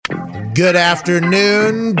Good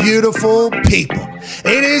afternoon, beautiful people.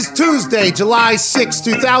 It is Tuesday, July 6,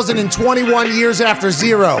 2021, years after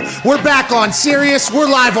zero. We're back on Sirius. We're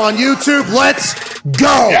live on YouTube. Let's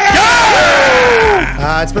go.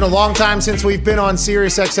 It's been a long time since we've been on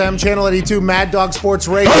Sirius XM, Channel 82, Mad Dog Sports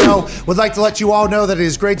Radio. Would like to let you all know that it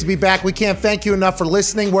is great to be back. We can't thank you enough for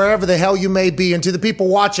listening wherever the hell you may be. And to the people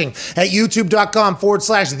watching at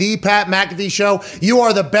youtube.com/The Pat McAfee Show, you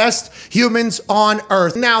are the best humans on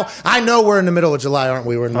earth. Now, I know we're in the middle of July, aren't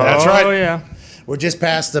we? We're in the middle. That's right. Oh, yeah. We're just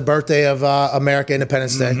past the birthday of America,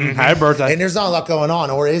 Independence Day. Mm-hmm. Happy birthday. And there's not a lot going on,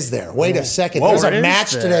 or is there? Wait a second. There's a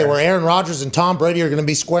match today where Aaron Rodgers and Tom Brady are going to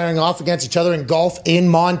be squaring off against each other in golf in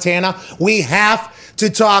Montana. We have to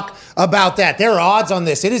talk about that. There are odds on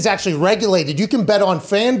this. It is actually regulated. You can bet on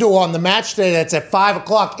FanDuel on the match today. That's at 5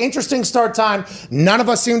 o'clock. Interesting start time. None of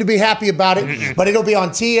us seem to be happy about it, but it'll be on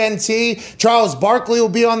TNT. Charles Barkley will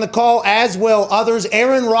be on the call, as will others.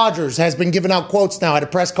 Aaron Rodgers has been giving out quotes now at a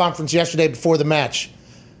press conference yesterday before the match.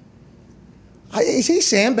 Is he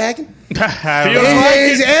sandbagging?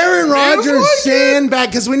 Is Aaron Rodgers sandbagging?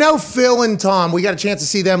 Because we know Phil and Tom, we got a chance to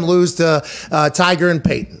see them lose to Tiger and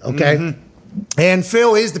Peyton, okay? Mm-hmm. And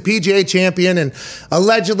Phil is the PGA champion, and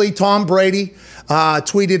allegedly Tom Brady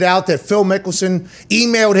tweeted out that Phil Mickelson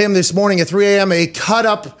emailed him this morning at 3 a.m. a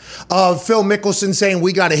cut-up of Phil Mickelson saying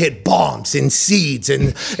we got to hit bombs and seeds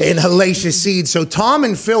and hellacious seeds. So Tom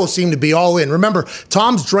and Phil seem to be all in. Remember,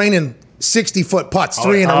 Tom's draining 60-foot putts,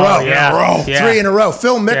 three in a row. Yeah. Three in a row.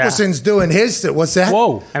 Phil Mickelson's doing his. What's that?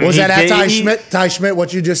 Whoa. Was that at Ty Schmidt? Ty Schmidt,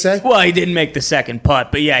 what'd you just say? Well, he didn't make the second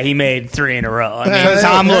putt, but yeah, he made three in a row. I mean,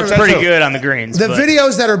 Tom looks pretty good on the greens. The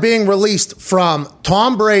videos that are being released from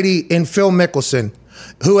Tom Brady and Phil Mickelson,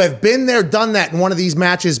 who have been there, done that in one of these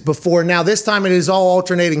matches before. Now, this time it is all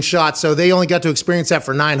alternating shots, so they only got to experience that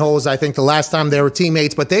for 9 holes, I think, the last time they were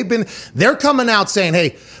teammates. But they're coming out saying,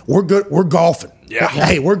 hey, we're good, we're golfing. Yeah.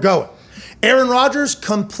 Hey, we're going. Aaron Rodgers,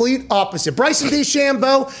 complete opposite. Bryson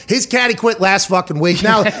DeChambeau, his caddy quit last fucking week.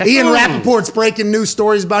 Now, Ian Rappaport's breaking news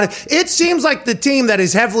stories about it. It seems like the team that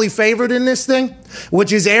is heavily favored in this thing,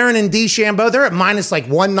 which is Aaron and DeChambeau, they're at minus like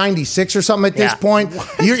 196 or something at this point.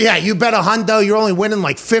 You bet a hundo, you're only winning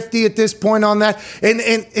like 50 at this point on that.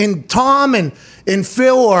 And Tom and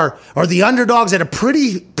Phil are the underdogs at a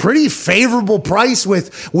pretty favorable price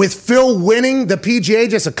with Phil winning the PGA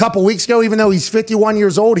just a couple weeks ago, even though he's 51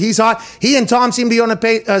 years old. He's hot. He and Tom seem to be on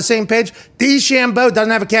the same page. DeChambeau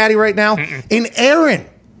doesn't have a caddy right now. And Aaron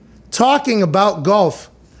talking about golf,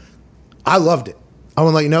 I loved it. I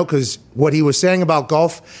want to let you know because what he was saying about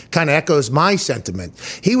golf kind of echoes my sentiment.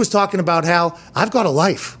 He was talking about how I've got a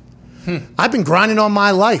life. I've been grinding on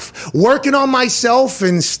my life, working on myself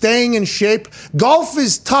and staying in shape. Golf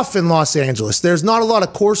is tough in Los Angeles. There's not a lot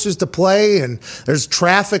of courses to play, and there's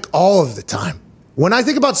traffic all of the time. When I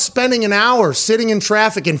think about spending an hour sitting in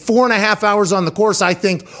traffic and 4.5 hours on the course, I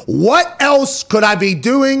think, what else could I be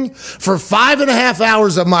doing for 5.5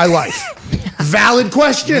 hours of my life? Valid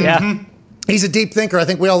question. Yeah. He's a deep thinker. I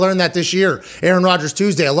think we all learned that this year. Aaron Rodgers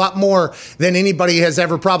Tuesday, a lot more than anybody has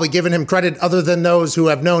ever probably given him credit other than those who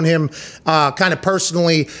have known him kind of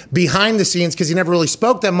personally behind the scenes because he never really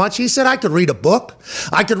spoke that much. He said, I could read a book.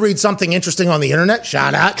 I could read something interesting on the internet.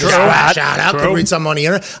 Shout out. Shout out. Could read something on the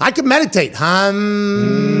internet. I could meditate.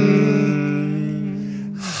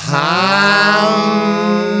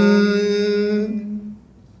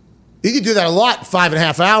 You could do that a lot in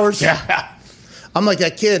 5.5 hours. Yeah. I'm like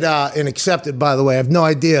that kid in Accepted, by the way. I have no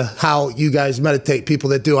idea how you guys meditate, people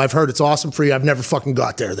that do. I've heard it's awesome for you. I've never fucking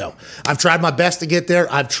got there, though. I've tried my best to get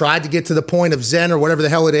there. I've tried to get to the point of Zen or whatever the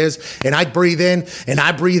hell it is, and I breathe in, and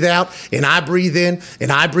I breathe out, and I breathe in,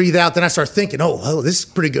 and I breathe out. Then I start thinking, oh, this is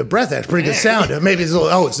pretty good breath. That's pretty good sound. Maybe it's a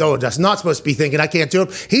little, that's not supposed to be thinking. I can't do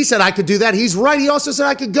it. He said I could do that. He's right. He also said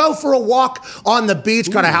I could go for a walk on the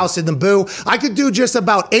beach, got a house in the Boo. I could do just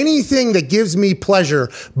about anything that gives me pleasure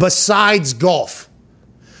besides golf.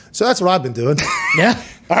 So that's what I've been doing. Yeah.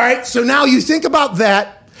 All right. So now you think about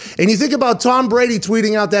that, and you think about Tom Brady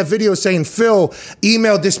tweeting out that video saying Phil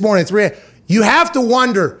emailed this morning at 3 a.m. You have to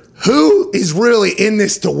wonder, who is really in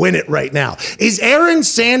this to win it right now? Is Aaron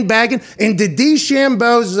sandbagging? And did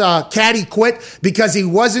DeChambeau's caddy quit because he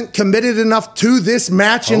wasn't committed enough to this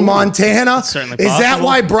match in Montana? Certainly is possible. that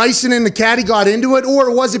why Bryson and the caddy got into it?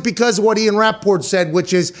 Or was it because of what Ian Rappaport said,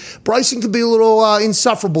 which is Bryson could be a little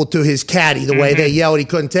insufferable to his caddy, the way they yelled he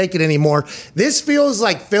couldn't take it anymore. This feels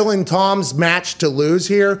like Phil and Tom's match to lose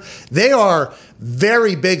here. They are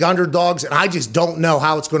very big underdogs, and I just don't know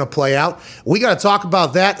how it's going to play out. We got to talk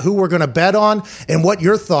about that, who we're going to bet on, and what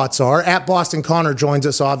your thoughts are. At Boston Connor joins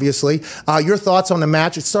us, obviously. Your thoughts on the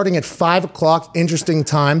match. It's starting at 5 o'clock. Interesting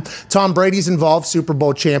time. Tom Brady's involved, Super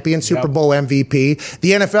Bowl champion, Super Bowl MVP.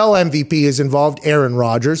 The NFL MVP is involved, Aaron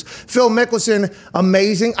Rodgers. Phil Mickelson,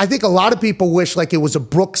 amazing. I think a lot of people wish like it was a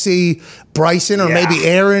Brooksy Bryson or maybe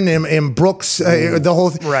Aaron and Brooks, the whole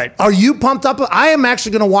thing. Right. Are you pumped up? I am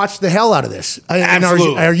actually going to watch the hell out of this.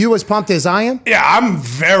 Absolutely. Are you as pumped as I am? Yeah, I'm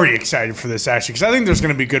very excited for this, actually, because I think there's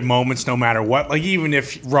going to be good moments no matter what. Like, even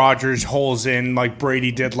if Rodgers holes in like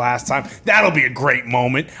Brady did last time, that'll be a great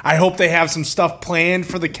moment. I hope they have some stuff planned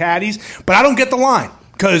for the caddies, but I don't get the line.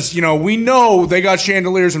 Because, we know they got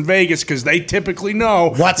chandeliers in Vegas because they typically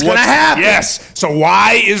know what's going to happen. Yes. So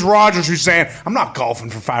why is Rodgers, who's saying, I'm not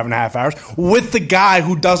golfing for 5.5 hours, with the guy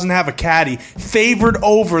who doesn't have a caddy, favored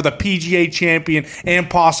over the PGA champion and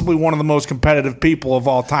possibly one of the most competitive people of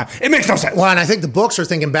all time? It makes no sense. Well, and I think the books are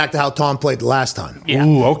thinking back to how Tom played the last time. Yeah.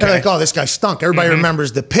 Ooh, okay. They're like, oh, this guy stunk. Everybody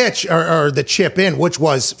remembers the pitch or the chip in, which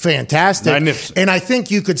was fantastic. Magnificent. And I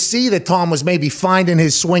think you could see that Tom was maybe finding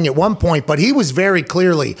his swing at one point, but he was very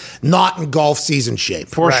clearly not in golf season shape.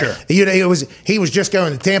 For sure. He was just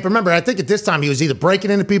going to Tampa. Remember, I think at this time he was either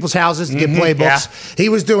breaking into people's houses to get playbooks. Yeah. He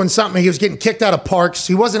was doing something. He was getting kicked out of parks.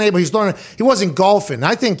 He wasn't golfing.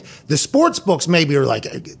 I think the sports books maybe are like,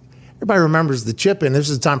 everybody remembers the chip in. This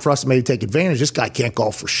is the time for us to maybe take advantage. This guy can't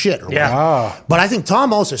golf for shit. But I think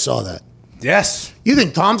Tom also saw that. Yes. You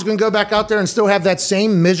think Tom's going to go back out there and still have that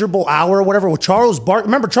same miserable hour or whatever with Charles Barkley?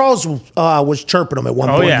 Remember, Charles was chirping him at one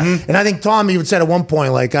point. Yeah. And I think Tom even said at one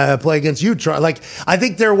point, like, I play against you, Charles. Like, I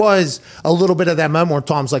think there was a little bit of that moment where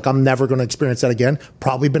Tom's like, I'm never going to experience that again.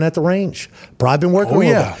 Probably been at the range. Probably been working a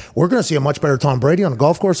little bit. We're going to see a much better Tom Brady on the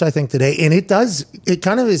golf course, I think, today. And it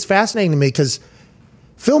kind of is fascinating to me because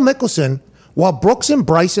Phil Mickelson, while Brooks and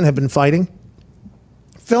Bryson have been fighting,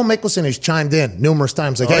 Phil Mickelson has chimed in numerous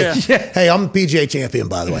times like, hey, I'm a PGA champion,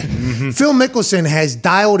 by the way. Phil Mickelson has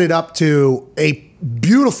dialed it up to a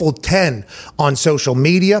beautiful 10 on social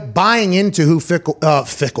media, buying into who Fickle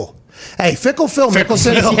Phil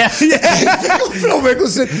Mickelson. Phil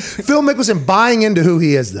Mickelson. Phil Mickelson buying into who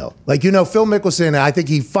he is, though. Like, Phil Mickelson, I think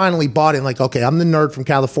he finally bought in, like, okay, I'm the nerd from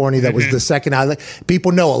California that was the second.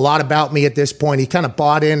 People know a lot about me at this point. He kind of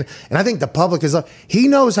bought in. And I think the public is, he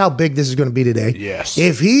knows how big this is going to be today. Yes.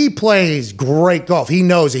 If he plays great golf, he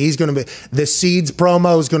knows that he's going to be, the Seeds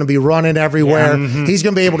promo is going to be running everywhere. Yeah. He's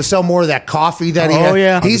going to be able to sell more of that coffee that he has.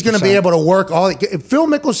 Yeah. He's going to be able to work all. Phil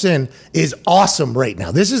Mickelson is awesome right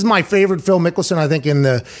now. This is my favorite Phil Mickelson, I think, in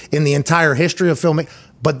the entire history of Phil Mickelson.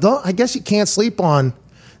 But I guess you can't sleep on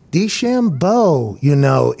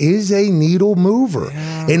DeChambeau, is a needle mover.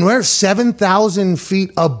 Yeah. And we're 7,000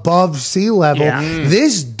 feet above sea level. Yeah.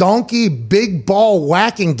 This donkey, big ball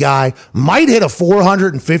whacking guy might hit a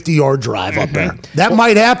 450-yard drive up there. That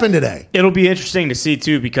might happen today. It'll be interesting to see,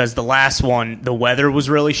 too, because the last one, the weather was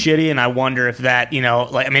really shitty, and I wonder if that,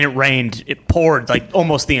 it rained, it poured, like,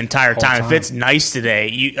 almost the entire time. If it's nice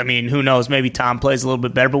today, who knows, maybe Tom plays a little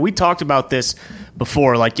bit better. But we talked about this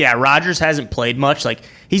before. Like, Rodgers hasn't played much. Like,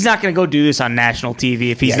 he's not going to go do this on national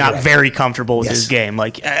TV if he's not very comfortable with his game.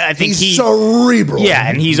 Like, I think he's cerebral. Yeah,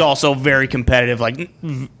 and he's also very competitive. Like,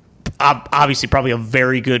 obviously, probably a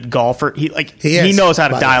very good golfer. He knows how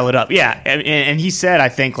to dial it up. Yeah, and he said, I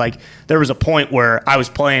think, like, there was a point where I was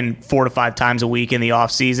playing 4 to 5 times a week in the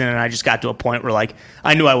off season, and I just got to a point where, like,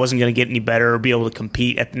 I knew I wasn't going to get any better or be able to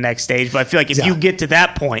compete at the next stage. But I feel like if you get to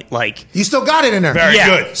that point, like, you still got it in there. Very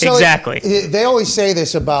good. So exactly. They always say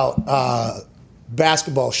this about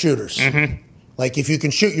basketball shooters. Like, if you can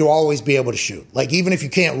shoot, you'll always be able to shoot. Like, even if you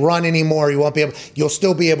can't run anymore, you'll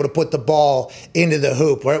still be able to put the ball into the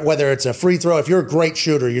hoop, right? Whether it's a free throw. If you're a great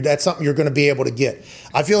shooter, that's something you're going to be able to get.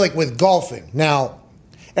 I feel like with golfing, now,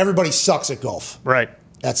 everybody sucks at golf. Right.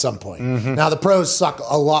 At some point. Now, the pros suck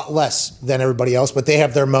a lot less than everybody else, but they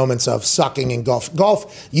have their moments of sucking in golf.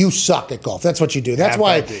 Golf, you suck at golf. That's what you do. That's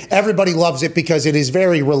why everybody loves it, because it is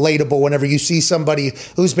very relatable whenever you see somebody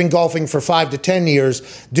who's been golfing for 5 to 10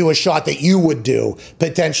 years do a shot that you would do,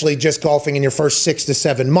 potentially just golfing in your first 6 to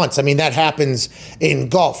 7 months. That happens in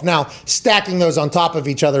golf. Now, stacking those on top of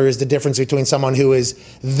each other is the difference between someone who is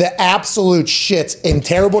the absolute shits and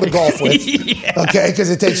terrible to golf with, okay,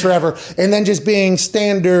 because it takes forever, and then just being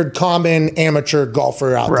standard, common amateur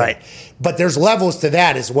golfer out there. But there's levels to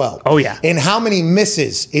that as well. Oh, yeah. And how many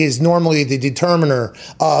misses is normally the determiner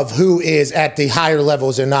of who is at the higher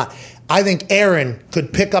levels and not. I think Aaron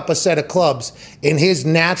could pick up a set of clubs and his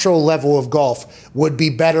natural level of golf would be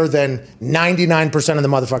better than 99% of the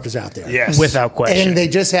motherfuckers out there. Yes. Without question. And they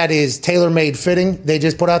just had his tailor-made fitting they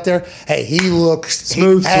just put out there. Hey, he looks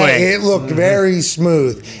Smooth swing. It looked very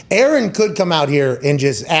smooth. Aaron could come out here and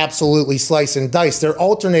just absolutely slice and dice. They're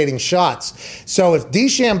alternating shots. So if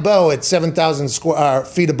DeChambeau at 7,000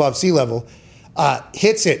 feet above sea level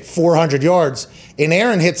hits it 400 yards and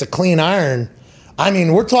Aaron hits a clean iron, I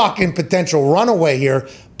mean, we're talking potential runaway here,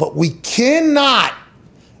 but we cannot.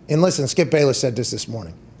 And listen, Skip Bayless said this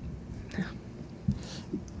morning.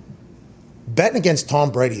 Betting against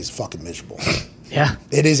Tom Brady is fucking miserable. Yeah.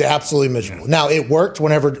 It is absolutely miserable. Now, it worked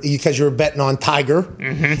because you were betting on Tiger,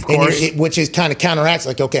 of course. which is kind of counteracts.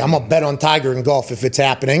 Like, okay, I'm going to bet on Tiger in golf if it's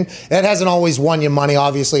happening. That hasn't always won you money,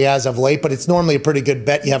 obviously, as of late, but it's normally a pretty good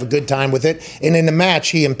bet. You have a good time with it. And in the match,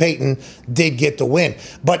 he and Peyton did get the win.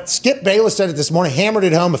 But Skip Bayless said it this morning, hammered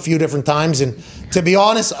it home a few different times. And to be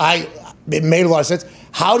honest, it made a lot of sense.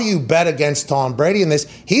 How do you bet against Tom Brady in this?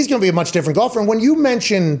 He's going to be a much different golfer. And when you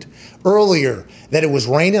mentioned earlier that it was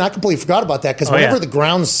raining, I completely forgot about that because whenever the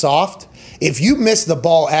ground's soft, if you miss the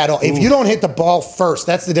ball at all, if you don't hit the ball first,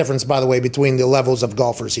 that's the difference, by the way, between the levels of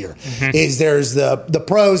golfers here. Is there's the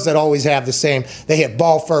pros that always have the same. They hit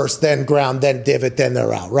ball first, then ground, then divot, then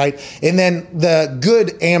they're out, right? And then the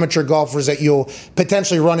good amateur golfers that you'll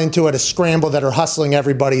potentially run into at a scramble that are hustling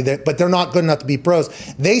everybody, but they're not good enough to be pros.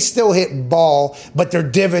 They still hit ball, but their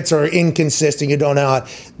divots are inconsistent. You don't know how.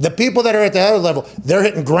 The people that are at the other level, they're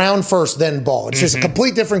hitting ground first, then ball. It's just a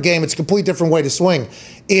complete different game. It's a complete different way to swing.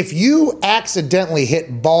 If you accidentally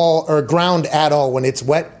hit ball or ground at all when it's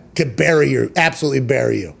wet, could bury you, absolutely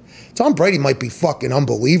bury you. Tom Brady might be fucking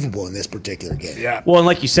unbelievable in this particular game. Yeah. Well, and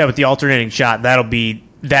like you said, with the alternating shot,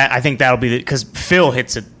 I think that'll be because Phil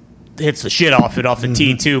hits the shit off the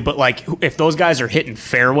tee too. But like, if those guys are hitting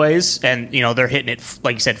fairways and they're hitting it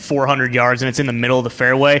like you said 400 yards and it's in the middle of the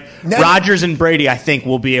fairway, Rodgers and Brady I think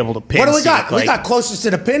will be able to pin. What do we got? Like, we got closest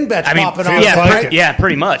to the pin bet popping off. Yeah,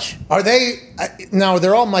 pretty much. Are they now?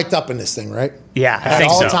 They're all mic'd up in this thing, right? Yeah, I at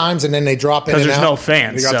think all so. times, and then they drop in because and there's out. no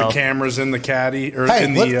fans. They got so. the cameras in the caddy or Hey,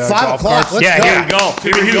 in the 5 golf o'clock. carts. Let's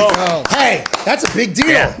Here we go. Hey, that's a big deal.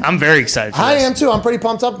 Yeah, I'm very excited for I this. am too. I'm pretty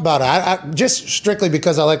pumped up about it. I just strictly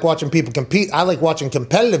because I like watching people compete. I like watching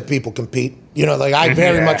competitive people compete. I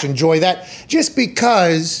very much enjoy that. Just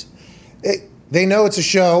because they know it's a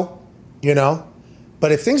show,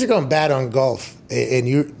 But if things are going bad on golf, and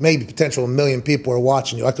you maybe potential 1 million people are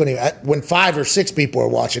watching you, when 5 or 6 people are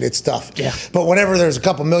watching, it's tough. Yeah. But whenever there's a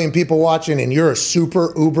couple million people watching, and you're a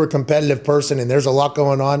super uber competitive person, and there's a lot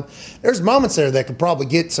going on, there's moments there that could probably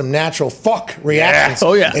get some natural fuck reactions. Yeah.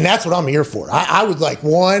 Oh yeah. And that's what I'm here for. I would like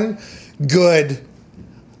one good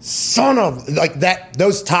son of like that.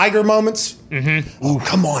 Those Tiger moments. Oh,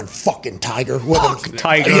 come on, fucking Tiger!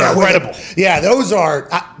 Tiger, incredible. Yeah, those are.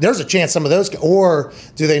 There's a chance some of those, or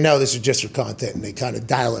do they know this is just for content and they kind of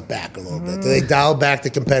dial it back a little bit? Do they dial back the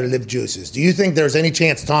competitive juices? Do you think there's any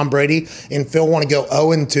chance Tom Brady and Phil want to go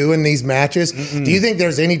 0-2 in these matches? Do you think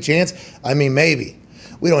there's any chance? I mean, maybe.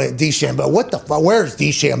 We don't have DeChambeau. What the fuck? Where's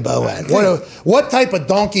DeChambeau at? What type of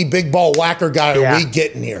donkey big ball whacker guy are we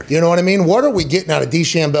getting here? You know what I mean? What are we getting out of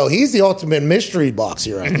DeChambeau? He's the ultimate mystery box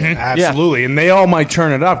here, I think. Absolutely. And they all might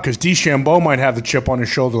turn it up because DeChambeau might have the chip on his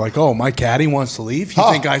shoulder like, oh, my caddy wants to leave?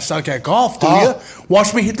 You think I suck at golf, do you?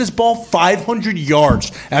 Watch me hit this ball 500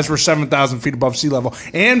 yards as we're 7,000 feet above sea level.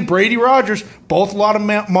 And Brady Rodgers, both a lot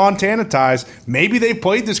of Montana ties. Maybe they've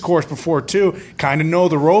played this course before, too. Kind of know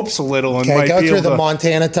the ropes a little. And might go be through able the to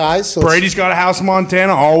Montana ties. So Brady's got a house in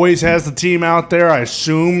Montana, always has the team out there. I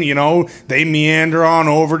assume, they meander on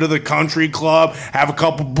over to the country club, have a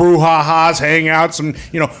couple brouhahas, hang out, some,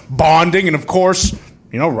 bonding. And, of course,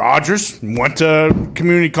 Rodgers went to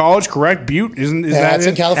community college, correct? Butte, is that that's it?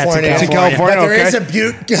 in California. It's in California, But there okay. is a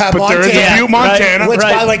Butte, But Montana. there is a Butte, Montana. Which,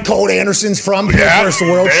 by the way, Colt Anderson's from Butte versus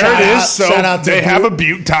the World. There it is. So shout out to they have a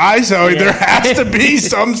Butte tie, so there has to be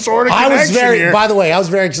some sort of connection here. By the way, I was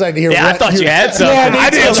very excited to hear. Yeah, I thought you had something. Yeah, I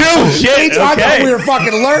did too. Shit, I thought okay. we were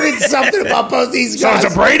fucking learning something about both these So guys.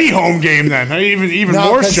 it's a Brady home game then. Even No,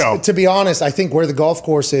 more 'cause so. To be honest, I think where the golf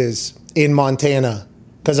course is in Montana,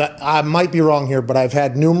 because I might be wrong here, but I've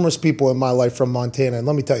had numerous people in my life from Montana. And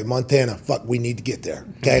let me tell you, Montana, fuck, we need to get there.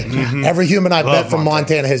 Okay? Every human I've met from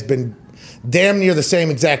Montana has been damn near the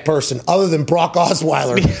same exact person, other than Brock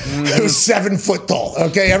Osweiler, who's 7 foot tall.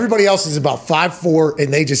 Okay? Everybody else is about 5'4",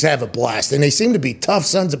 and they just have a blast. And they seem to be tough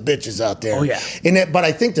sons of bitches out there. Oh, yeah. But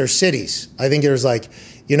I think they're cities. I think there's like,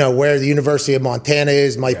 where the University of Montana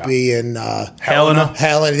is, might be in Helena.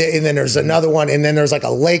 And then there's another one, and then there's like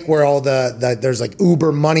a lake where all there's like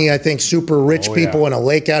uber money, I think, super rich people in a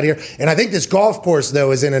lake out here. And I think this golf course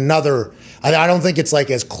though is in another. I don't think it's like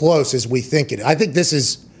as close as we think it. I think this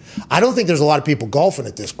is. I don't think there's a lot of people golfing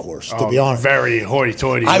at this course, to be honest. Very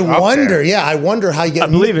hoity-toity. I wonder how you get. I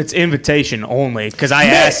believe it's invitation only because I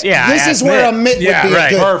asked. Yeah, this is where a Mitt would be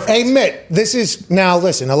good. Perfect. Hey, Mitt, this is now.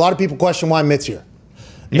 Listen, a lot of people question why Mitt's here.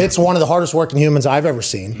 Mitt's one of the hardest working humans I've ever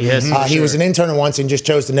seen. Yes, he was an intern once and just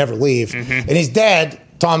chose to never leave. And his dad,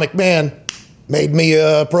 Tom McMahon, made me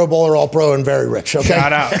a Pro Bowler, All-Pro, and very rich. Okay?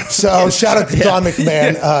 Shout out. So shout out to Tom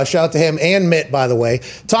McMahon. Shout out to him and Mitt, by the way.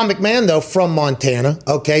 Tom McMahon, though, from Montana.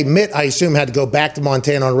 Okay, Mitt, I assume, had to go back to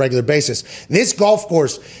Montana on a regular basis. This golf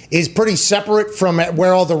course is pretty separate from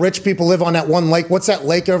where all the rich people live on that one lake. What's that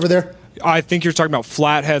lake over there? I think you're talking about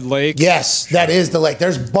Flathead Lake. Yes, that is the lake.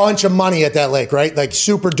 There's a bunch of money at that lake, right? Like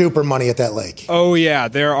super duper money at that lake. Oh, yeah.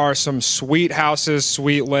 There are some sweet houses,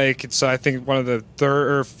 sweet lake. It's, I think, one of the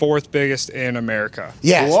third or fourth biggest in America.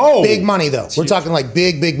 Yes. Whoa. Big money, though. We're talking like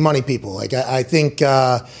big money people. Like, I think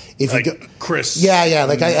if like you go. Chris. Yeah.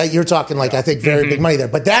 Like, you're talking like, I think very big money there.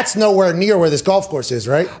 But that's nowhere near where this golf course is,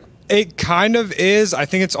 right? It kind of is. I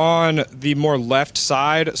think it's on the more left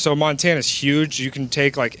side. So Montana's huge. You can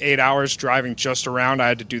take like 8 hours driving just around. I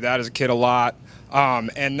had to do that as a kid a lot.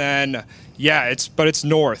 And then, it's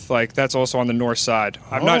north. Like that's also on the north side.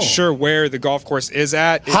 I'm not sure where the golf course is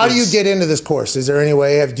at. How do you get into this course? Is there any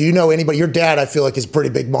way? Do you know anybody? Your dad, I feel like, is a pretty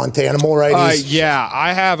big Montanimal, right? Yeah,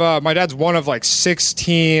 I have. My dad's one of like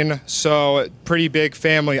 16, so pretty big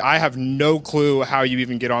family. I have no clue how you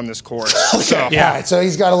even get on this course. Okay. So, All right, so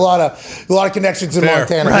he's got a lot of connections in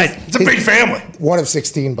Montana. Right. It's a big family. One of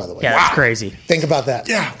 16, by the way. Yeah, that's crazy. Think about that.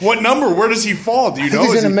 Yeah. What number? Where does he fall? Do you know?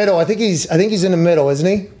 He's in the middle. I think he's in the middle, isn't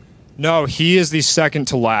he? No, he is the second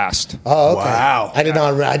to last. Oh, okay. Wow. I did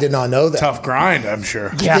not know that. Tough grind, I'm sure.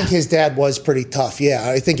 I think his dad was pretty tough. Yeah,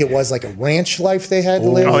 I think it was like a ranch life they had to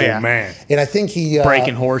live. Oh, yeah. Man. And I think he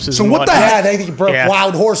Breaking horses. So and what the whatnot. heck? I think he broke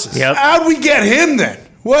wild horses. Yep. How'd we get him then?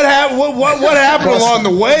 What happened along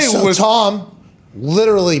the way? So Tom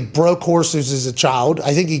literally broke horses as a child.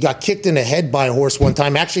 I think he got kicked in the head by a horse one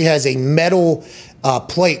time. Actually has a metal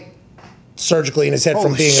plate surgically in his head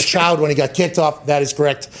from being a child when he got kicked off. That is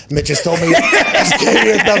correct. Mitch just told me. Just gave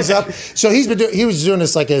me a thumbs up. So he was doing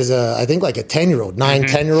this like as I think like a 10-year-old,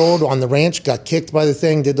 10-year-old on the ranch, got kicked by the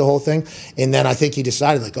thing, did the whole thing. And then I think he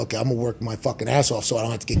decided like, okay, I'm going to work my fucking ass off so I don't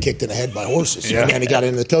have to get kicked in the head by horses. Yeah. And then he got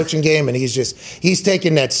into the coaching game and he's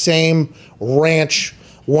taking that same ranch,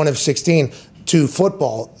 one of 16, to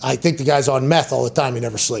football. I think the guy's on meth all the time. He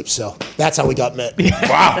never sleeps. So that's how we got met.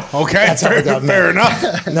 Wow. Okay. That's how we got met. Fair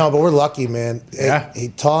enough. No, but we're lucky, man. Yeah.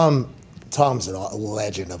 Tom's a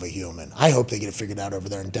legend of a human. I hope they get it figured out over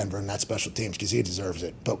there in Denver and that special teams because he deserves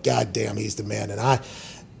it. But goddamn, he's the man. And I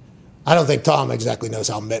don't think Tom exactly knows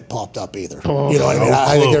how Mitt popped up either. You know what I mean?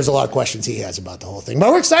 I think there's a lot of questions he has about the whole thing.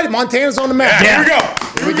 But we're excited. Montana's on the map. Yeah,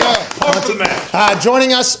 here we go. Off the map.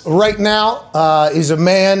 Joining us right now is a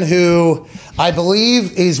man who I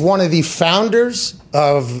believe is one of the founders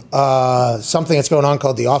of something that's going on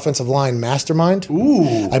called the Offensive Line Mastermind.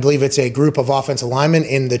 Ooh. I believe it's a group of offensive linemen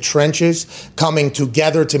in the trenches coming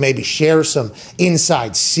together to maybe share some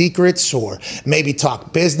inside secrets or maybe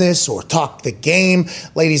talk business or talk the game.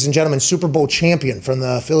 Ladies and gentlemen, Super Bowl champion from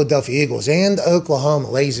the Philadelphia Eagles and Oklahoma,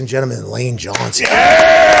 ladies and gentlemen, Lane Johnson.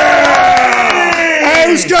 Hey,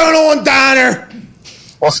 what's going on, Donner?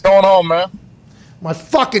 What's going on, man? My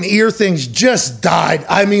fucking ear things just died.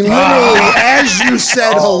 I mean, literally, as you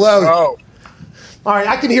said hello. No. All right,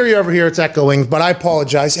 I can hear you over here. It's echoing, but I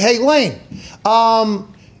apologize. Hey, Lane,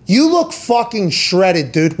 you look fucking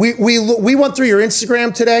shredded, dude. We went through your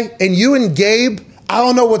Instagram today, and you and Gabe, I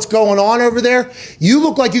don't know what's going on over there. You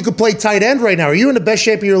look like you could play tight end right now. Are you in the best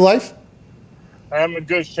shape of your life? I'm in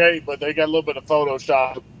good shape, but they got a little bit of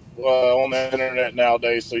Photoshop on the internet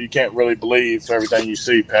nowadays, so you can't really believe everything you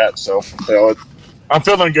see, Pat. So I'm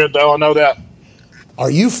feeling good, though. I know that. Are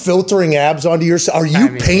you filtering abs onto your? Are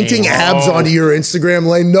you painting abs onto your Instagram,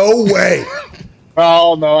 Lane? No way.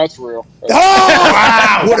 Oh, no, that's real. Oh,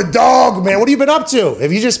 wow. What a dog, man. What have you been up to?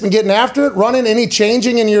 Have you just been getting after it, running? Any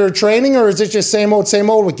changing in your training, or is it just same old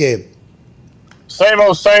with Gabe? Same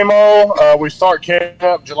old. We start camp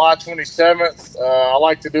up July 27th. I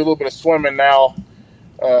like to do a little bit of swimming now.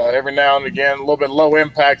 Every now and again, a little bit low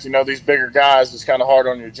impact. You know, these bigger guys, it's kind of hard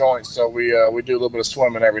on your joints. So we do a little bit of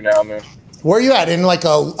swimming every now and then. Where are you at? In like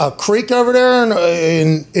a creek over there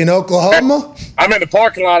in Oklahoma? I'm in the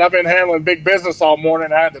parking lot. I've been handling big business all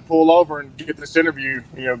morning. I had to pull over and get this interview,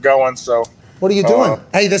 going. So What are you doing?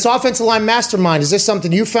 Hey, this offensive line mastermind, is this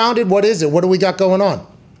something you founded? What is it? What do we got going on?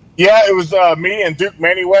 Yeah, it was me and Duke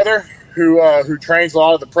Manyweather, who trains a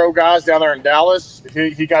lot of the pro guys down there in Dallas.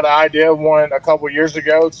 He got an idea a couple of years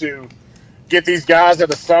ago to get these guys at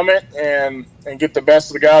the summit and get the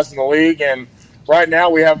best of the guys in the league. And right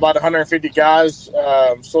now we have about 150 guys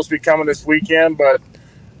supposed to be coming this weekend. But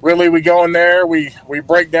really, we go in there, we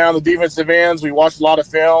break down the defensive ends, we watch a lot of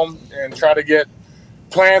film and try to get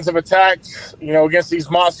plans of attack, against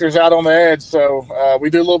these monsters out on the edge. So we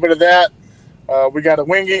do a little bit of that. We got a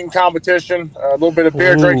wing eating competition, a little bit of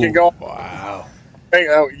beer drinking going. Wow.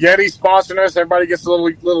 Yeti sponsoring us. Everybody gets a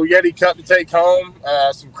little Yeti cup to take home,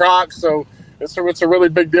 some Crocs. So it's a really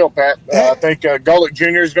big deal, Pat. I think Golick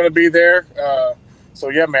Jr. is going to be there. So,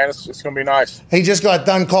 yeah, man, it's going to be nice. He just got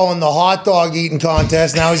done calling the hot dog eating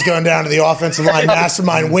contest. Now he's going down to the offensive line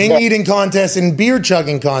mastermind wing eating contest and beer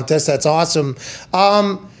chugging contest. That's awesome.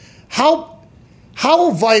 How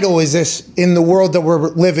vital is this in the world that we're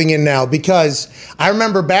living in now? Because I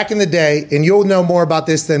remember back in the day, and you'll know more about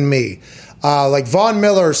this than me, like Von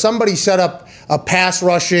Miller or somebody set up a pass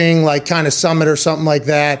rushing like kind of summit or something like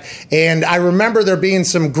that. And I remember there being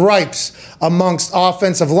some gripes amongst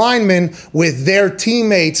offensive linemen with their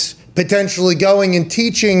teammates potentially going and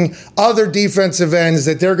teaching other defensive ends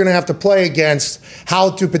that they're going to have to play against how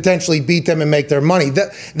to potentially beat them and make their money.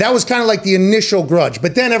 That was kind of like the initial grudge.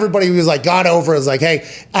 But then everybody was like, got over it. It was like, hey,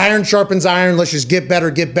 iron sharpens iron. Let's just get better.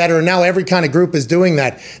 And now every kind of group is doing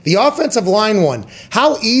that. The offensive line one,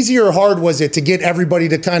 how easy or hard was it to get everybody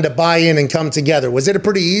to kind of buy in and come together? Was it a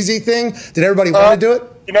pretty easy thing? Did everybody want to do it?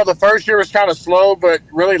 The first year was kind of slow, but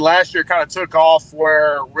really last year kind of took off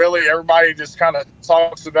where really everybody just kind of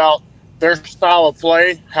talks about their style of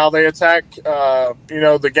play, how they attack,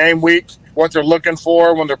 the game week, what they're looking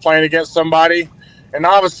for when they're playing against somebody. And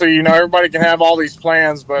obviously, everybody can have all these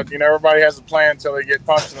plans, but, everybody has a plan until they get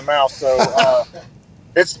punched in the mouth. So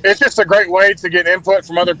it's just a great way to get input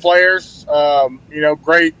from other players.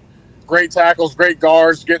 Great tackles, great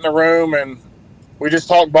guards, get in the room, and we just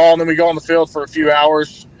talk ball, and then we go on the field for a few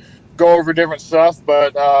hours, go over different stuff.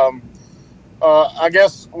 But I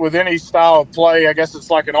guess with any style of play, I guess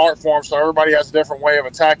it's like an art form, so everybody has a different way of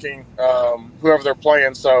attacking whoever they're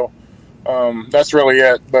playing. So that's really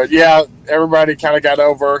it. But, yeah, everybody kind of got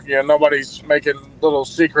over. Nobody's making little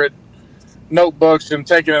secret notebooks and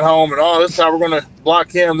taking it home and, this is how we're going to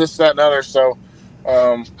block him, this, that, and other. So,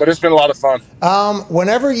 but it's been a lot of fun.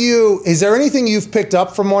 Is there anything you've picked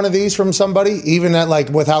up from one of these from somebody, even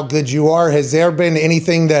with how good you are? Has there been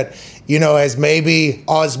anything that, has maybe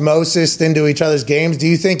osmosis into each other's games? Do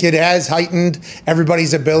you think it has heightened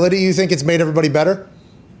everybody's ability? You think it's made everybody better?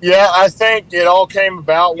 Yeah, I think it all came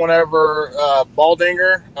about whenever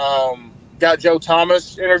Baldinger got Joe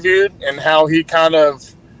Thomas interviewed and how he kind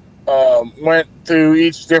of went through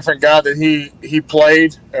each different guy that he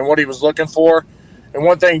played and what he was looking for. And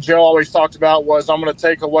one thing Joe always talked about was, I'm going to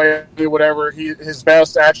take away whatever his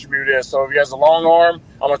best attribute is. So if he has a long arm,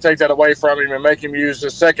 I'm going to take that away from him and make him use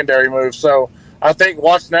his secondary move. So I think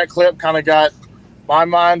watching that clip kind of got my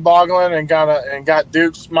mind boggling and got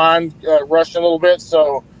Duke's mind rushing a little bit.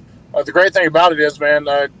 So the great thing about it is, man,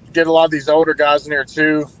 get a lot of these older guys in here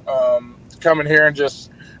too, to come in here and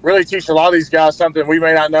just really teach a lot of these guys something we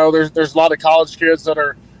may not know. There's a lot of college kids that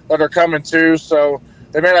are coming too. So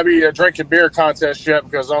they may not be a drinking beer contest yet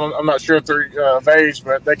because I'm not sure if they're of age,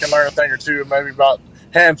 but they can learn a thing or two maybe about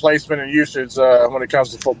hand placement and usage when it comes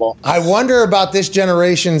to football. I wonder about this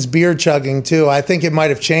generation's beer chugging too. I think it might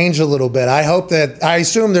have changed a little bit. I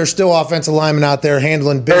assume there's still offensive linemen out there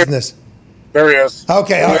handling business. There he is.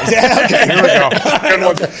 Okay. All right. Okay. Here we go.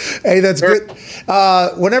 Hey, that's good.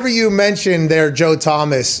 Whenever you mentioned there Joe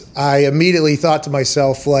Thomas, I immediately thought to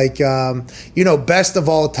myself, best of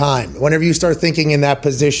all time. Whenever you start thinking in that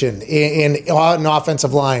position, in an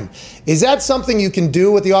offensive line, is that something you can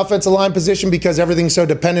do with the offensive line position because everything's so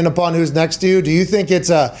dependent upon who's next to you? Do you think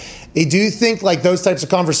like those types of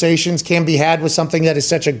conversations can be had with something that is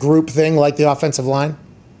such a group thing like the offensive line?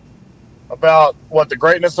 About what, the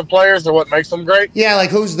greatness of players or what makes them great? Yeah,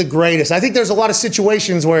 like who's the greatest? I think there's a lot of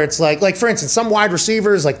situations where it's like for instance, some wide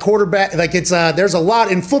receivers, like quarterback, there's a lot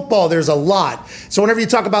in football. There's a lot. So whenever you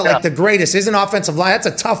talk about the greatest, isn't offensive line? That's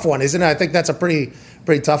a tough one, isn't it? I think that's a pretty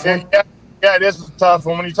tough one. Yeah, it is a tough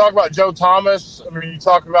one. When you talk about Joe Thomas, you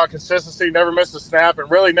talk about consistency, never missed a snap, and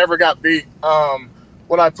really never got beat.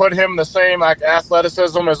 Would I put him in the same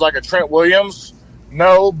athleticism as a Trent Williams?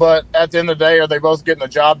 No, but at the end of the day, are they both getting the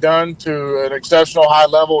job done to an exceptional high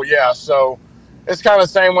level? Yeah, so it's kind of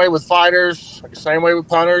the same way with fighters, same way with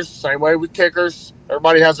punters, same way with kickers.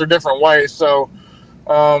 Everybody has their different ways. So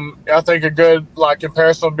I think a good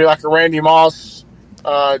comparison would be like a Randy Moss,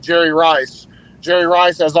 Jerry Rice. Jerry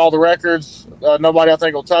Rice has all the records. Nobody I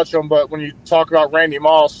think will touch him. But when you talk about Randy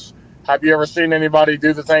Moss, have you ever seen anybody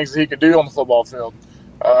do the things that he could do on the football field?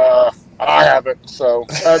 I haven't. So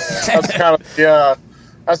that's kind of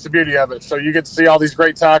that's the beauty of it. So you get to see all these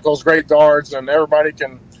great tackles, great guards, and everybody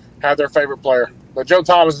can have their favorite player. But Joe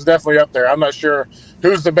Thomas is definitely up there. I'm not sure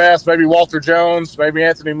who's the best. Maybe Walter Jones, maybe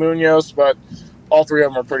Anthony Munoz, but all three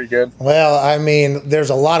of them are pretty good. Well, I mean, there's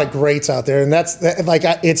a lot of greats out there, and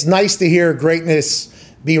it's nice to hear greatness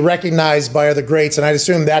be recognized by other greats, and I'd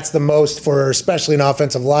assume that's the most for especially an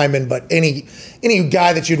offensive lineman, but any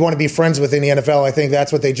guy that you'd want to be friends with in the NFL, I think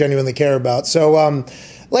that's what they genuinely care about. So,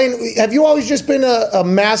 Lane, have you always just been a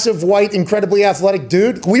massive, white, incredibly athletic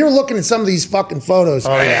dude? We were looking at some of these fucking photos.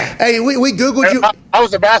 Oh, yeah. Hey, we Googled you. I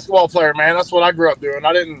was a basketball player, man. That's what I grew up doing.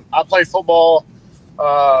 I played football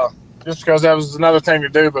just because that was another thing to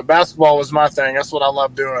do, but basketball was my thing. That's what I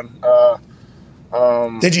loved doing.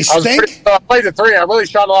 Did you stink? I played the three. I really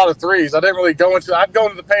shot a lot of threes. I didn't really I'd go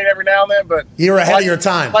into the paint every now and then, but you were ahead of your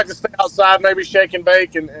time. I like to stay outside, maybe shake and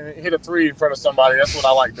bake and hit a three in front of somebody. That's what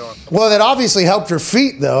I like doing. Well, that obviously helped your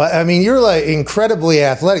feet, though. I mean, you're incredibly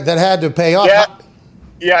athletic. That had to pay off.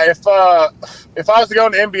 Yeah. If I was to go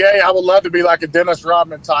into NBA, I would love to be like a Dennis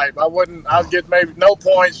Rodman type. I'd get maybe no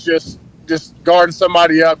points, just guarding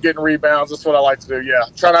somebody up, getting rebounds. That's what I like to do. Yeah.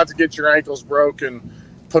 Try not to get your ankles broke and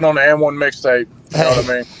put on the M1 mixtape. You know what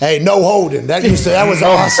I mean? Hey, no holding. That was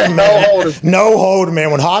awesome, man. No holding,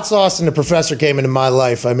 man. When Hot Sauce and the Professor came into my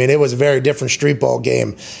life, I mean, it was a very different street ball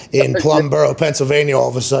game in Plumboro, Pennsylvania. All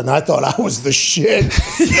of a sudden, I thought I was the shit.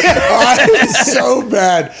 I was so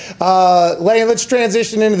bad. Lane, let's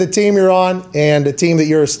transition into the team you're on and the team that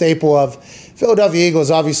you're a staple of. Philadelphia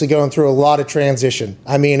Eagles obviously going through a lot of transition.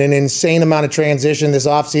 I mean, an insane amount of transition this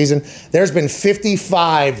offseason. There's been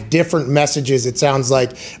 55 different messages, it sounds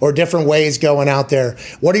like, or different ways going out there.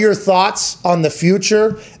 What are your thoughts on the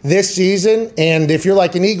future this season? And if you're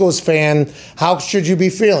like an Eagles fan, how should you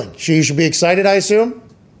be feeling? You should be excited, I assume?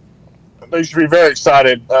 You should be very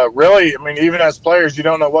excited. Really, I mean, even as players, you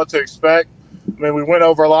don't know what to expect. I mean, we went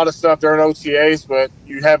over a lot of stuff during OTAs, but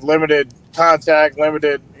you have limited contact,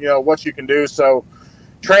 limited, what you can do. So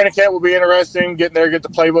training camp will be interesting, getting there, get the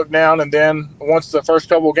playbook down, and then once the first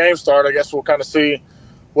couple of games start, I guess we'll kind of see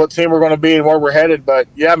what team we're going to be and where we're headed. But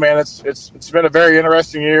yeah, man, it's been a very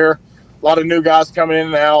interesting year. A lot of new guys coming in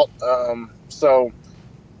and out. So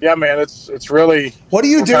yeah, man, it's really. What do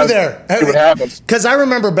you do there? See what happens. Because I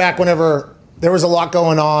remember back whenever there was a lot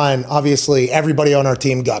going on. Obviously, everybody on our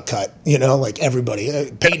team got cut.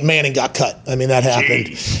 Everybody. Peyton Manning got cut. I mean, that happened.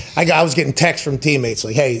 I was getting texts from teammates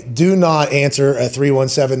like, hey, do not answer a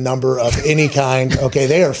 317 number of any kind. Okay,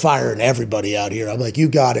 they are firing everybody out here. I'm like, you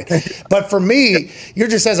got it. But for me, you're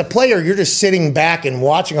just, as a player, you're just sitting back and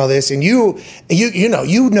watching all this, and you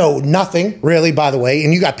know nothing, really, by the way,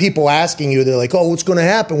 and you got people asking you, they're like, oh, what's going to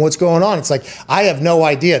happen? What's going on? It's like, I have no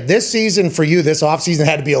idea. This season for you, this offseason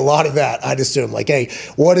had to be a lot of that, I'd assume. Like, hey,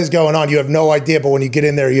 what is going on? You have no idea, but when you get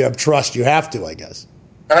in there, you have trust. You have to, I guess.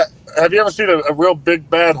 Have you ever seen a real big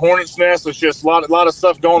bad hornet's nest? It's just a lot of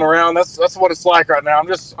stuff going around. That's what it's like right now. I'm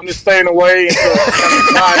just staying away until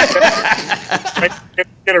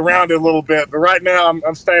get around it a little bit. But right now,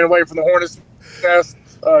 I'm staying away from the hornet's nest.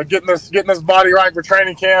 Getting this body right for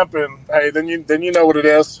training camp, and hey, then you know what it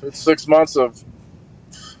is. It's 6 months of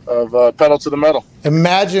pedal to the metal.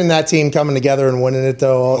 Imagine that team coming together and winning it,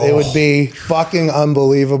 though. Oh. It would be fucking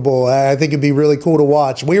unbelievable. I think it'd be really cool to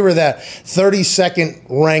watch. We were that 32nd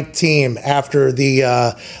ranked team after the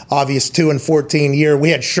obvious 2-14 year. We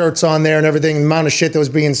had shirts on there and everything, the amount of shit that was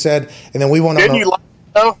being said, and then we went on. Didn't you like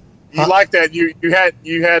it, though? You like that?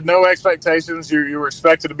 You had no expectations. You were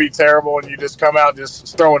expected to be terrible, and you just come out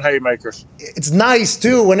just throwing haymakers. It's nice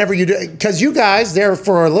too whenever you do, because you guys there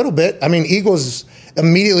for a little bit. I mean, Eagles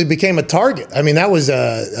immediately became a target. I mean, that was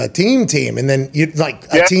a team, and then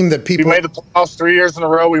a team that people. We made the playoffs 3 years in a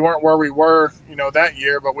row. We weren't where we were, that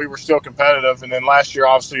year, but we were still competitive. And then last year,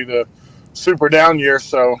 obviously, the super down year.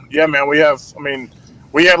 So yeah, man, we have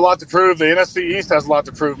a lot to prove. The NFC East has a lot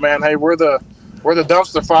to prove, man. Hey, we're the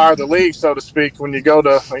dumpster fire of the league, so to speak. When you go to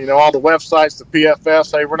all the websites, the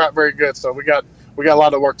PFFs, hey, we're not very good. So we got a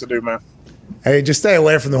lot of work to do, man. Hey, just stay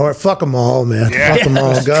away from the horse. Fuck them all, man. Yeah, fuck them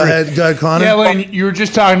all. Go ahead, Connor. Yeah, Lane, you were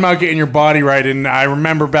just talking about getting your body right, and I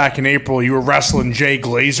remember back in April you were wrestling Jay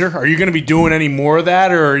Glazer. Are you going to be doing any more of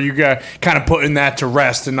that, or are you kind of putting that to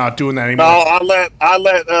rest and not doing that anymore? No, I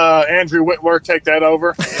let Andrew Whitworth take that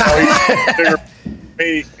over. He's bigger than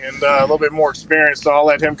me and a little bit more experience, so I'll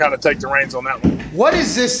let him kind of take the reins on that one. What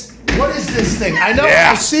is this thing? I know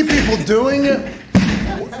I see people doing it.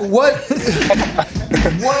 What?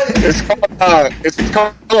 It's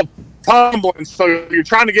called tumbling. So you're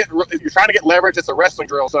trying to get leverage. It's a wrestling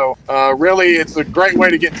drill. So really, it's a great way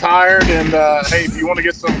to get tired. And hey, if you want to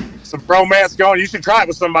get some bromance going, you should try it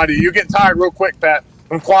with somebody. You get tired real quick, Pat.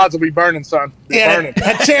 Them quads will be burning, son. Burning.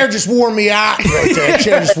 That chair just wore me out. Right there. That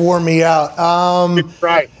chair just wore me out.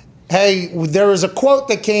 Right. Hey, there was a quote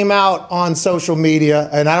that came out on social media,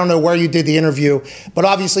 and I don't know where you did the interview, but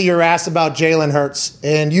obviously you're asked about Jalen Hurts,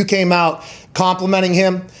 and you came out complimenting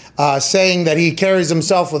him, saying that he carries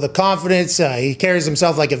himself with a confidence. He carries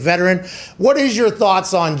himself like a veteran. What is your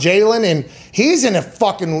thoughts on Jalen? And he's in a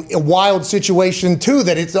fucking wild situation, too,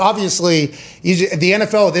 that it's obviously the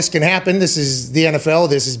NFL, this can happen. This is the NFL.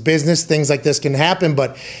 This is business. Things like this can happen.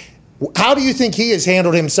 But how do you think he has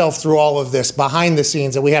handled himself through all of this behind the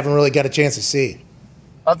scenes that we haven't really got a chance to see?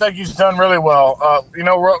 I think he's done really well.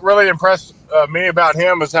 What really impressed me about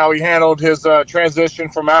him is how he handled his transition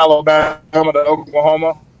from Alabama to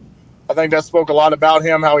Oklahoma. I think that spoke a lot about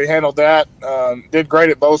him, how he handled that. Did great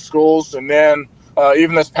at both schools. And then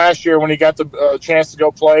even this past year when he got the chance to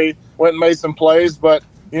go play, went and made some plays. But,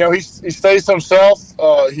 he stays himself.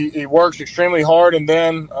 He works extremely hard. And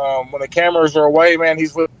then when the cameras are away, man,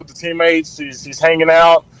 he's with the teammates. He's hanging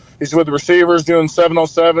out. He's with the receivers doing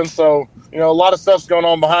 7-on-7. So, a lot of stuff's going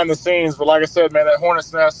on behind the scenes. But like I said, man, that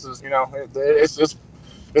Hornets Nest is,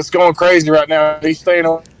 it's going crazy right now. He's staying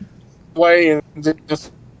away and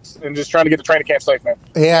just trying to get the training camp safe, man.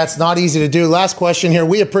 Yeah, it's not easy to do. Last question here.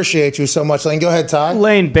 We appreciate you so much, Lane. Go ahead, Ty.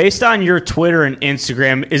 Lane, based on your Twitter and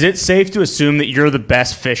Instagram, is it safe to assume that you're the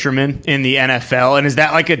best fisherman in the NFL? And is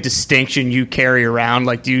that like a distinction you carry around?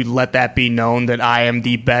 Like, do you let that be known that I am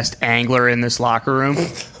the best angler in this locker room?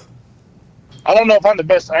 I don't know if I'm the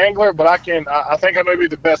best angler, but I think I may be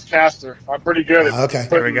the best caster. I'm pretty good at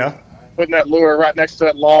there we go. Putting that lure right next to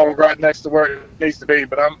that log, right next to where it needs to be.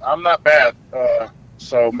 But I'm not bad.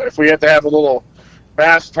 So if we have to have a little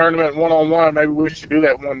bass tournament 1-on-1, maybe we should do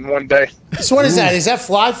that one day. So what is that? Is that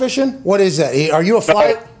fly fishing? What is that? Are you a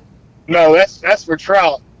fly? No, that's for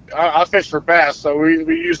trout. I fish for bass, so we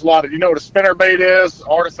use a lot of, what a spinner bait is,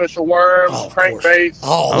 artificial worms, crankbaits.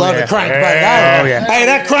 Oh, I love the crankbait. Yeah. Hey,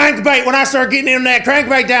 that crankbait, when I start getting in that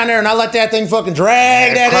crankbait down there and I let that thing fucking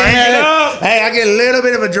drag that in there. Hey, I get a little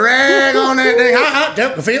bit of a drag on that thing.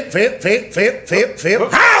 Feel.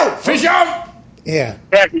 How? Fish on! Yeah.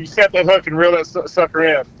 Exactly. You set that hook and reel that sucker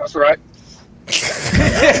in. That's right.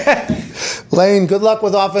 Lane, good luck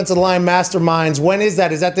with Offensive Line Masterminds. When is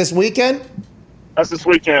that? Is that this weekend? That's this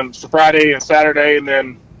weekend. It's Friday and Saturday, and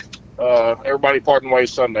then everybody parting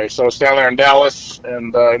ways Sunday. So it's down there in Dallas,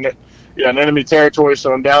 and in enemy territory.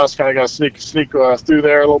 So in Dallas, kind of got to sneak through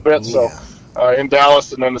there a little bit. Yeah. So in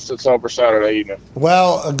Dallas, and then it's over Saturday evening.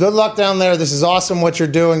 Well, good luck down there. This is awesome what you're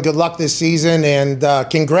doing. Good luck this season, and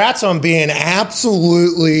congrats on being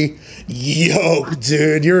absolutely yoked,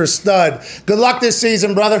 dude. You're a stud. Good luck this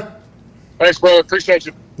season, brother. Thanks, brother. Appreciate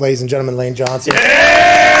you. Ladies and gentlemen, Lane Johnson.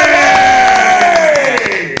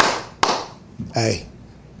 Hey.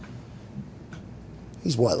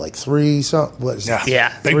 He's what, like 3 something? What is that?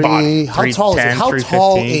 Yeah. Big body. How tall is he? How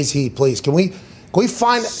tall is he, please? Can we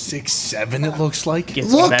find 6'7", it looks like.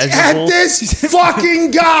 Look at this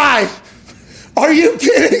fucking guy. Are you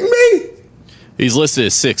kidding me? He's listed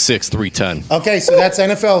as 6'6", 310. Okay, so that's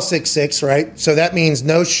NFL 6'6", right? So that means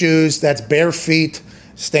no shoes. That's bare feet,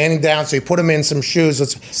 standing down. So you put him in some shoes.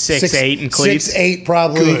 It's 6'8" and cleats. 6'8"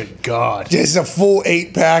 probably. Good God. Just a full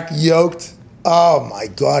 8-pack yoked. Oh, my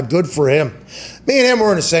God. Good for him. Me and him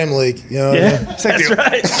were in the same league. You know yeah, that's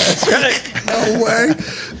right. That's right. No way.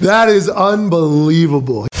 That is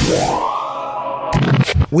unbelievable.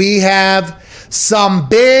 We have some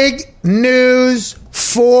big news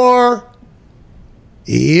for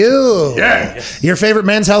you. Yes. Your favorite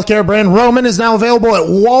men's healthcare brand, Roman, is now available at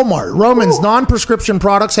Walmart. Roman's non-prescription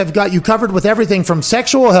products have got you covered with everything from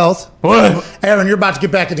sexual health. What? Aaron, you're about to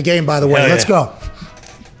get back in the game, by the way. Let's go.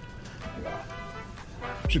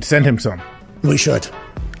 Should send him some. We should.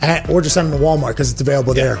 Or just send them to Walmart because it's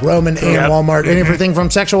available there. Roman and Walmart. And everything from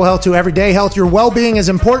sexual health to everyday health. Your well-being is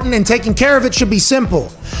important, and taking care of it should be simple.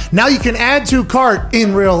 Now you can add to cart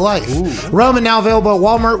in real life. Ooh. Roman now available at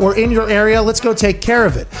Walmart or in your area. Let's go take care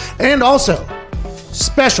of it. And also,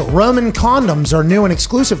 special Roman condoms are new and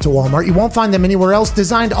exclusive to Walmart. You won't find them anywhere else.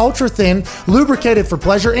 Designed ultra thin, lubricated for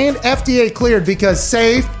pleasure, and FDA cleared because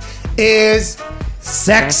safe is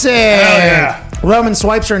sexy. Roman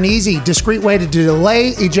swipes are an easy, discreet way to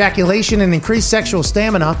delay ejaculation and increase sexual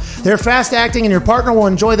stamina. They're fast-acting, and your partner will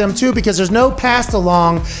enjoy them too because there's no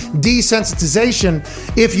passed-along desensitization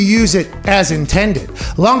if you use it as intended.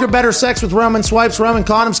 Longer, better sex with Roman swipes. Roman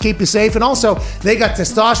condoms keep you safe, and also they got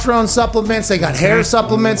testosterone supplements. They got hair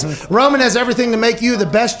supplements. Roman has everything to make you the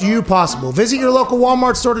best you possible. Visit your local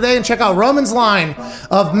Walmart store today and check out Roman's line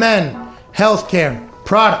of men healthcare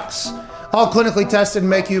products. All clinically tested and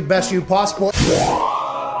make you best you possible.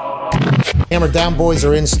 Hammer Down boys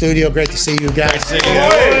are in studio. Great to see you guys.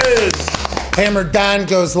 Hammer Down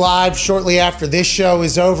goes live shortly after this show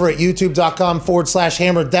is over at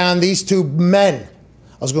youtube.com/Hammer Down. These two men,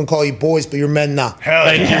 I was going to call you boys, but you're men now.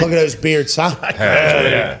 Hell yeah. Look at those beards, huh? Hell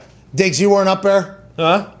yeah. Diggs, you weren't up there?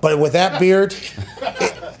 Huh? But with that beard,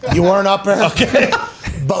 you weren't up there? Okay.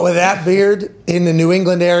 But with that beard in the New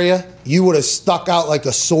England area, you would have stuck out like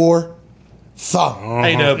a sore thumb.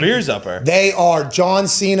 Ain't no beers up there. They are John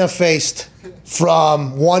Cena faced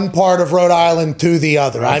from one part of Rhode Island to the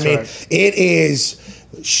other. That's right. It is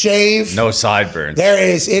shaved. No sideburns. That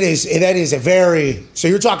is a very, so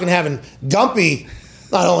you're talking having Gumpy,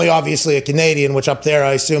 not only obviously a Canadian, which up there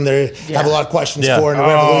I assume they have a lot of questions for in the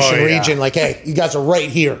Revolution region. Like, hey, you guys are right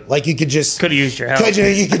here. Like, you could just Could have used your help.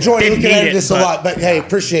 You could join. We could edit this a but lot, but hey,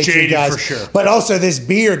 appreciate you jaded guys for sure. But also this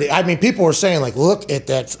beard. I mean, people were saying like, look at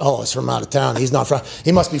that. Oh, it's from out of town. He's not from.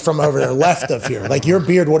 He must be from over there, left of here. Like, your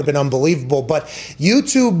beard would have been unbelievable. But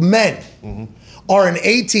YouTube men are an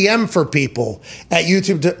ATM for people at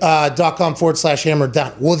youtube.com/Hammer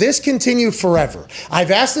Down. Will this continue forever?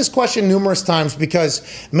 I've asked this question numerous times because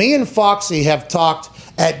me and Foxy have talked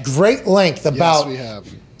at great length about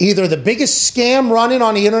either the biggest scam running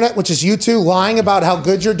on the internet, which is you two lying about how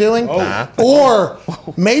good you're doing, or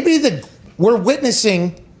maybe we're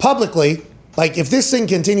witnessing publicly. Like, if this thing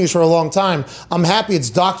continues for a long time, I'm happy it's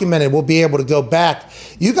documented. We'll be able to go back.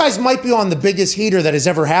 You guys might be on the biggest heater that has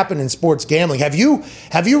ever happened in sports gambling. Have you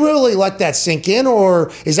really let that sink in,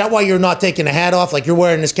 or is that why you're not taking a hat off? Like, you're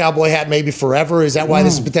wearing this cowboy hat maybe forever? Is that why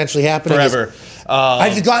this is potentially happening? Forever.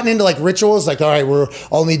 Have you gotten into like rituals? Like, all right, we're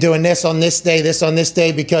only doing this on this day, this on this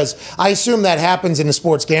day? Because I assume that happens in the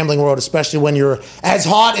sports gambling world, especially when you're as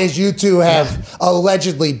hot as you two have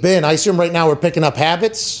allegedly been. I assume right now we're picking up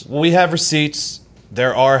habits. We have receipts.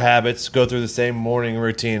 There are habits. Go through the same morning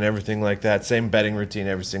routine, everything like that. Same betting routine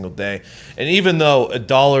every single day. And even though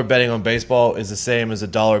 $1 betting on baseball is the same as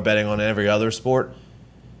 $1 betting on every other sport,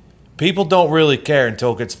 people don't really care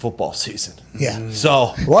until it gets football season. Yeah.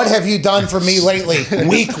 So what have you done for me lately?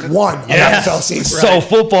 Week 1 of NFL season. So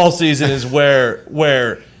football season is where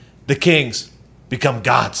the Kings become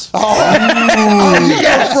gods. You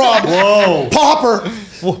go from pauper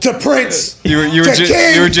to prince. You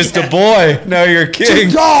were just a boy. Now you're a king.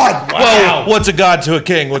 To God. Well, what's a god to a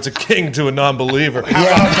king? What's a king to a non-believer? Church,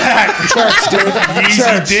 dude.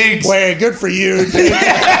 Church. Diggs. Way, good for you, dude.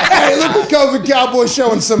 Hey, look at COVID Cowboy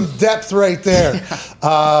showing some depth right there.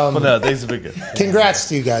 Well, no, these have been good. Congrats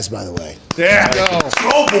to you guys, by the way. Yeah. Go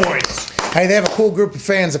boys. Hey, they have a cool group of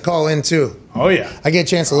fans that call in, too. Oh, yeah. I get a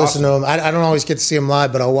chance to listen to them. I don't always get to see them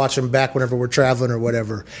live, but I'll watch them back whenever we're traveling or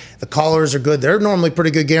whatever. The callers are good. They're normally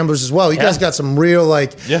pretty good gamblers as well. You guys got some real, I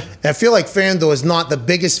feel like FanDuel is not the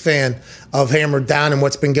biggest fan of Hammer Down and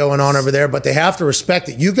what's been going on over there, but they have to respect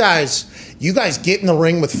it. You guys get in the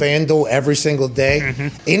ring with FanDuel every single day,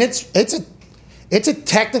 and it's a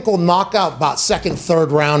technical knockout about second,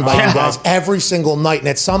 third round by you guys every single night. And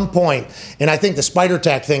at some point, and I think the Spider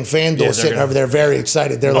Tack thing, FanDuel is sitting over there very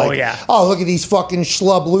excited. They're look at these fucking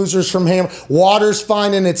schlub losers from Hammer. Water's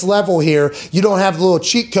finding its level here. You don't have the little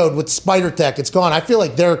cheat code with Spider Tack. It's gone. I feel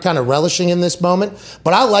like they're kind of relishing in this moment.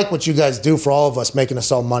 But I like what you guys do for all of us, making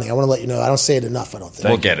us all money. I want to let you know. I don't say it enough, I don't think.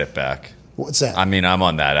 We'll get it back. What's that? I mean, I'm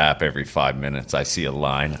on that app every 5 minutes. I see a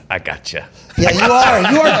line. I got you. Yeah, you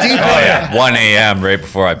are. You are deep in yeah. 1 a.m. right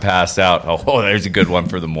before I pass out. Oh, there's a good one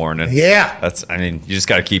for the morning. Yeah. You just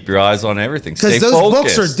got to keep your eyes on everything. Stay Because those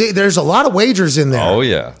focused. books are deep. There's a lot of wagers in there. Oh,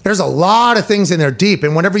 yeah. There's a lot of things in there deep.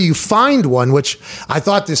 And whenever you find one, which I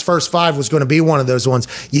thought this first 5 was going to be one of those ones,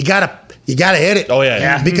 you gotta hit it. Oh,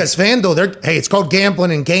 yeah. Because FanDuel, it's called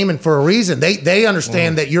gambling and gaming for a reason. They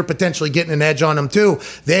understand that you're potentially getting an edge on them too.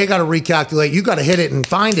 They got to recalculate. You got to hit it and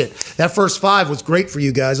find it. That first 5 was great for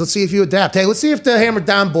you guys. Let's see if you adapt. Hey, let's see if the Hammer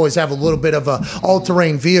Down boys have a little bit of a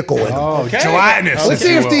all-terrain vehicle in them. Oh, gelatinous. Let's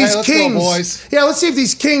see if these let's kings, go, boys. let's see if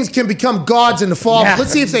these kings can become gods in the fall. Yeah.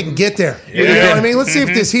 Let's see if they can get there. You know what I mean? Let's see if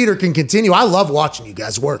this heater can continue. I love watching you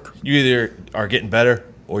guys work. You either are getting better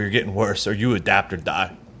or you're getting worse, or you adapt or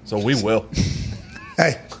die. So we will.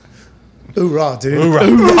 Hey, hoorah, dude. Hoorah.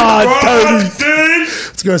 Hoorah, dude.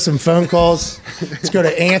 Let's go to some phone calls. Let's go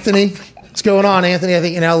to Anthony. What's going on, Anthony? I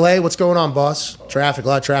think in LA. What's going on, boss? Traffic, a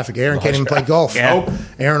lot of traffic. Aaron can't even play golf. Yeah. Nope.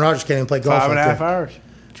 Aaron Rodgers can't even play golf. 5.5 hours.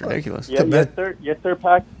 It's ridiculous. Yeah, yes, sir,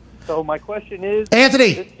 Pac. So my question is,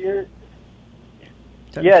 Anthony. this year,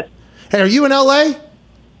 yes, Hey, are you in LA?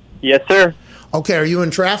 yes, sir. Okay, are you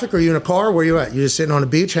in traffic or are you in a car? Where are you at? You just sitting on the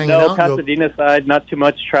beach hanging No, out? Pasadena side, not too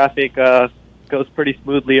much traffic. Goes pretty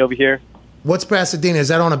smoothly over here. What's Pasadena? Is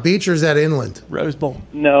that on a beach or is that inland? Rose Bowl.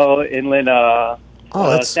 No, inland,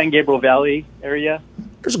 that's- San Gabriel Valley area.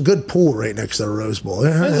 There's a good pool right next to the Rose Bowl.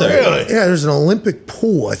 Yeah, Really? Yeah, there's an Olympic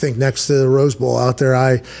pool, I think, next to the Rose Bowl out there.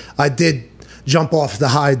 I did jump off the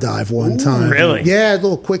high dive one time. really? Yeah, a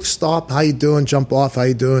little quick stop. How you doing? Jump off. How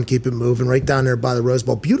you doing? Keep it moving. Right down there by the Rose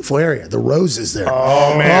Bowl. Beautiful area. The roses there.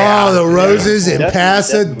 Oh, man. Oh, the roses in Definitely,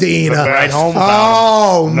 Pasadena. definitely. Right home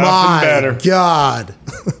Oh, Nothing my better. God.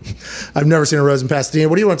 I've never seen a rose in Pasadena.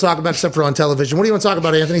 What do you want to talk about except for on television? What do you want to talk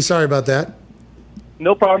about, Anthony? Sorry about that.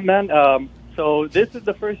 No problem, man. So this is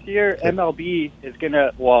the first year MLB is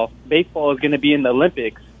baseball is gonna be in the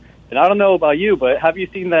Olympics, and I don't know about you, but have you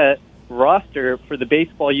seen that roster for the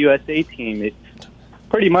Baseball USA team? It's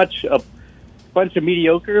pretty much a bunch of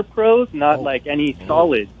mediocre pros, not like any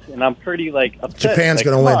solids, and I'm pretty upset. Japan's Like,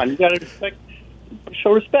 gonna come win. on, you gotta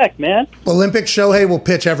show respect, man. Olympic Shohei will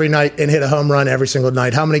pitch every night and hit a home run every single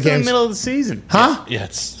night. How many In the games? middle of the season. Huh? Yeah,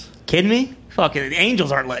 it's Kidding me? Fucking the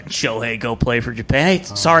Angels aren't letting Shohei go play for Japan. Hey,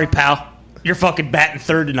 sorry, pal. You're fucking batting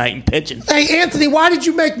third tonight and pitching. Hey, Anthony, why did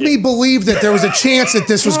you make me believe that there was a chance that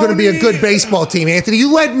this was going to be a good baseball team, Anthony?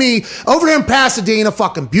 You led me over there in Pasadena,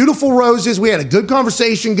 fucking beautiful roses. We had a good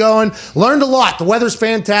conversation going, learned a lot. The weather's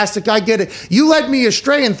fantastic. I get it. You led me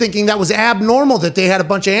astray in thinking that was abnormal that they had a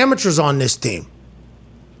bunch of amateurs on this team.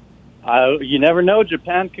 You never know.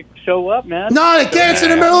 Japan could show up, man. No, they can't. It's in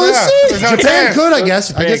the middle of the Yeah, season. there's no Japan chance. could, I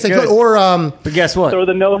guess. I guess they could. could. Or, But guess what? Throw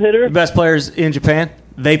the no-hitter. The best players in Japan,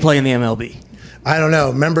 they play in the MLB. I don't know.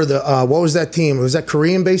 Remember what was that team? Was that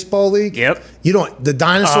Korean Baseball League? Yep. You don't, the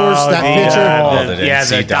dinosaurs, that the, pitcher? the yeah,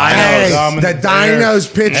 NC the Hey, Dinos. the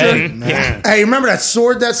Dinos pitcher. Man. Hey, remember that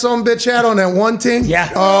sword that some bitch had on that one team? Yeah.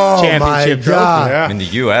 Oh, my Championship trophy. God. Yeah. I mean, the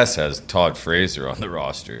U.S. has Todd Frazier on the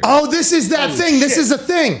roster. Oh, this is that thing. This is a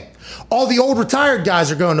thing. All the old retired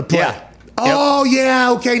guys are going to play. Yeah. Oh,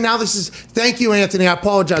 yeah. Okay, now this is. Thank you, Anthony. I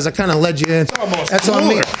apologize. I kind of led you in. That's on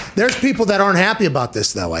me. There's people that aren't happy about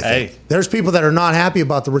this, though, I think. Hey. There's people that are not happy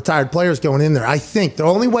about the retired players going in there. I think the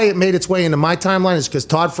only way it made its way into my timeline is because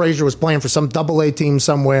Todd Frazier was playing for some AA team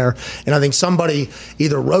somewhere, and I think somebody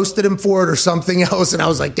either roasted him for it or something else, and I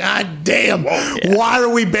was like, God damn, why are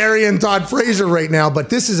we burying Todd Frazier right now? But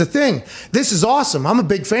this is a thing. This is awesome. I'm a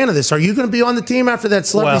big fan of this. Are you going to be on the team after that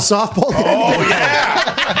celebrity softball game? Oh,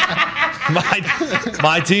 yeah.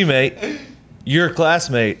 my teammate, your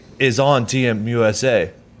classmate, is on Team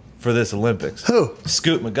USA for this Olympics. Who?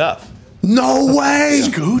 Scoot McGuff. No way.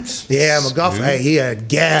 Scoots. Yeah, McGuff, hey, he had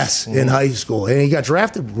gas in high school, and he got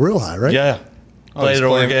drafted real high, right? Yeah. Played at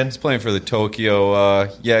Oregon. He's playing for the Tokyo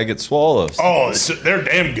Jagged Swallows. Oh, they're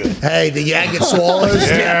damn good. Hey, the Jagged Swallows.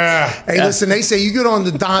 Yeah. Hey, listen, they say you get on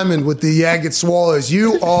the diamond with the Jagged Swallows,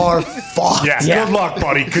 you are fucked. Yeah. Good luck,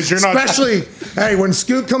 buddy, because you're not. Especially, hey, when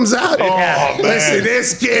Scoot comes out. Oh, man. Listen,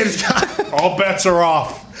 this kid's got. All bets are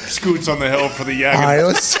off. Scoots on the hill for the All right, Jagger.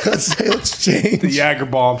 let's change. The Jagger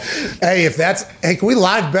bomb. Hey, can we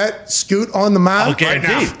live bet Scoot on the mound? Okay, Right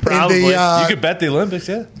now. indeed. Probably. You could bet the Olympics,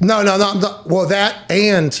 yeah. No. Well, that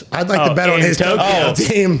and I'd like to bet on in his Tokyo. Tokyo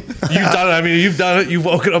team. You've done it. I mean, you've done it. You've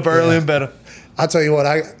woken up early and bet it. I'll tell you what,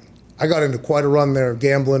 I got into quite a run there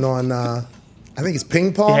gambling on, I think it's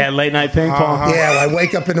ping pong. Yeah, late night ping pong. Yeah, I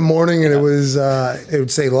wake up in the morning and it would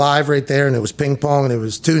say live right there, and it was ping pong, and it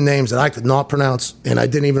was two names that I could not pronounce, and I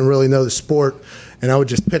didn't even really know the sport, and I would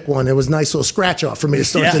just pick one. It was a nice little scratch off for me to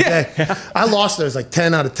start the day. I lost those like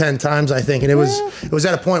 10 out of 10 times, I think, and it was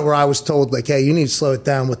at a point where I was told like, hey, you need to slow it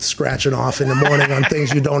down with the scratching off in the morning on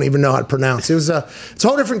things you don't even know how to pronounce. It's a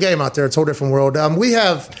whole different game out there. It's a whole different world. We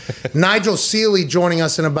have Nigel Seeley joining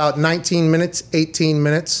us in about 18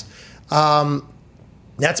 minutes.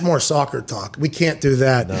 That's more soccer talk. We can't do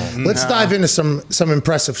that. Let's dive into some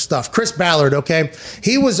impressive stuff. Chris Ballard, okay?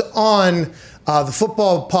 He was on the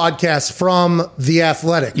football podcast from The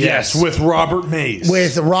Athletic. Yes, with Robert Mays.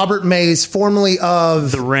 With Robert Mays, formerly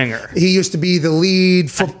of The Ringer. He used to be the lead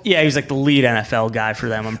Yeah, he was like the lead NFL guy for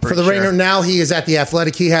them, I'm pretty for the sure. Ringer. Now he is at The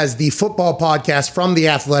Athletic. He has the football podcast from The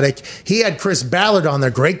Athletic. He had Chris Ballard on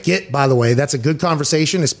there. Great get, by the way. That's a good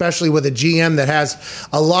conversation, especially with a GM that has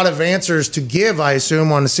a lot of answers to give, I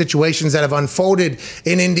assume, on the situations that have unfolded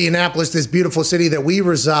in Indianapolis, this beautiful city that we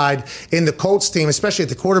reside in, the Colts team, especially at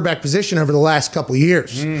the quarterback position over the last couple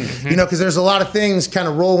years. Because there's a lot of things kind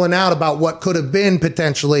of rolling out about what could have been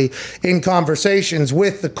potentially in conversations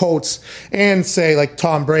with the Colts and say like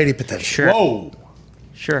Tom Brady potentially. Sure. Whoa.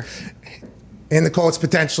 Sure. And the Colts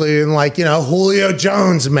potentially, and Julio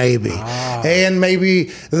Jones maybe. And maybe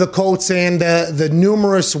the Colts and the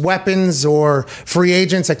numerous weapons or free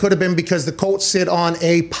agents. It could have been because the Colts sit on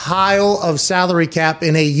a pile of salary cap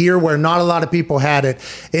in a year where not a lot of people had it.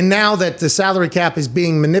 And now that the salary cap is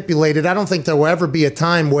being manipulated, I don't think there will ever be a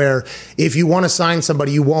time where if you want to sign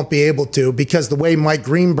somebody, you won't be able to, because the way Mike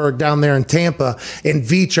Greenberg down there in Tampa and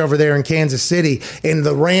Veach over there in Kansas City and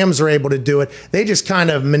the Rams are able to do it, they just kind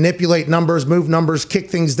of manipulate numbers, move numbers, kick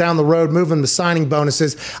things down the road, move them to signing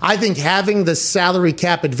bonuses. I think having the salary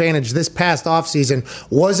cap advantage this past offseason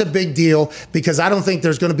was a big deal, because I don't think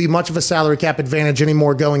there's going to be much of a salary cap advantage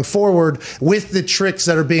anymore going forward with the tricks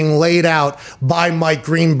that are being laid out by Mike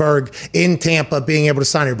Greenberg in Tampa being able to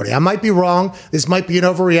sign everybody. I might be wrong. This might be an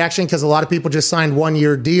overreaction because a lot of people just signed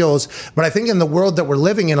one-year deals. But I think in the world that we're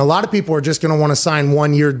living in, a lot of people are just going to want to sign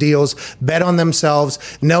one-year deals, bet on themselves,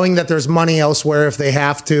 knowing that there's money elsewhere if they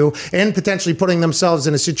have to, and potentially putting themselves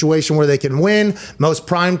in a situation where they can win most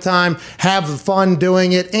prime time, have fun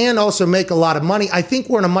doing it, and also make a lot of money. I think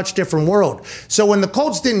we're in a much different world. So when the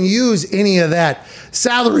Colts didn't use any of that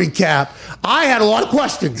salary cap, I had a lot of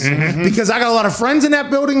questions because I got a lot of friends in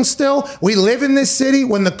that building still. We live in this city.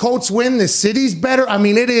 When the Colts win, the city's better. I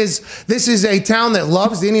mean, this is a town that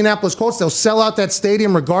loves the Indianapolis Colts. They'll sell out that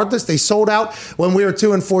stadium regardless. They sold out when we were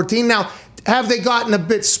 2-14. Now, have they gotten a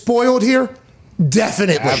bit spoiled here?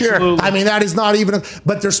 Definitely. Absolutely. I mean, that is not even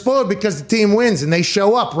but they're spoiled because the team wins and they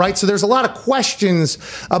show up, right? So there's a lot of questions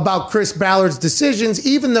about Chris Ballard's decisions,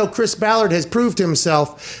 even though Chris Ballard has proved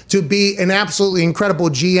himself to be an absolutely incredible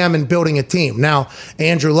GM in building a team. Now,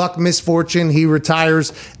 Andrew Luck, misfortune. He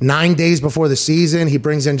retires 9 days before the season. He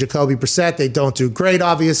brings in Jacoby Brissett. They don't do great,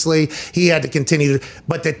 obviously. He had to continue.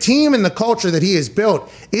 But the team and the culture that he has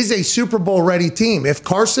built is a Super Bowl ready team. If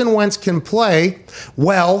Carson Wentz can play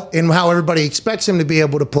well in how everybody expects him to be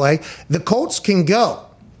able to play, the Colts can go.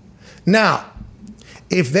 Now,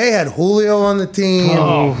 if they had Julio on the team,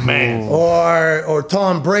 or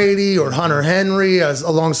Tom Brady or Hunter Henry as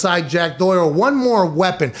alongside Jack Doyle, or one more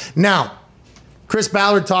weapon. Now, Chris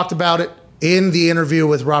Ballard talked about it in the interview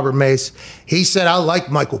with Robert Mace. He said, I like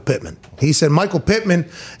Michael Pittman. He said, Michael Pittman,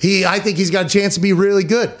 I think he's got a chance to be really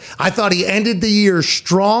good. I thought he ended the year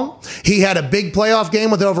strong. He had a big playoff game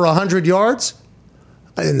with over 100 yards.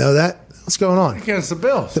 I didn't know that. What's going on? Against the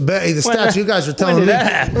Bills. The stats you guys are telling me.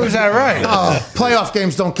 Was that right? Playoff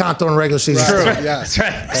games don't count during regular season. True. Right. Yeah. That's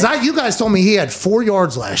right. Because you guys told me he had 4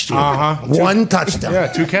 yards last year. One touchdown. Yeah,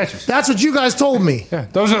 2 catches. That's what you guys told me. Yeah,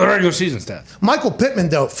 those are the regular season stats. Michael Pittman,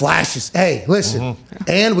 though, flashes. Hey, listen.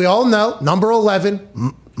 And we all know, number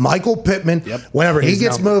 11, Michael Pittman, whenever he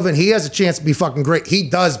gets moving, he has a chance to be fucking great. He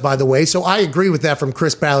does, by the way. So I agree with that from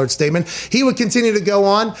Chris Ballard's statement. He would continue to go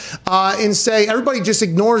on and say, everybody just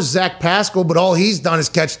ignores Zach Pascal, but all he's done is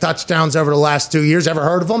catch touchdowns over the last 2 years. Ever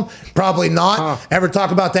heard of him? Probably not. Ever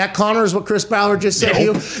talk about that, Connor, is what Chris Ballard just said to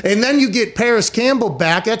you? And then you get Paris Campbell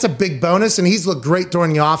back. That's a big bonus, and he's looked great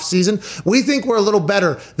during the offseason. We think we're a little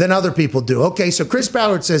better than other people do. Okay, so Chris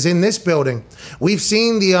Ballard says, in this building, we've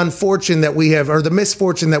seen the unfortune that we have, or the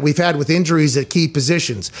misfortune that we've had with injuries at key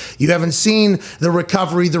positions. You haven't seen the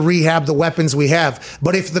recovery, the rehab, the weapons we have.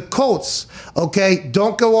 But if the Colts,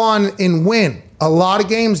 don't go on and win a lot of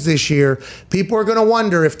games this year, people are going to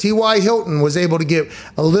wonder if T.Y. Hilton was able to get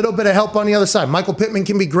a little bit of help on the other side. Michael Pittman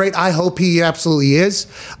can be great. I hope he absolutely is.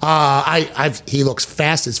 He looks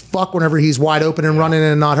fast as fuck whenever he's wide open and running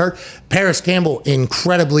and not hurt. Paris Campbell,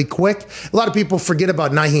 incredibly quick. A lot of people forget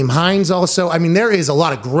about Nyheim Hines also. I mean, there is a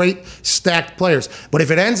lot of great stacked players. But if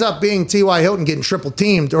it ends up being T.Y. Hilton getting triple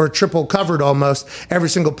teamed or triple covered almost every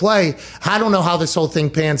single play, I don't know how this whole thing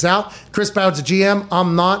pans out. Chris Ballard's a GM.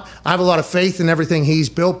 I'm not. I have a lot of faith in everything he's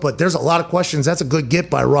built, but there's a lot of questions. That's a good get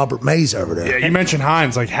by Robert Mays over there. Yeah, you mentioned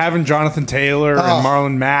Hines, like having Jonathan Taylor and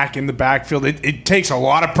Marlon Mack in the backfield, it takes a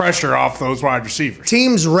lot of pressure off those wide receivers.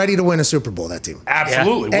 Team's ready to win a Super Bowl, that team.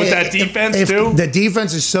 Absolutely. With that defense, too. The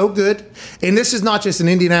defense is so good, and this is not just an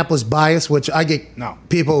Indianapolis bias, which I get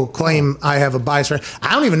people claim I have a bias.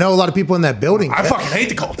 I don't even know a lot of people in that building. I fucking hate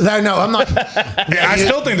the Colts. No, I'm not. I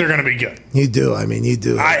still think they're going to be good. You do. I mean, you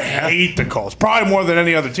do. I hate the Colts. Probably more than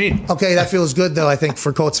any other team. Okay, that feels good, though, I think,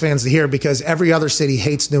 for Colts fans to hear, because every other city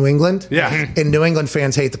hates New England. Yeah. And New England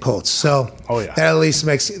fans hate the Colts. So that at least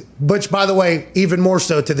makes, which, by the way, even more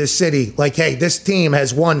so to this city, like, hey, this team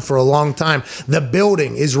has won for a long time. The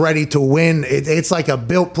building is ready to win. It's like a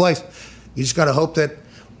built place. You just got to hope that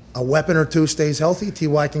a weapon or two stays healthy,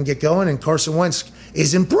 T.Y. can get going, and Carson Wentz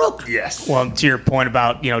isn't broke. Yes. Well, to your point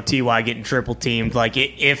about, T.Y. getting triple teamed, like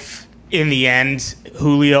if in the end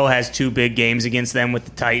Julio has 2 big games against them with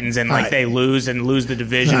the Titans and they lose the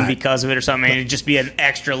division because of it or something, it'd just be an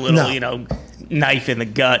extra little, knife in the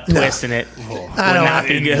gut, twisting it. Would not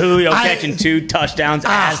be good. Julio catching 2 touchdowns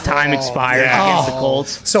as time expired against the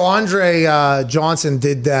Colts. So Andre Johnson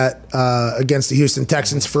did that against the Houston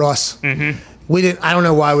Texans for us. Mm-hmm. We didn't. I don't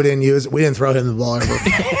know why we didn't use it. We didn't throw him the ball ever.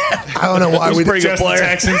 I don't know why we didn't. Pretty good player.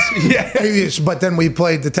 Texans. Yeah. But then we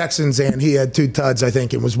played the Texans, and he had 2 tuds. I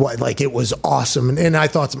think it was it was awesome. And I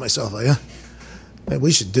thought to myself,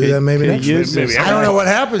 we should do that maybe next week. I don't know what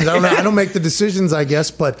happens. I don't make the decisions, I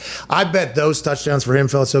guess. But I bet those touchdowns for him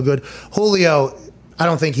felt so good. Julio, I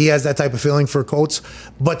don't think he has that type of feeling for Colts.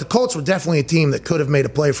 But the Colts were definitely a team that could have made a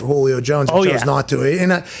play for Julio Jones and chose not to.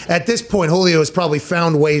 And at this point, Julio has probably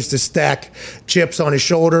found ways to stack chips on his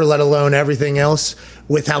shoulder, let alone everything else,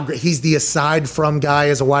 with how great he's the aside from guy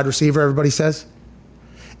as a wide receiver, everybody says.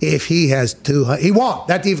 If he has 200, he won't.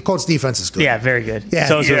 That Colts defense is good. Yeah, very good. Yeah,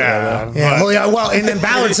 so Julio. Well, and then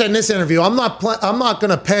Ballard said in this interview, I'm not going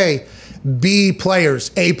to pay B players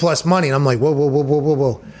A+ money. And I'm like,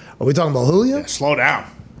 whoa. Are we talking about Julio? Yeah, slow down.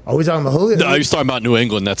 Are we talking about Julio? No, he was talking about New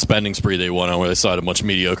England, that spending spree they went on where they signed a bunch of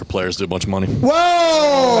mediocre players to do a bunch of money. Whoa!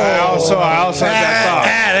 I also had that thought.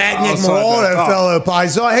 That Nick Morona fellow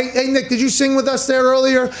Paizo. Hey, Nick, did you sing with us there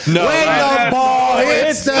earlier? No. When the ball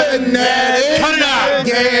hits the net, it's not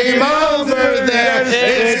game over there.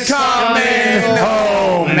 It's coming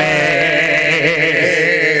home, man.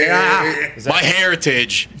 My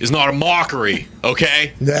heritage is not a mockery,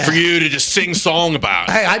 okay? Nah. For you to just sing song about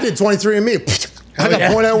it. Hey, I did 23andMe. I got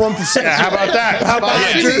 0.01%. How about that? How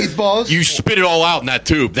about these balls? You spit it all out in that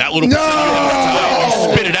tube. That little No! you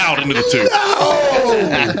spit it out into the tube.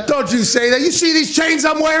 No! Don't you say that. You see these chains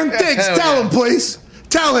I'm wearing? Diggs, tell him, please.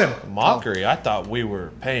 Tell him. Mockery. I thought we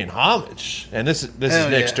were paying homage. And this is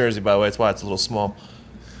Nick's jersey, by the way. That's why it's a little small.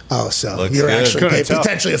 Oh, so Looks you're good. actually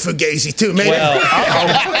potentially a Fugazi, too, maybe. Well,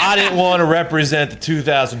 I didn't want to represent the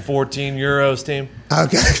 2014 Euros team.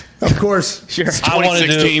 Okay, of course. Sure.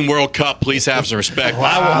 2016 World Cup, please have some respect.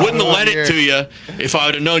 I wouldn't have lent it to you if I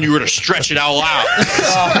would have known you were to stretch it all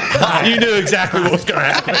out. You knew exactly what was going to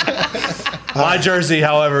happen. My jersey,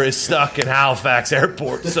 however, is stuck in Halifax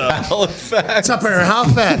Airport. So It's up there in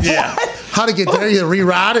Halifax. Yeah. How to get there? You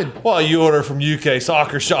rerouted. Well, you order from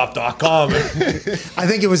UKSoccerShop.com. I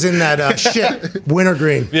think it was in that shit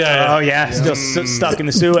wintergreen. Yeah. Oh, yeah. Still stuck in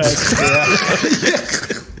the Suez.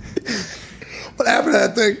 What happened to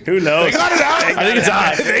that thing? Who knows? They got it out. I think it's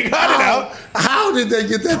out. They got it out. How did they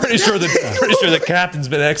get that? Pretty sure the captain's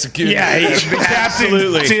been executed. Yeah, The captain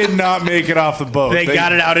absolutely. did not make it off the boat. They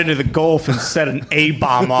got it out into the Gulf and set an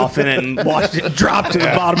A-bomb off in it and watched it drop to the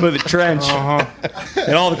bottom of the trench.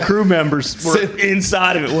 And all the crew members were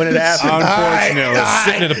inside of it when it happened.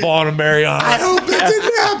 Unfortunately. Sitting at the bottom of Mariana. I hope that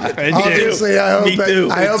didn't happen. It did. Obviously, I hope Me too.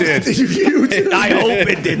 I hope It did. you did. I hope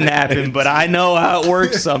it didn't happen, but I know how it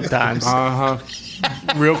works sometimes.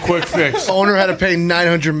 Real quick fix. Owner had to pay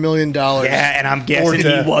 $900 million. Yeah, and I'm guessing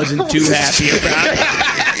he wasn't too happy about it.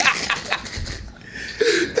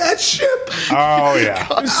 That ship. Oh, yeah.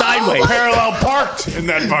 Sideways. Parallel parked in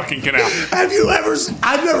that fucking canal. Have you ever?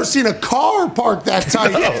 I've never seen a car parked that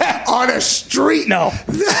tight on a street. No.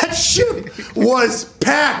 That ship was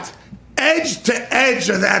packed edge to edge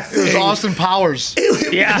of that thing. It was Austin Powers.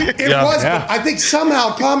 It Yeah. was. Yeah. But I think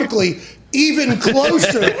somehow comically even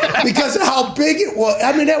closer because of how big it was.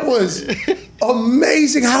 I mean, that was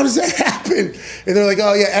amazing. How does that happen? And they're like,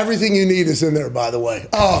 oh, yeah, everything you need is in there, by the way.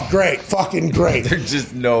 Oh, great. Fucking great. There's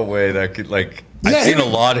just no way that could, like, Yeah, I've seen a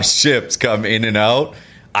lot of ships come in and out.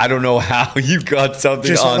 I don't know how you got something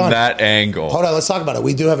Just hold on on. that angle. Hold on, let's talk about it.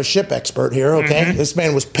 We do have a ship expert here, okay? This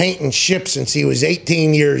man was painting ships since he was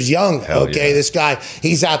 18 years young, Hell okay? yeah. This guy,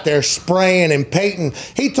 he's out there spraying and painting.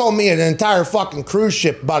 He told me an entire fucking cruise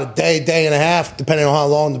ship, about a day and a half, depending on how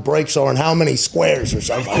long the brakes are and how many squares or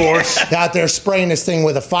something. Of course. Out there spraying this thing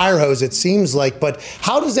with a fire hose, it seems like. But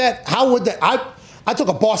how would that, I took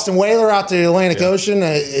a Boston whaler out to the Atlantic Ocean,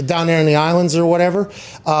 down there in the islands or whatever.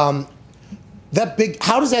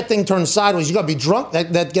 How does that thing turn sideways? You got to be drunk.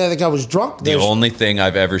 That guy was drunk. The only thing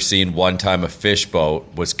I've ever seen one time a fish boat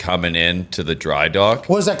was coming in to the dry dock.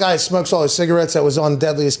 What was that guy that smokes all his cigarettes that was on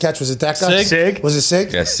Deadliest Catch? Was it that guy? Sig? Was it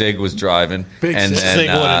Sig? Yeah, Sig was driving. And Sig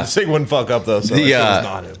then Sig wouldn't fuck up, though. So it was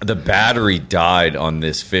not him. the battery died on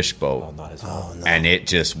this fish boat. And it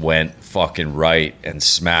just went fucking right and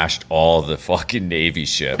smashed all the fucking Navy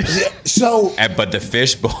ships. So, But the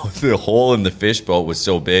fish boat, the hole in the fish boat was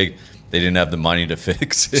so big, They didn't have the money to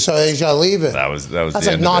fix it. So they just got to leave it. That was That's the like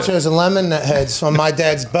end of it. nachos and lemon heads on my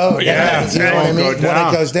dad's boat. Yeah, you know what I mean? go When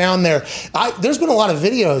down. it goes down there. There's been a lot of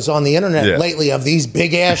videos on the internet Yeah. lately of these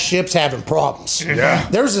big-ass ships having problems. Yeah.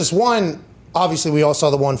 There's this one, obviously we all saw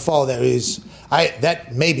the one fall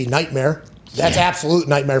that may be nightmare. That's absolute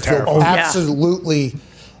nightmare. Phil. Terrible. Absolutely.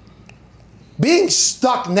 Being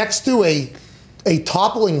stuck next to a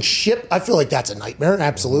toppling ship, I feel like that's a nightmare,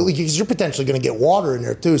 absolutely, because you're potentially going to get water in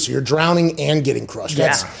there too, so you're drowning and getting crushed. Yeah.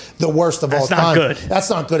 That's the worst of all That's not time. good. That's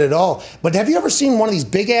not good at all. But have you ever seen one of these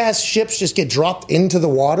big-ass ships just get dropped into the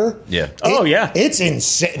water? Yeah. Oh, yeah. It's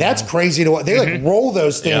insane. That's crazy to watch. They like roll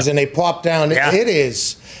those things Yeah. and they plop down. Yeah. It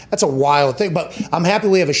is. That's a wild thing. But I'm happy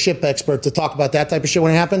we have a ship expert to talk about that type of shit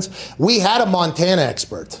when it happens. We had a Montana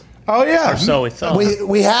expert. Oh yeah. Or so we thought.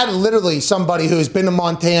 We had literally somebody who's been to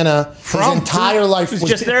Montana his entire life. He was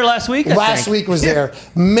just there last week, I Last think. week was there.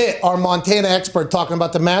 Mitt, our Montana expert, talking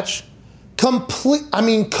about the match.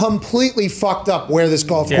 Completely fucked up where this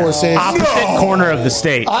golf course is. Opposite corner of the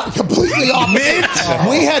state. Completely opposite.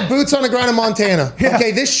 We had boots on the ground in Montana.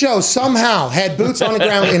 Okay, this show somehow had boots on the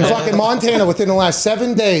ground in fucking Montana within the last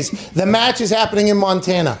 7 days. The match is happening in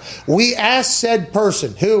Montana. We asked said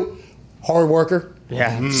person who, hard worker,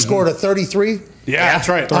 scored a 33. Yeah, that's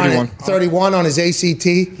right. 31 on his ACT.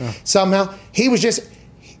 Somehow. He was just...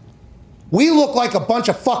 We look like a bunch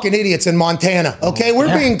of fucking idiots in Montana, okay?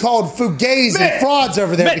 We're being called fugazi and frauds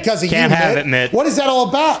over there because of Can't you, have Mitt. it, Mitt. What is that all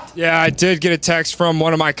about? Yeah, I did get a text from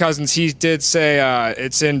one of my cousins. He did say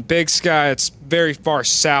it's in Big Sky. It's very far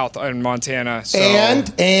south in Montana. So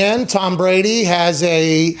And Tom Brady has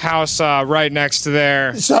a... house right next to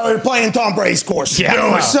there. So they're playing Tom Brady's course.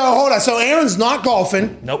 Yeah. So hold on. So Aaron's not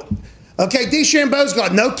golfing. Nope. Okay, DeChambeau's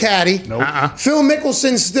got no caddy. Nope. Phil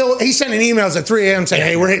Mickelson's still, he's sending emails at 3 a.m. saying,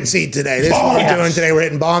 hey, we're hitting seed today. This is what we're doing today. We're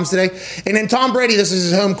hitting bombs today. And then Tom Brady, this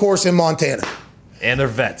is his home course in Montana. And they're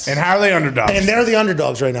vets. And how are they underdogs? And they're the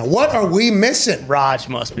underdogs right now. What are we missing? Raj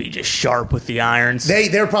must be just sharp with the irons.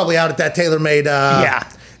 They're probably out at that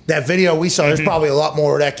TaylorMade that video we saw. There's probably a lot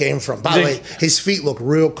more where that came from. By the way, his feet look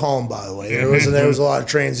real calm, by the way. There was a lot of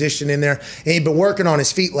transition in there. And he'd been working on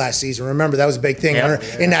his feet last season. Remember, that was a big thing.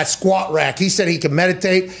 In that squat rack. He said he could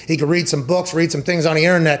meditate, he could read some books, read some things on the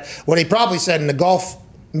internet. What he probably said in the golf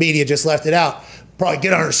media just left it out. Probably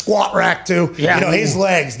get on a squat rack too. Yeah. You know, his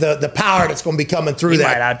legs, the power that's going to be coming through He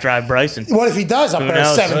that. might outdrive Bryson. What if he does up Who there,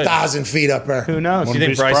 knows? 7,000 feet up there? Who knows? Do you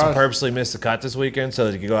think Bryson surprised. purposely missed the cut this weekend so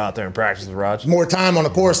that he could go out there and practice with Raj? More time on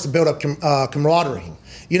the course to build up camaraderie.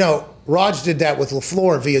 You know, Raj did that with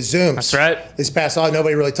LaFleur via Zoom. That's right. This past August,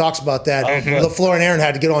 nobody really talks about that. LaFleur and Aaron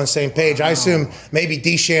had to get on the same page. I assume maybe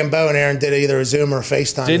DeChambeau and Aaron did either a Zoom or a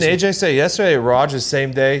FaceTime. Didn't AJ say yesterday Raj is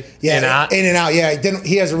same day? Yeah, in and out? in and out. Yeah,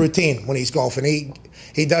 he has a routine when he's golfing.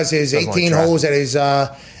 He does his 18 holes at his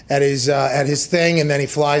thing, and then he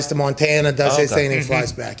flies to Montana, does his thing, and he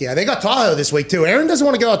flies back. Yeah, they got Tahoe this week too. Aaron doesn't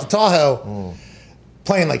want to go out to Tahoe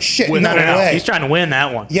playing like shit. With No that. way. He's trying to win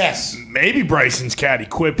that one. Yes. Maybe Bryson's caddy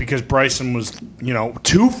quit because Bryson was,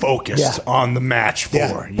 too focused on the match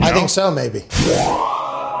floor. Yeah, I think so, maybe.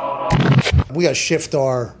 We got to shift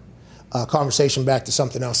our conversation back to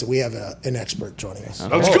something else that we have an expert joining us.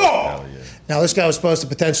 Let's go. Now, this guy was supposed to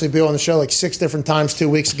potentially be on the show like 6 different times 2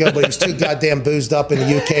 weeks ago, but he was too goddamn boozed up in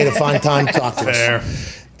the UK to find time to talk to us. Fair.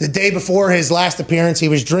 The day before his last appearance, he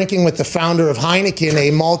was drinking with the founder of Heineken, a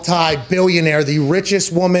multi-billionaire, the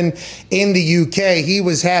richest woman in the UK. He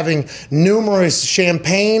was having numerous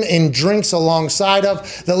champagne and drinks alongside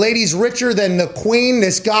of. The lady's richer than the queen.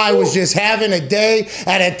 This guy was just having a day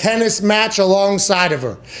at a tennis match alongside of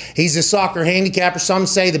her. He's a soccer handicapper. Some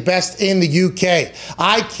say the best in the UK.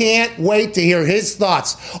 I can't wait to hear his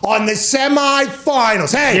thoughts on the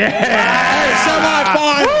semifinals. Hey,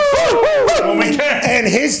 semifinals. And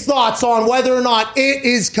his thoughts on whether or not it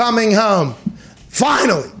is coming home.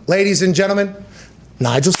 Finally, ladies and gentlemen,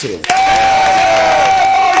 Nigel Seeley.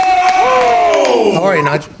 How are you,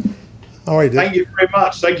 Nigel? How are you, dude? Thank you very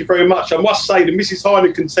much. Thank you very much. I must say that Mrs.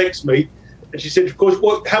 Heineken texted me, and she said, "Of course,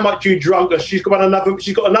 how much you drunk?" She's got another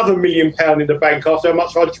 £1 million in the bank after how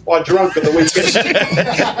much I drunk at the weekend.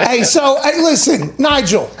 Hey, listen,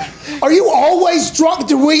 Nigel, are you always drunk?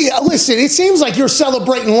 Listen, it seems like you're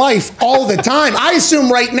celebrating life all the time. I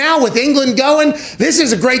assume right now with England going, this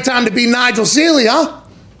is a great time to be Nigel Seeley, huh?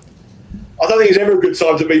 I don't think it's ever a good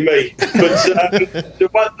time to be me.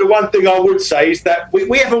 But the one thing I would say is that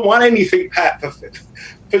we haven't won anything, Pat,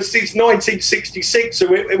 since 1966, so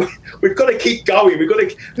we've got to keep going. We've got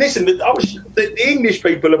to listen. The English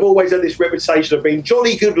people have always had this reputation of being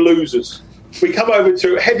jolly good losers. We come over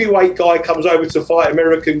to a heavyweight guy, comes over to fight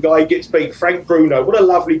American guy, gets beat. Frank Bruno, what a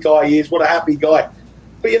lovely guy he is, what a happy guy.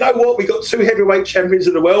 But you know what? We got 2 heavyweight champions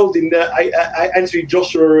of the world in Anthony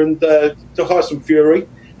Joshua and Tyson Fury,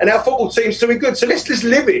 and our football team's doing good. So let's just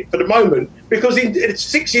live it for the moment, because in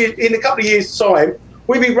a couple of years' time,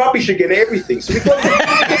 we'll be rubbish again at everything. So we've got to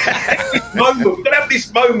have this moment. We've got to have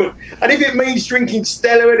this moment. And if it means drinking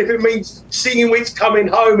Stella, and if it means singing when it's coming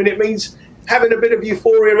home, and it means having a bit of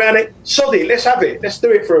euphoria around it, sod it. Let's have it. Let's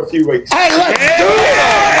do it for a few weeks. Hey, let's do it!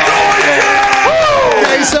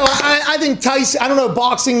 Okay, so I think Tyson, I don't know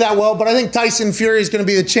boxing that well, but I think Tyson Fury is going to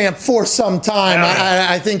be the champ for some time.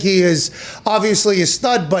 I think he is obviously a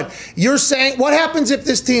stud, but you're saying, what happens if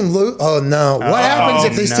this team loses? Oh, no. What happens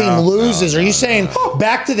if this team loses? Are you saying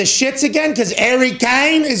back to the shits again because Harry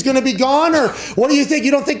Kane is going to be gone? Or what do you think?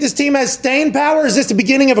 You don't think this team has staying power? Is this the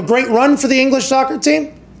beginning of a great run for the English soccer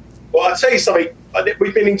team? Well, I'll tell you something.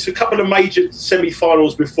 We've been into a couple of major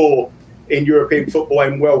semi-finals before in European football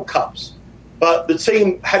and World Cups. But the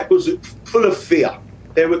team was full of fear.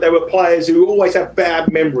 There were players who always have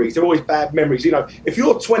bad memories. They're always bad memories. You know, if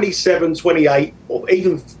you're 27, 28, or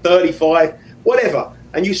even 35, whatever,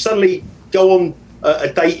 and you suddenly go on a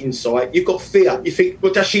dating site, you've got fear. You think,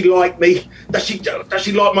 well, does she like me? Does she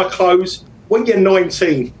like my clothes? When you're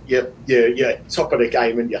 19, you're top of the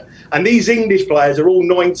game, aren't you? And these English players are all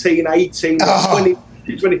 19, 18, 20.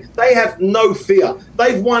 They have no fear.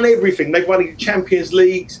 They've won everything. They've won the Champions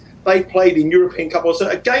Leagues. They played in European Cup. So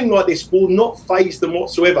a game like this will not faze them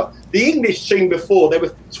whatsoever. The English team before, they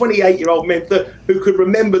were 28-year-old men who could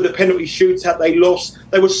remember the penalty shootout they lost.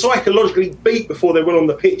 They were psychologically beat before they went on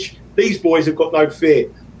the pitch. These boys have got no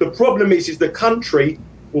fear. The problem is the country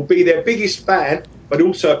will be their biggest fan, but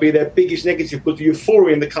also be their biggest negative, because the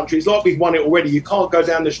euphoria in the country, it's like we've won it already. You can't go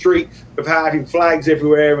down the street without having flags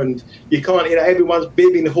everywhere, and you can't, everyone's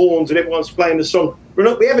bibbing horns and everyone's playing the song. We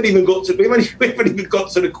haven't even got to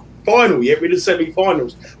the final yet. We're in the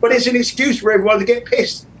semi-finals. But it's an excuse for everyone to get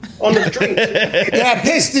pissed on the drink. Yeah,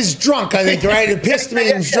 pissed is drunk, I think, right? Pissed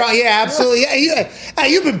means drunk. Yeah, absolutely. Yeah,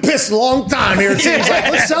 you've been pissed a long time here, it seems like.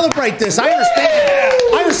 Let's celebrate this. I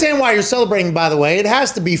understand why you're celebrating, by the way. It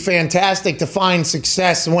has to be fantastic to find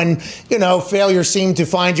success when, failure seemed to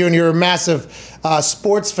find you, and you're a massive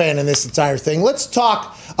sports fan in this entire thing. Let's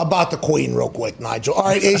talk about the Queen real quick, Nigel. All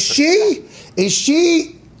right, is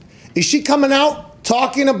she coming out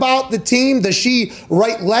talking about the team? Does she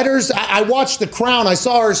write letters? I watched The Crown. I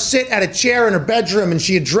saw her sit at a chair in her bedroom and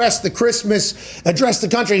she addressed the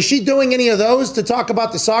country. Is she doing any of those to talk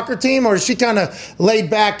about the soccer team, or is she kind of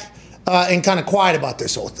laid back and kind of quiet about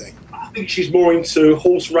this whole thing? I think she's more into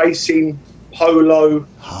horse racing, polo,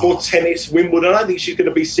 more tennis, Wimbledon. I don't think she's going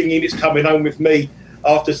to be singing It's Coming Home With Me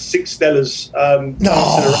after 6 Stellas in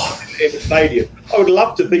the stadium. I would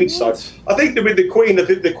love to think so. I think that with the Queen,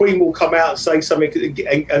 the Queen will come out and say something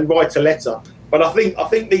and write a letter. But I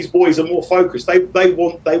think these boys are more focused. They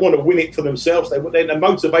want to win it for themselves. The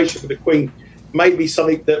motivation for the Queen may be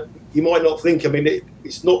something that you might not think. I mean,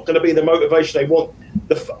 it's not going to be the motivation they want.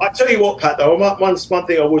 I tell you what, Pat, though, one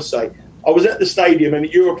thing I would say. I was at the stadium, and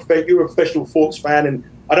you're a professional sports fan, and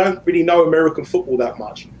I don't really know American football that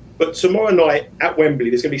much. But tomorrow night at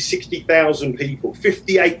Wembley, there's going to be 60,000 people.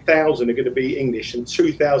 58,000 are going to be English and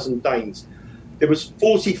 2,000 Danes. There was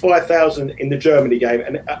 45,000 in the Germany game.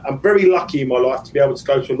 And I'm very lucky in my life to be able to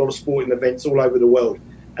go to a lot of sporting events all over the world.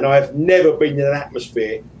 And I have never been in an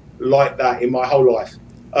atmosphere like that in my whole life.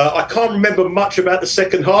 I can't remember much about the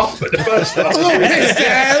second half, but the first half... a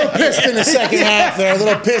little pissed in the second half there. A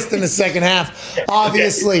little pissed in the second half,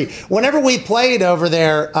 obviously. Whenever we played over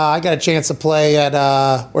there, I got a chance to play at...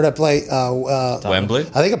 where did I play? Wembley?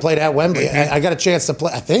 I think I played at Wembley. I got a chance to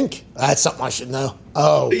play... I think. That's something I should know.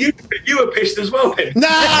 Oh. You were pissed as well, then?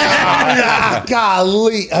 Nah,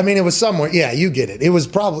 golly. I mean, it was somewhere. Yeah, you get it. It was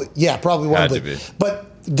probably Wembley. Had to be. But...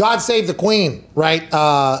 God Save the Queen, right?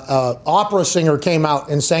 Opera singer came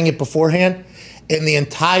out and sang it beforehand, and the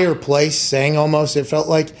entire place sang almost, it felt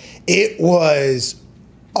like. It was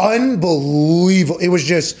unbelievable. It was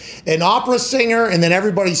just an opera singer and then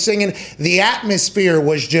everybody singing. The atmosphere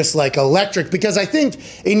was just like electric, because I think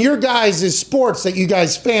in your guys' sports that you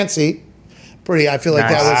guys fancy, I feel like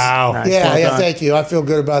that was... Nice. Yeah, thank you. I feel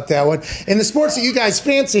good about that one. In the sports that you guys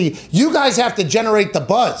fancy, you guys have to generate the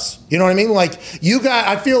buzz. You know what I mean? Like, you guys,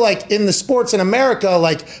 I feel like in the sports in America,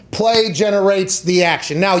 like, play generates the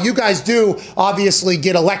action. Now, you guys do obviously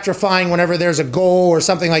get electrifying whenever there's a goal or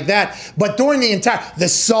something like that. But during the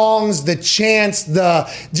songs, the chants,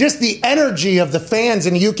 just the energy of the fans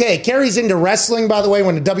in the UK, it carries into wrestling, by the way,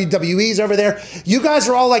 when the WWE's over there. You guys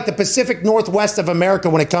are all like the Pacific Northwest of America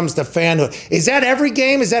when it comes to fanhood. Is that every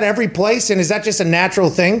game? Is that every place? And is that just a natural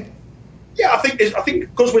thing? Yeah, I think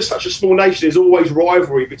because we're such a small nation, there's always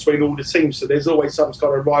rivalry between all the teams. So there's always some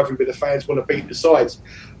kind of rivalry where the fans want to beat the sides.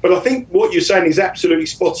 But I think what you're saying is absolutely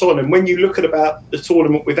spot on. And when you look at about the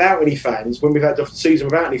tournament without any fans, when we've had the season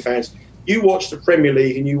without any fans, you watch the Premier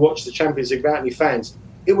League and you watch the Champions League without any fans.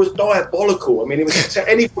 It was diabolical. I mean, it was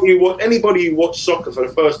anybody who watched soccer for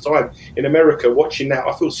the first time in America watching that.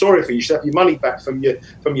 I feel sorry for you. You should have your money back from your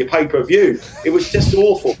pay-per-view. It was just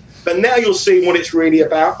awful. But now you're seeing what it's really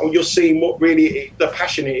about, and you're seeing what really the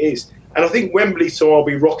passion it is. And I think Wembley tomorrow will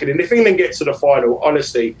be rocking. And if England gets to the final,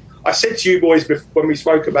 honestly, I said to you boys when we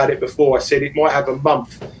spoke about it before, I said it might have a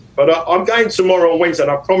month. But I'm going tomorrow on Wednesday,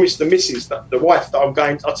 and I promised the missus, the wife, that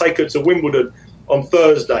I'll take her to Wimbledon on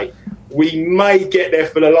Thursday. We may get there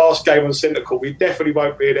for the last game on centre court. We definitely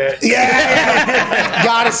won't be there. Yeah,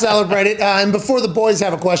 gotta celebrate it. And before the boys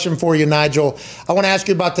have a question for you, Nigel, I want to ask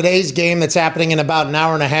you about today's game that's happening in about an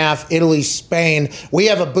hour and a half, Italy-Spain. We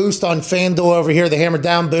have a boost on FanDuel over here, the Hammer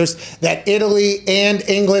Down boost, that Italy and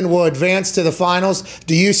England will advance to the finals.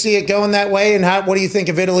 Do you see it going that way? And what do you think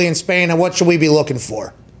of Italy and Spain, and what should we be looking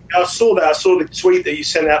for? I saw that. I saw the tweet that you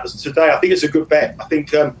sent out today. I think it's a good bet. I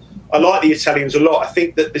think I like the Italians a lot. I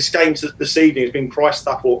think that this game this evening has been priced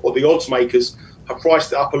up, or the odds makers have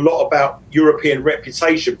priced it up a lot about European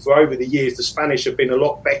reputation. For over the years, the Spanish have been a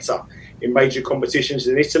lot better in major competitions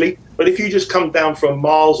than Italy. But if you just come down from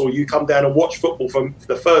miles, or you come down and watch football for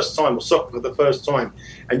the first time, or soccer for the first time,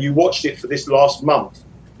 and you watched it for this last month,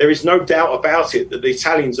 there is no doubt about it that the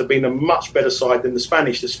Italians have been a much better side than the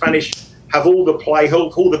Spanish. The Spanish have all the play,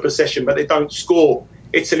 all the possession, but they don't score.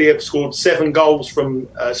 Italy have scored 11 goals from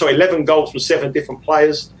 7 different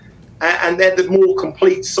players, and they're the more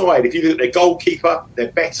complete side. If you look at their goalkeeper,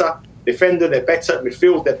 they're better. Defender, they're better.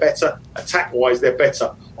 Midfield, they're better. Attack-wise, they're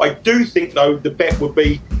better. I do think, though, the bet would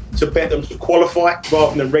be to bet them to qualify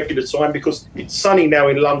rather than regular time, because it's sunny now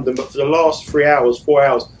in London, but for the last 4 hours,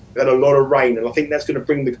 we've had a lot of rain, and I think that's going to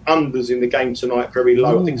bring the unders in the game tonight very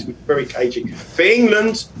low. I think it's very cagey. For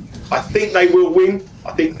England, I think they will win.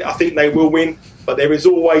 I think they will win. But there is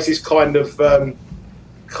always this kind of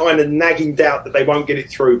nagging doubt that they won't get it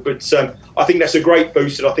through. But I think that's a great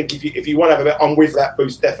boost, and I think if you want to have a bet, I'm with that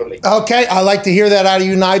boost, definitely. Okay, I like to hear that out of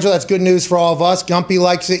you, Nigel. That's good news for all of us. Gumpy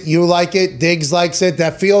likes it. You like it. Diggs likes it.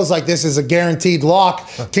 That feels like this is a guaranteed lock.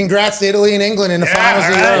 Congrats to Italy and England in the finals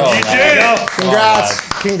of the Euro. You did it.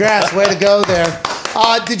 Congrats. Way to go there.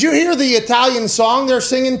 Did you hear the Italian song they're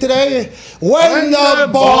singing today? When the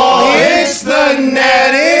ball hits the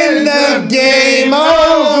net in the game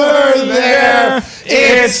over there,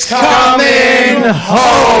 it's coming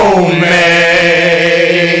home.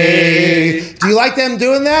 Do you like them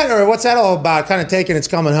doing that, or what's that all about? Kind of taking It's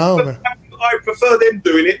Coming Home. I prefer them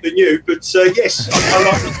doing it than you, but yes, I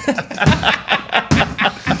like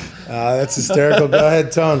it. That's hysterical. Go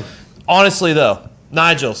ahead, Tone. Honestly, though,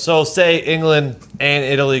 Nigel, so say England and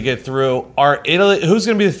Italy get through. Who's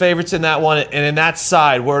going to be the favorites in that one? And in that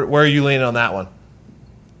side, where are you leaning on that one?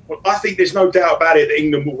 Well, I think there's no doubt about it that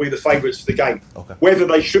England will be the favourites for the game. Okay. Whether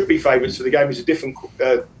they should be favourites for the game is a different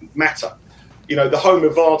matter. You know, the home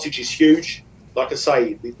advantage is huge. Like I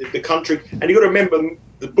say, the country, and you've got to remember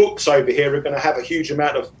the books over here are going to have a huge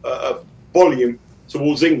amount of volume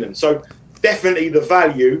towards England. So definitely the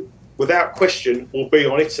value, without question, will be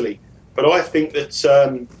on Italy. But I think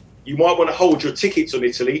that you might want to hold your tickets on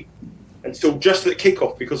Italy until just at the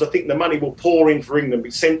kickoff, because I think the money will pour in for England.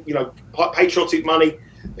 We sent, patriotic money,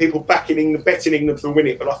 people backing England, betting England to win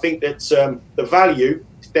it. But I think that the value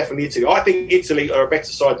is definitely Italy. I think Italy are a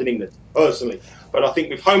better side than England, personally. But I think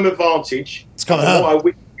with home advantage, it's coming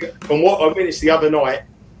home. From what I witnessed the other night,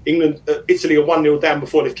 Italy are 1-0 down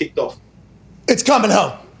before they've kicked off. It's coming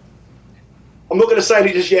home. I'm not going to say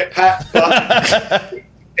it just yet, Pat, but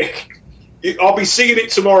I'll be seeing it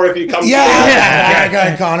tomorrow if you come.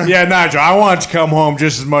 Yeah, Connor. Yeah, Nigel, I want it to come home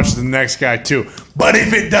just as much as the next guy too. But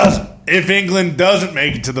if England doesn't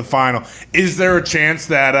make it to the final, is there a chance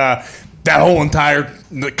that that whole entire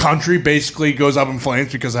country basically goes up in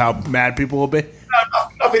flames because of how mad people will be?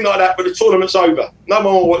 No, nothing like that. But the tournament's over. No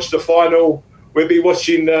one will watch the final. We'll be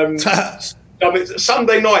watching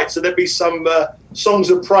Sunday night, so there'll be some songs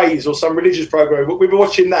of praise or some religious program. We'll be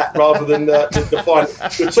watching that rather than the final.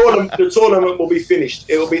 The tournament will be finished.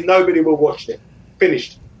 It will be nobody will watch it.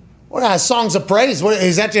 Finished. What are songs of praise? What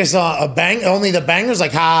is that? Just a bang? Only the bangers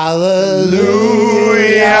like Hallelujah,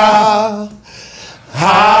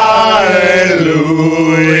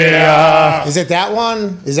 Hallelujah. Is it that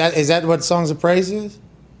one? Is that what songs of praise is?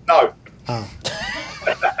 No. Oh.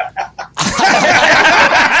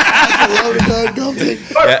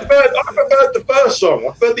 I preferred the first song.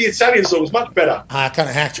 I prefer the Italian songs much better. I kind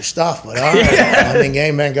of hacked your stuff, but all right. I mean,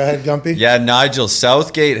 game, man. Go ahead, Gumpy. Yeah, Nigel,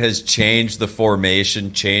 Southgate has changed the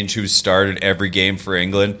formation, changed who started every game for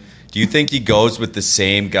England. Do you think he goes with the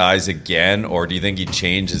same guys again, or do you think he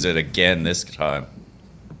changes it again this time?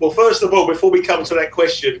 Well, first of all, before we come to that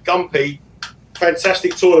question, Gumpy,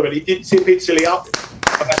 fantastic tournament. He did tip Italy up.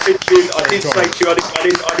 I did say to you, I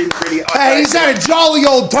didn't really. Hey, he's had a jolly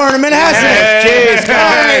old tournament, hasn't he? Cheers,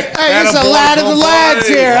 Hey, he's a lad of the lads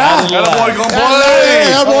here, huh? That boy gonna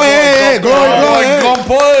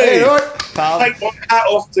play. Take my hat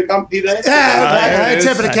off to Gumpy there. Yeah,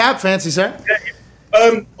 tip of the cap, fancy sir.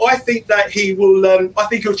 I think that he will. I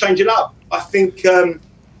think he'll change it up. I think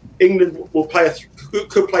England will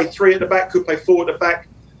could play 3 at the back, could play 4 at the back.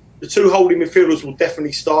 The 2 holding midfielders will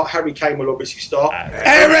definitely start. Harry Kane will obviously start.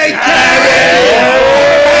 Harry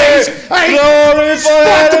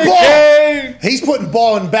Kane! He's putting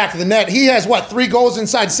ball in the back of the net. He has, 3 goals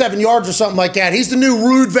inside 7 yards or something like that. He's the new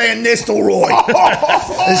Ruud van Nistelrooy.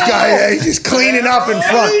 This guy, he's just cleaning up in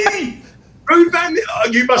front. Ruud van,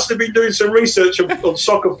 you must have been doing some research on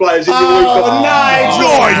soccer players in your week.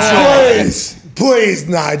 Nigel! Please,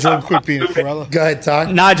 Nigel. Quit being Corella. Go ahead,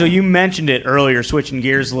 Todd. Nigel, you mentioned it earlier, switching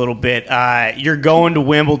gears a little bit. You're going to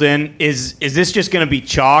Wimbledon. Is this just going to be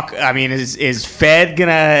chalk? I mean, is Fed going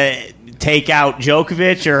to take out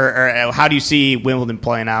Djokovic, or how do you see Wimbledon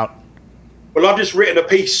playing out? Well, I've just written a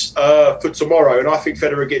piece for tomorrow, and I think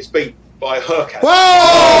Federer gets beat by Hurkacz.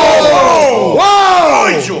 Whoa!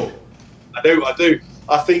 Nigel! I do.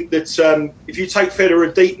 I think that if you take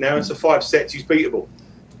Federer deep now into 5 sets, he's beatable.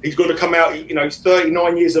 He's got to come out, he's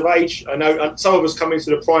 39 years of age. I know some of us come into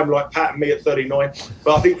the prime like Pat and me at 39,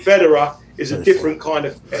 but I think Federer is a different kind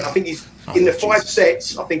of. I think he's in the 5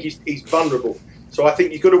 sets. I think he's vulnerable. So I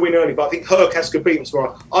think you've got to win early. But I think Hurkacz could beat him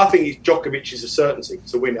tomorrow. I think Djokovic is a certainty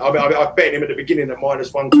to win. I bet him at the beginning at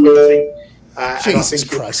 -120. Jesus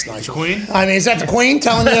Christ, Nigel. Queen? I mean, is that the Queen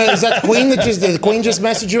telling you? Is that the Queen the Queen just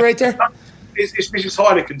messaged you right there? It's Mrs.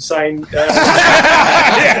 Heineken saying,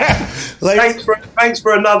 thanks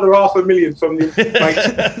for another $500,000 from the mates.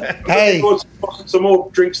 Hey. Some more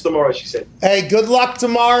drinks tomorrow, she said. Hey, good luck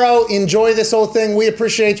tomorrow. Enjoy this whole thing. We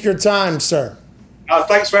appreciate your time, sir.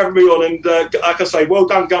 Thanks for having me on. And like I say, well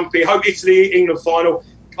done, Gumpy. Hope Italy, England final.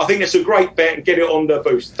 I think it's a great bet and get it on the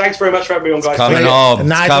boost. Thanks very much for having me on, guys. Coming home,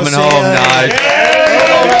 Nigel.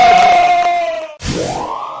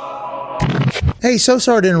 Hey, so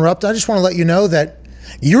sorry to interrupt. I just want to let you know that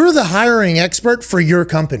you're the hiring expert for your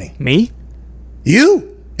company. Me?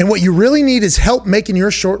 You. And what you really need is help making your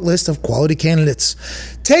short list of quality candidates.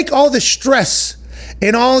 Take all the stress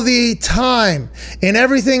and all the time and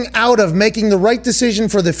everything out of making the right decision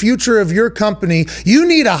for the future of your company. You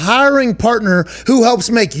need a hiring partner who helps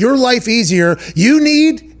make your life easier. You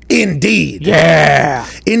need Indeed. Yeah.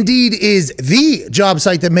 Indeed is the job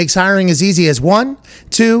site that makes hiring as easy as 1,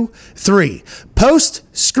 2, 3. Post,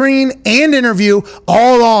 screen, and interview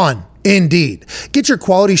all on Indeed. Get your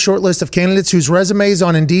quality short list of candidates whose resumes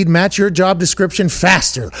on Indeed match your job description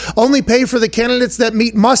faster. Only pay for the candidates that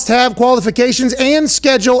meet must-have qualifications and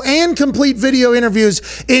schedule and complete video interviews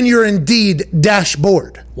in your Indeed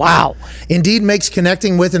dashboard. Wow. Indeed makes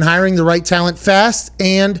connecting with and hiring the right talent fast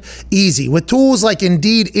and easy. With tools like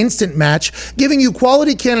Indeed Instant Match, giving you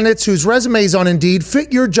quality candidates whose resumes on Indeed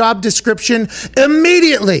fit your job description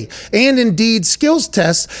immediately. And Indeed skills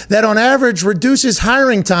tests that on average reduces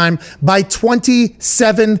hiring time by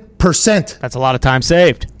 27%. That's a lot of time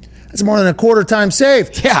saved. That's more than a quarter time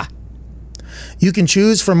saved. Yeah. You can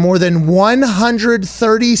choose from more than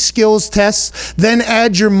 130 skills tests, then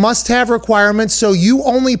add your must-have requirements so you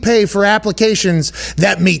only pay for applications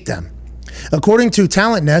that meet them. According to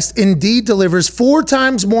Talent Nest, Indeed delivers 4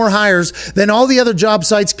 times more hires than all the other job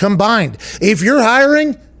sites combined. If you're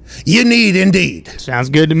hiring, you need Indeed. Sounds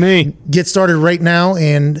good to me. Get started right now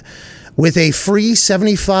and with a free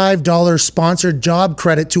 $75 sponsored job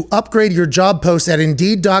credit to upgrade your job post at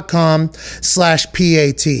Indeed.com/PAT.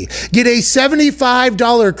 Get a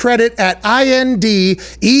 $75 credit at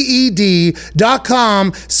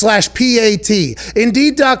Indeed.com/PAT.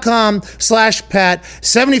 Indeed.com/Pat.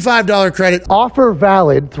 $75 credit. Offer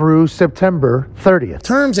valid through September 30th.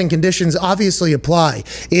 Terms and conditions obviously apply.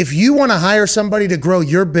 If you want to hire somebody to grow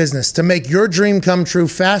your business, to make your dream come true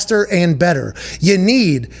faster and better, you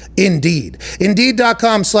need Indeed.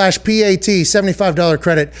 Indeed.com/PAT, $75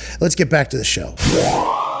 credit. Let's get back to the show.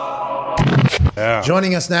 Yeah.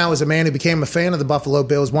 Joining us now is a man who became a fan of the Buffalo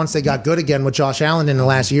Bills once they got good again with Josh Allen in the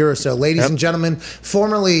last year or so. Ladies and gentlemen,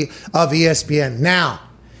 formerly of ESPN. Now,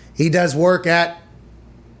 he does work at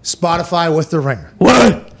Spotify with The Ringer.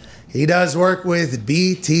 What? He does work with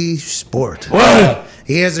BT Sport. What?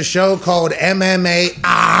 He has a show called MMA.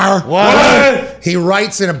 What? He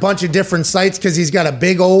writes in a bunch of different sites because he's got a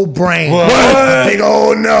big old brain. What? A big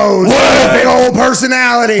old nose. What? A big old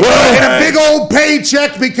personality. What? And a big old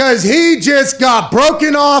paycheck because he just got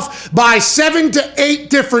broken off by 7 to 8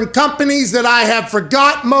 different companies that I have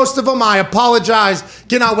forgot most of them. I apologize.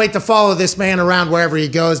 Cannot wait to follow this man around wherever he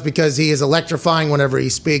goes because he is electrifying whenever he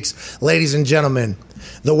speaks. Ladies and gentlemen,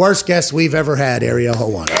 the worst guest we've ever had, Ariel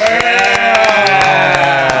Helwani.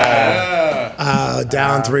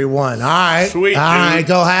 Down 3-1. All right. Sweet, All right,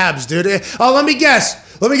 go Habs, dude. Oh, let me guess.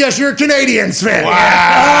 You're a Canadians fan. Wow.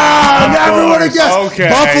 I never would have guessed. Okay.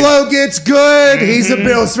 Buffalo gets good. He's a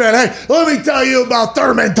Bills fan. Hey, let me tell you about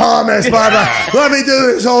Thurman Thomas. Blah, blah. Let me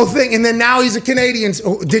do this whole thing. And then now he's a Canadian.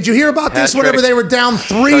 Did you hear about this whenever they were down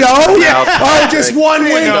 3-0? Yeah. Oh, just one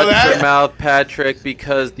win. Shut your mouth, Patrick,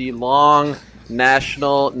 because the long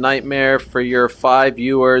national nightmare for your 5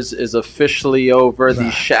 viewers is officially over. The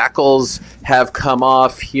shackles have come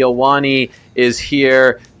off. Helwani is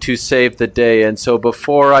here to save the day. And so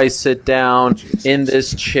before I sit down in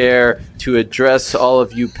this chair to address all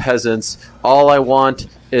of you peasants, all I want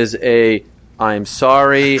is a I'm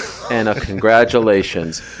sorry and a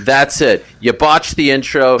congratulations. That's it. You botched the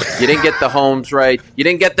intro. You didn't get the homes right. You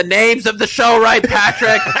didn't get the names of the show right,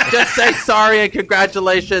 Patrick. Just say sorry and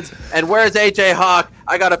congratulations. And where's AJ Hawk?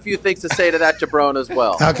 I got a few things to say to that jabron as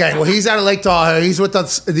well. Okay, well, he's out of Lake Tahoe. He's with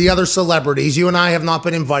the other celebrities. You and I have not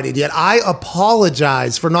been invited yet. I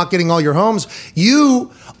apologize for not getting all your homes.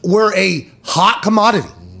 You were a hot commodity.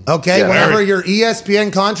 Okay, Yeah. whenever your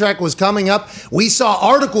ESPN contract was coming up, we saw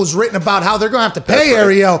articles written about how they're going to have to pay That's right.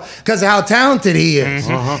 Ariel because of how talented he is.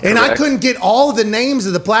 And I Correct. couldn't get all the names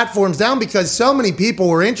of the platforms down because so many people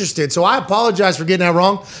were interested. So I apologize for getting that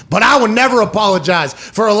wrong, but I would never apologize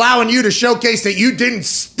for allowing you to showcase that you didn't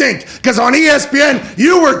stink because on ESPN,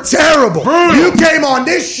 you were terrible. You came on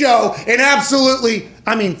this show and absolutely...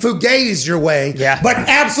 fugazed your way, but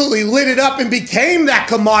absolutely lit it up and became that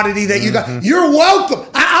commodity that you got. You're welcome.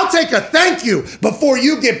 I'll take a thank you before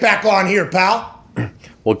you get back on here, pal.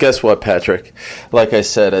 Well, guess what, Patrick? Like I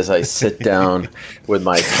said, as I sit down with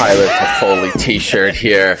my Tyler Toffoli T-shirt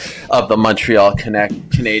here of the Montreal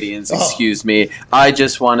Canadiens, excuse me, I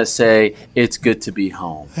just want to say it's good to be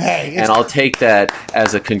home. And I'll take that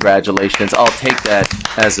as a congratulations. I'll take that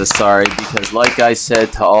as a sorry because like I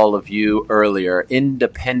said to all of you earlier,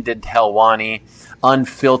 independent Helwani,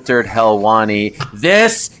 unfiltered Helwani.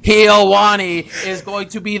 This Helwani is going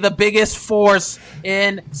to be the biggest force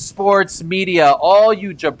in sports media. All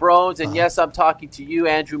you jabrones, and yes, I'm talking to you,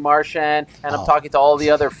 Andrew Marchand, and I'm talking to all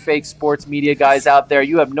the other fake sports media guys out there.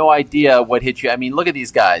 You have no idea what hit you. I mean, look at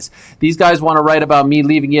these guys. These guys want to write about me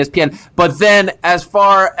leaving ESPN. But then, as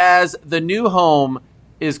far as the new home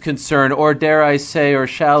is concerned, or dare I say, or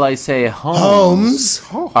shall I say, homes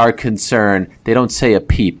are concerned, they don't say a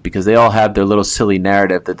peep because they all have their little silly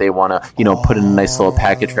narrative that they want to, put in a nice little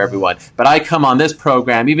package for everyone. But I come on this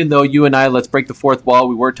program, even though you and I, let's break the fourth wall,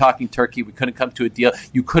 we were talking turkey, we couldn't come to a deal,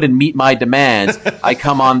 you couldn't meet my demands. I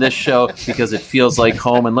come on this show because it feels like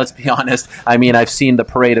home. And let's be honest, I've seen the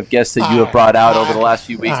parade of guests that you have brought out over the last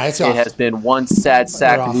few weeks. It has been one sad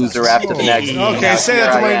sack loser after the next. Okay, say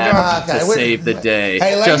that to my to save the day.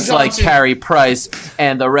 Hey, just like Carey Price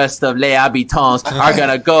and the rest of Les Habitants are going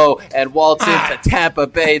to go and waltz into Tampa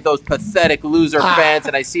Bay, those pathetic loser fans,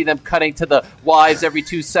 and I see them cutting to the wives every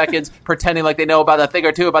 2 seconds, pretending like they know about a thing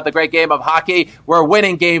or two about the great game of hockey. We're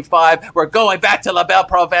winning Game 5. We're going back to La Belle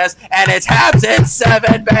Province, and it's Habs in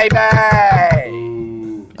 7, baby!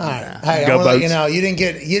 All right. Hey, I want to let you know you didn't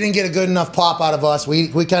get a good enough pop out of us. We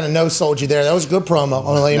kind of no-sold you there. That was a good promo. I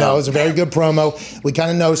want to let you know it was a very good promo. We kind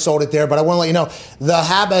of no-sold it there, but I want to let you know the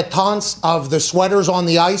habitants of the sweaters on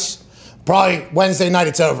the ice. Probably Wednesday night,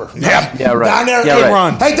 it's over. Yeah, right. Down there,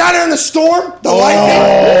 right. Hey, down there in the storm, the lightning.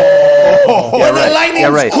 Yeah, the lightning's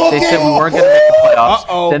right. cooking. They said we weren't going to make the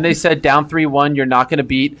playoffs. Then they said down 3-1, you're not going to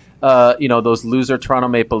beat those loser Toronto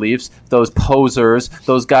Maple Leafs, those posers,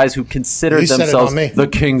 those guys who consider themselves the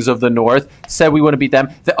kings of the North, said we wouldn't beat them.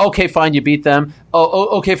 Okay, fine, you beat them.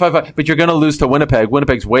 Okay, fine, but you're going to lose to Winnipeg.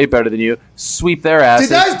 Winnipeg's way better than you. Sweep their asses.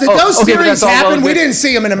 Did those series happen? We didn't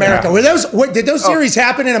see them in America. Yeah. Did those series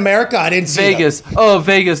happen in America? I didn't see Vegas. them. Oh,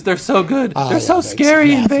 Vegas. They're so good. They're so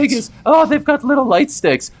scary in Vegas. Oh, they've got little light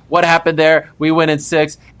sticks. What happened there? We win in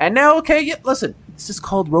 6. And now, listen. This is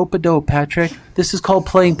called rope-a-dope, Patrick. This is called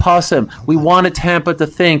playing possum. We wanted Tampa to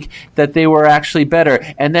think that they were actually better.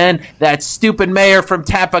 And then that stupid mayor from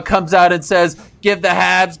Tampa comes out and says, give the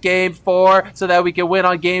Habs Game 4 so that we can win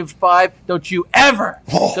on Game 5. Don't you ever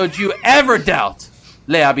doubt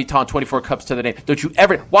Le Habitant, 24 cups to the name. Don't you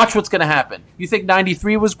ever watch what's going to happen. You think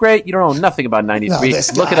 93 was great? You don't know nothing about 93.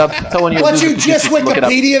 Look it up. Tell one of your What, you just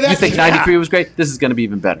Wikipedia that? You think 93 was great? This is going to be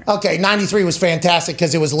even better. Okay, 93 was fantastic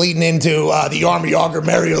because it was leading into the Army Auger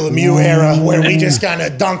Mario Lemieux era where we just kind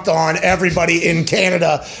of dunked on everybody in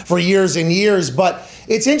Canada for years and years. But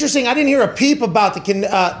it's interesting. I didn't hear a peep about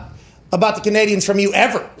the Canadians from you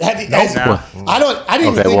ever. Have you? I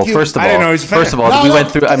didn't think well, you. first of all, I didn't know he was a fan. we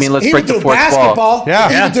went through. I mean, let's break the fourth wall. Yeah,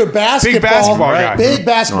 he would do basketball. Big basketball guy. Big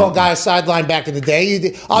basketball guy, sideline back in the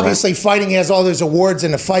day. Obviously, fighting, he has all those awards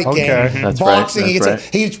in the fight game. That's Boxing, right.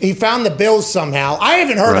 he found the Bills somehow. I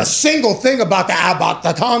haven't heard a single thing about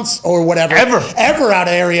the taunts or whatever ever out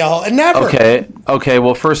of Ariel. Never. Okay.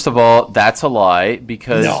 Well, first of all, that's a lie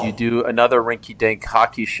because you do another rinky-dink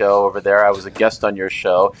hockey show over there. I was a guest on your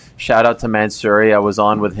show. Shout out to Mansouri. I was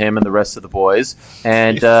on with him and the rest of the boys,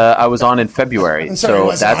 and I was on in February.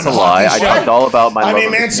 So that's a lie. I talked all about my. I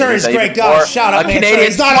mean, Mansouri's a great guy. Shout out, Mansouri.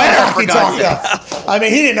 He's not a hockey talker. I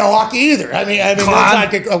mean, he didn't know hockey either. I mean,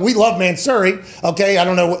 we love Mansouri. Okay, I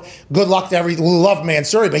don't know. Good luck to everyone who loved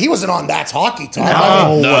Mansouri, but he wasn't on That's Hockey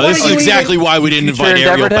Talk. No, this is exactly why we didn't invite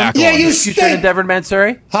Ariel back. Yeah, you future endeavored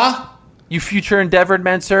Mansouri, huh? You future endeavored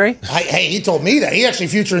Mansouri? Hey, he told me that. He actually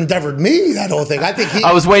future endeavored me, that whole thing.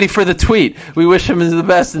 I was waiting for the tweet. We wish him the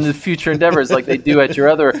best in the future endeavors like they do at your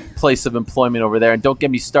other place of employment over there. And don't get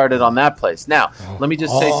me started on that place. Now, let me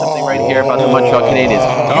just say something right here about the Montreal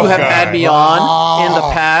Canadiens. You have had me on in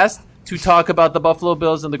the past to talk about the Buffalo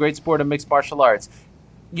Bills and the great sport of mixed martial arts.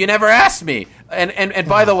 You never asked me. And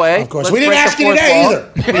by the way, of course, we didn't ask you today either.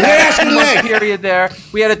 We didn't ask you today. Period there.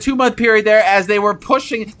 We had a 2-month period there as they were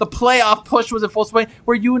pushing. The playoff push was in full swing,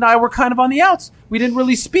 where you and I were kind of on the outs. We didn't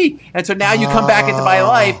really speak. And so now you come back into my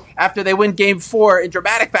life after they win Game 4 in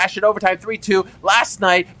dramatic fashion, overtime 3-2. Last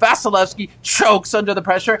night, Vasilevsky chokes under the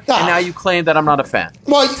pressure, and now you claim that I'm not a fan.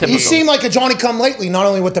 Well, you seem like a Johnny-come-lately, not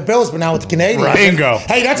only with the Bills, but now with the Canadians. Right. Bingo.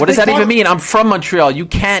 Hey, what does that even mean? I'm from Montreal. You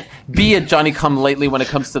can't be a Johnny-come-lately when it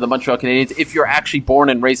comes to the Montreal Canadiens. If you're actually born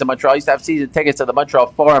and raised in Montreal, I used to have season tickets to the Montreal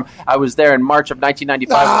Forum. I was there in March of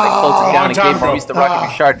 1995 when they closed it down and gave Maurice the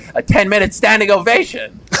Rocket Richard a 10-minute standing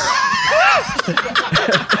ovation.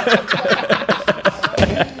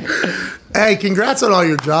 Hey, congrats on all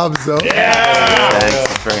your jobs, though. Yeah.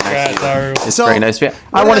 Thanks. It's very nice. It's very nice.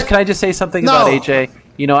 Can I just say something about AJ?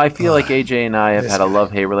 You know, I feel like AJ and I have had a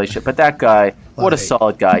love-hate relationship, but that guy, what a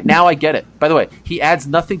solid guy. Now I get it. By the way, he adds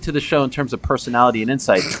nothing to the show in terms of personality and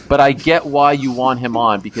insight, but I get why you want him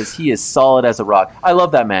on because he is solid as a rock. I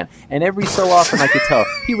love that man. And every so often I could tell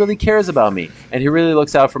he really cares about me, and he really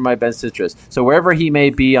looks out for my best interest. So wherever he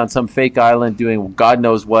may be on some fake island doing God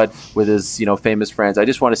knows what with his, famous friends, I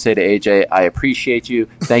just want to say to AJ, I appreciate you.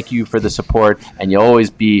 Thank you for the support, and you'll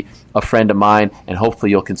always be a friend of mine, and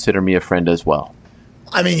hopefully you'll consider me a friend as well.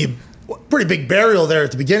 I mean, pretty big burial there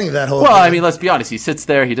at the beginning of that whole thing. I mean, let's be honest. He sits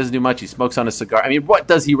there. He doesn't do much. He smokes on a cigar. I mean, what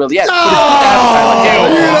does he really? You don't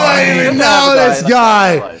even know this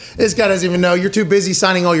guy. This guy doesn't even know. You're too busy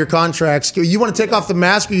signing all your contracts. You want to take off the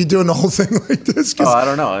mask, or are you doing the whole thing like this? I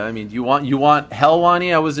don't know. I mean, you want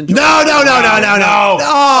Helwani? I was enjoying. No.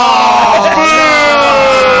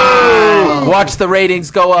 Watch the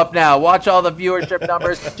ratings go up now. Watch all the viewership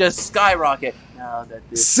numbers just skyrocket.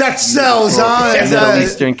 Sex sells, huh? Middle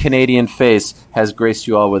Eastern Canadian face has graced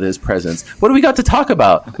you all with his presence. What do we got to talk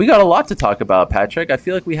about? We got a lot to talk about, Patrick. I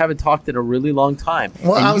feel like we haven't talked in a really long time.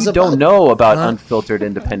 And you don't know about unfiltered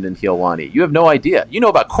independent Helwani. You have no idea. You know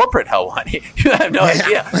about corporate Helwani. You have no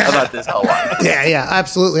idea about this Helwani. Yeah,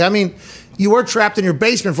 absolutely. I mean, you were trapped in your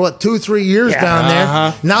basement for 2-3 years down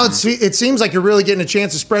there. Now it seems like you're really getting a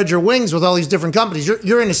chance to spread your wings with all these different companies.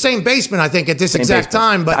 You're in the same basement, I think, at this exact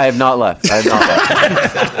time. But I have not left.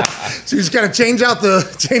 So you just got to change out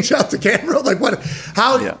the camera. Like what?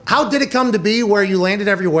 How did it come to be where you landed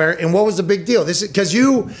everywhere, and what was the big deal? This is because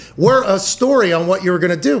you were a story on what you were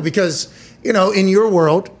going to do. Because in your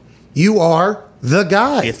world, you are the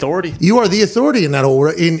guy, the authority. You are the authority in that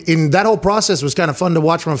whole process. Was kind of fun to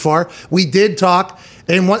watch from afar. We did talk,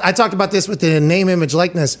 and I talked about this with the name, image,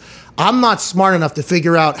 likeness. I'm not smart enough to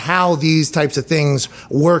figure out how these types of things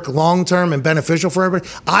work long term and beneficial for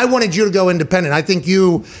everybody. I wanted you to go independent. I think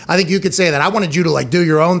you could say that. I wanted you to do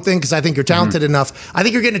your own thing because I think you're talented enough. I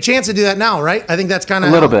think you're getting a chance to do that now, right? I think that's kind of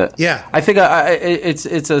a little bit. Yeah, I think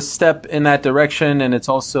it's a step in that direction, and it's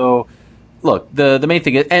also. Look, the main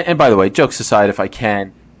thing is, and by the way, jokes aside, if I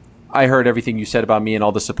can, I heard everything you said about me and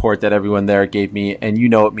all the support that everyone there gave me, and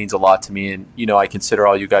it means a lot to me, and I consider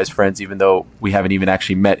all you guys friends, even though we haven't even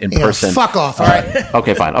actually met in person. Fuck off, all right?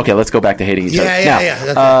 Okay, fine. Okay, let's go back to hating each other.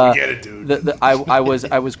 Yeah. We get it, dude.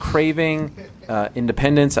 I was craving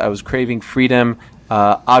independence. I was craving freedom.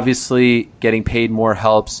 Obviously, getting paid more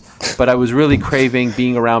helps, but I was really craving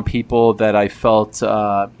being around people that I felt,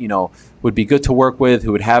 would be good to work with,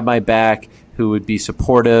 who would have my back, who would be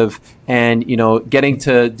supportive, and getting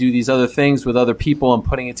to do these other things with other people and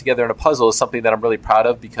putting it together in a puzzle is something that I'm really proud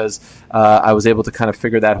of, because I was able to kind of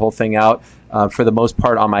figure that whole thing out for the most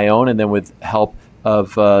part on my own, and then with help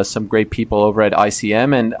of some great people over at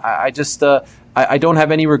ICM. And I don't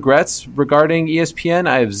have any regrets regarding ESPN.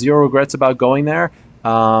 I have zero regrets about going there.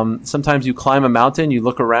 Sometimes you climb a mountain, you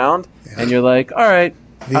look around, and you're like, all right,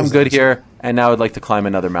 I'm good here, and now I'd like to climb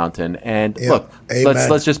another mountain. And look,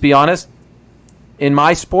 let's just be honest. In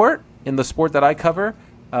my sport, in the sport that I cover,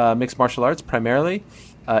 mixed martial arts primarily,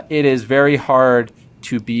 it is very hard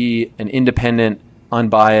to be an independent,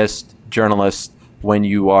 unbiased journalist when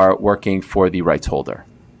you are working for the rights holder.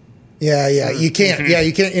 Yeah, you can't. Yeah,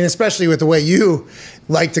 you can't, and especially with the way you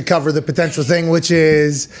like to cover the potential thing, which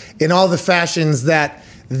is in all the fashions that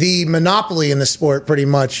the monopoly in the sport pretty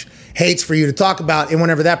much hates for you to talk about. And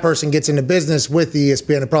whenever that person gets into business with the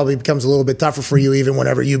ESPN, it probably becomes a little bit tougher for you, even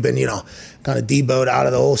whenever you've been, kind of deboed out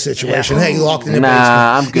of the whole situation. Yeah. Hey, you locked in the basement.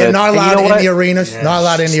 I'm good. Yeah, not allowed in the arenas. Yeah. Not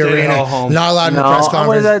allowed in the arena. Not allowed in the press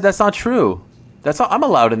conference. That's not true. I'm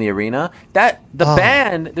allowed in the arena.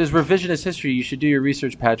 Ban, there's revisionist history. You should do your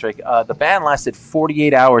research, Patrick. The ban lasted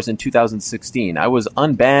 48 hours in 2016. I was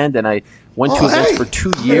unbanned, and I went to events for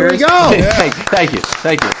 2 years. There we go. Thank you.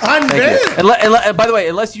 Unbanned. And by the way,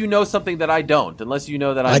 unless you know something that I don't, unless you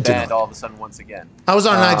know that I'm banned all of a sudden once again. I was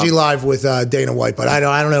on IG Live with Dana White, but I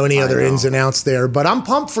don't know any other ins and outs there. But I'm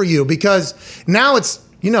pumped for you, because now it's,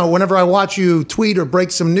 whenever I watch you tweet or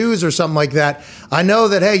break some news or something like that, I know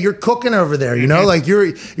that, hey, you're cooking over there, like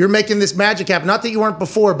you're making this magic happen. Not that you weren't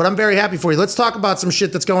before, but I'm very happy for you. Let's talk about some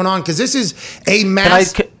shit that's going on, because this is a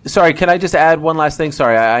mass. Can I just add one last thing?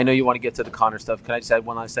 Sorry, I know you want to get to the Connor stuff. Can I just add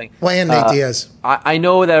one last thing? Well, and Nate Diaz. I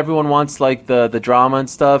know that everyone wants like the drama and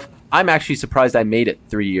stuff. I'm actually surprised I made it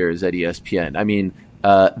 3 years at ESPN. I mean,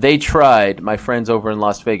 they tried, my friends over in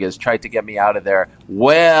Las Vegas tried to get me out of there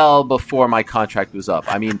well before my contract was up.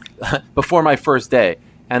 I mean, before my first day.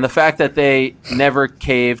 And the fact that they never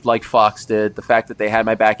caved like Fox did, the fact that they had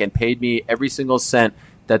my back and paid me every single cent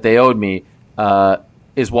that they owed me,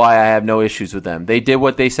 is why I have no issues with them. They did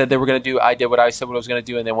what they said they were going to do. I did what I said what I was going to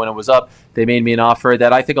do. And then when it was up, they made me an offer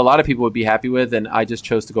that I think a lot of people would be happy with. And I just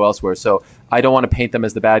chose to go elsewhere. So I don't want to paint them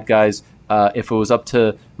as the bad guys. If it was up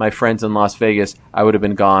to my friends in Las Vegas, I would have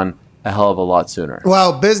been gone a hell of a lot sooner.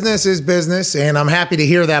 Well, business is business, and I'm happy to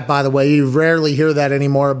hear that, by the way. You rarely hear that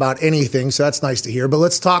anymore about anything, so that's nice to hear. But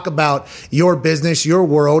let's talk about your business, your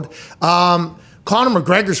world. Conor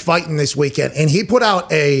McGregor's fighting this weekend, and he put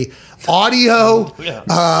out a audio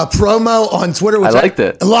promo on Twitter, which I liked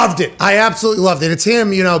it. Loved it. I absolutely loved it. It's him,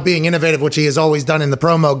 being innovative, which he has always done in the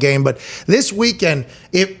promo game. But this weekend,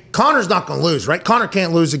 Conor's not going to lose, right? Conor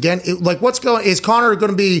can't lose again. Is Conor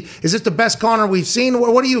going to be, is this the best Conor we've seen?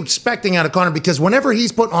 What are you expecting out of Conor? Because whenever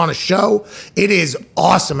he's put on a show, it is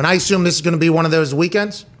awesome. And I assume this is going to be one of those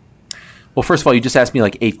weekends. Well, first of all, you just asked me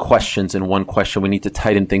like 8 questions in one question. We need to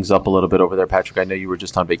tighten things up a little bit over there, Patrick. I know you were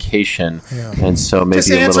just on vacation, and so maybe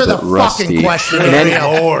just a little bit rusty. Fucking question.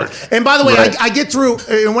 And by the way, I get through,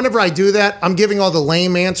 and whenever I do that, I'm giving all the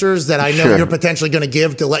lame answers that I know you're potentially going to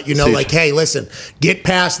give to let you know, hey, listen, get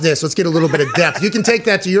past this. Let's get a little bit of depth. You can take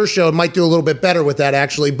that to your show. It might do a little bit better with that,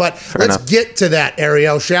 actually. But let's get to that,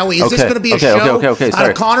 Ariel, shall we? Is this going to be a show out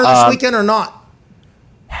of Conor this weekend or not?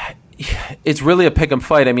 It's really a pick 'em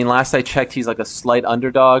fight. I mean, last I checked, he's like a slight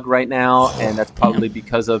underdog right now, and that's probably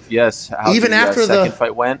because of how even after the second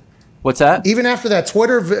fight went. What's that? Even after that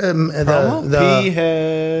Twitter,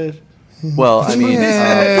 P-head. Well, I mean,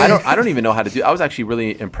 I don't even know how to do. I was actually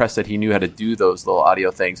really impressed that he knew how to do those little audio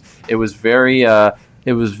things. It was very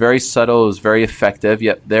subtle. It was very effective.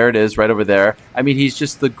 Yep, there it is, right over there. I mean, he's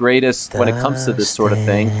just the greatest when it comes to this sort of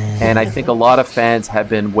thing. And I think a lot of fans have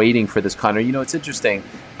been waiting for this Conor. It's interesting.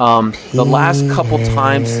 The last couple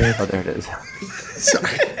times. Oh, there it is.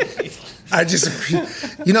 Sorry. I just,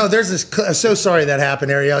 there's this. So sorry that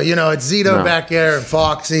happened, Ariel. It's Zito back there and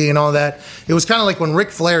Foxy and all that. It was kind of like when Ric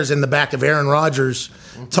Flair's in the back of Aaron Rodgers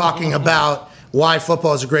talking about why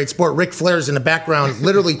football is a great sport. Ric Flair's in the background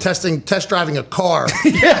literally test driving a car.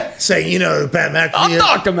 Saying, Pat McAfee. I'm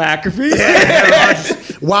Dr.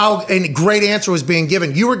 McAfee. Wow, and a great answer was being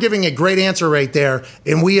given. You were giving a great answer right there,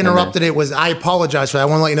 and we interrupted it. I apologize for that. I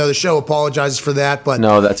want to let you know the show apologizes for that. But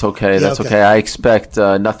no, that's okay. That's okay. I expect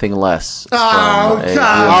nothing less. Come on. Cable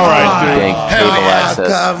access.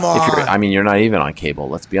 Come on. You're not even on cable.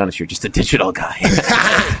 Let's be honest. You're just a digital guy. It's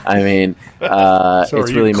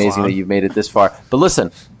really amazing that you've made it this far. But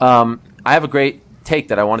listen, I have a great take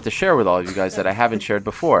that I wanted to share with all of you guys that I haven't shared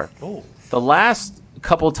before. The last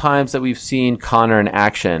couple times that we've seen Conor in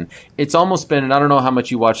action, it's almost been, and I don't know how much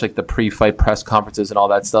you watch like the pre-fight press conferences and all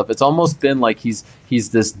that stuff, it's almost been like he's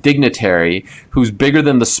this dignitary who's bigger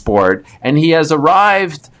than the sport, and he has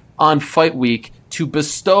arrived on fight week to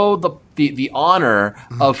bestow the honor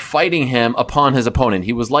of fighting him upon his opponent.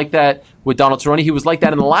 He was like that with Donald Cerrone. He was like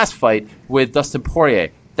that in the last fight with Dustin Poirier.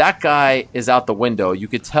 That guy is out the window. You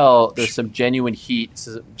could tell there's some genuine heat,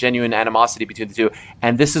 some genuine animosity between the two.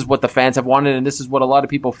 And this is what the fans have wanted, and this is what a lot of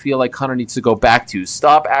people feel like Conor needs to go back to.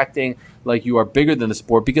 Stop acting like you are bigger than the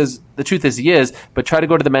sport, because the truth is he is, but try to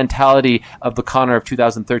go to the mentality of the Conor of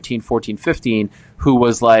 2013, 14, 15, who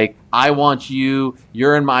was like, I want you,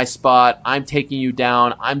 you're in my spot, I'm taking you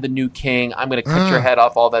down, I'm the new king, I'm going to cut your head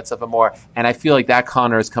off, all that stuff and more. And I feel like that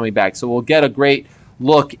Conor is coming back. So we'll get a great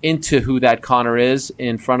look into who that Conor is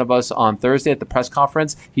in front of us on Thursday at the press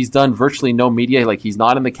conference. He's done virtually no media. Like, he's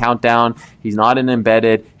not in the countdown. He's not in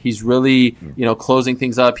embedded. He's really, closing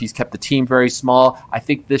things up. He's kept the team very small. I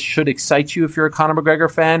think this should excite you if you're a Conor McGregor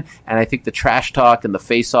fan. And I think the trash talk and the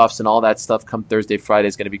face-offs and all that stuff come Thursday, Friday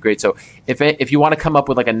is going to be great. So if you want to come up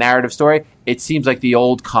with like a narrative story, it seems like the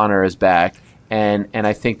old Conor is back. And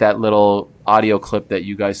I think that little audio clip that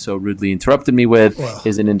you guys so rudely interrupted me with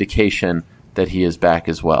is an indication that he is back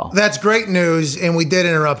as well. That's great news, and we did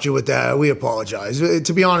interrupt you with that. We apologize.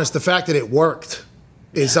 To be honest, the fact that it worked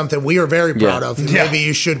is something we are very proud of. And maybe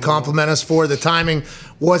you should compliment us for. The timing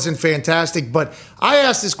wasn't fantastic, but I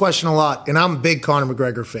ask this question a lot, and I'm a big Conor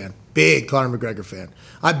McGregor fan. Big Conor McGregor fan.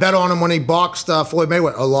 I bet on him when he boxed Floyd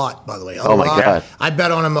Mayweather. A lot, by the way. Oh, my God. I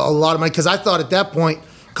bet on him a lot of money because I thought at that point,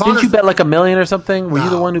 Conor, didn't you bet like $1 million or something? Were you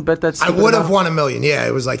the one who bet that? I would have won $1 million. Yeah,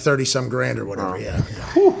 it was like 30-some grand or whatever. Yeah.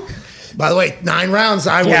 By the way, 9 rounds.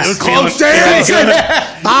 I was close dancing.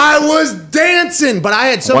 I was dancing, but I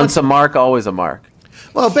had so Once a mark, always a mark.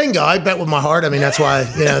 Well, bingo. I bet with my heart. I mean, that's why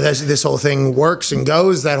this whole thing works and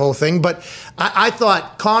goes, that whole thing. But I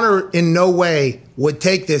thought Conor in no way would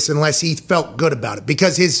take this unless he felt good about it,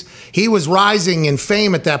 because he was rising in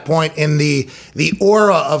fame at that point, in the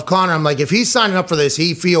aura of Conor. I'm like, if he's signing up for this,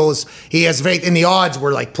 he feels he has faith. And the odds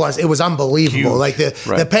were like plus. It was unbelievable. Huge. Like the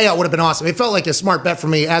payout would have been awesome. It felt like a smart bet for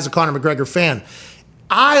me as a Conor McGregor fan.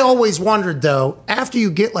 I always wondered, though, after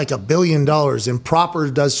you get like $1 billion and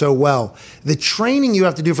Proper does so well, the training you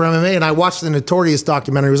have to do for MMA, and I watched the Notorious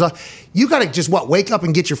documentary, was you got to just, wake up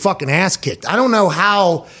and get your fucking ass kicked. I don't know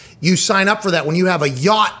how you sign up for that when you have a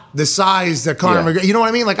yacht the size that Conor McGregor, you know what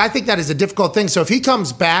I mean? Like, I think that is a difficult thing. So if he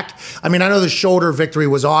comes back, I mean, I know the shoulder victory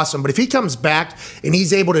was awesome, but if he comes back and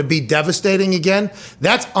he's able to be devastating again,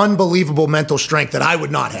 that's unbelievable mental strength that I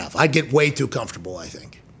would not have. I'd get way too comfortable, I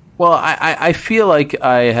think. Well, I feel like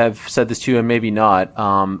I have said this to you and maybe not.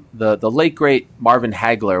 The late, great Marvin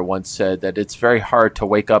Hagler once said that it's very hard to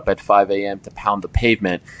wake up at 5 a.m. to pound the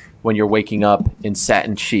pavement when you're waking up in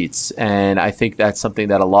satin sheets. And I think that's something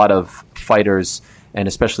that a lot of fighters, and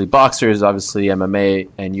especially boxers, obviously MMA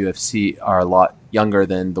and UFC are a lot younger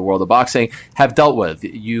than the world of boxing, have dealt with.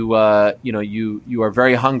 You are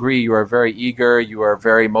very hungry, you are very eager, you are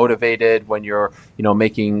very motivated when you're,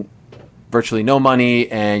 making virtually no money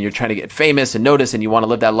and you're trying to get famous and noticed and you want to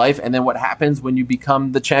live that life. And then what happens when you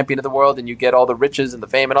become the champion of the world and you get all the riches and the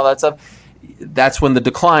fame and all that stuff? That's when the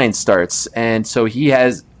decline starts. And so he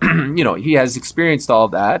has, he has experienced all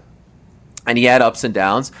of that, and he had ups and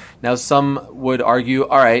downs. Now, some would argue,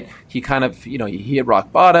 all right, he kind of, he hit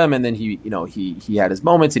rock bottom, and then he had his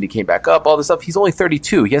moments, and he came back up, all this stuff. He's only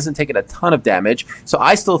 32. He hasn't taken a ton of damage. So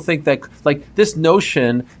I still think that, like, this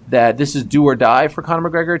notion that this is do or die for Conor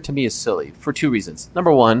McGregor, to me, is silly for two reasons.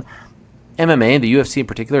 Number one, MMA and the UFC in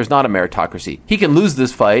particular is not a meritocracy. He can lose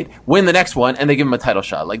this fight, win the next one, and they give him a title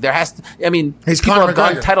shot. Like, there has to, people have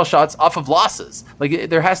gotten title shots off of losses. Like,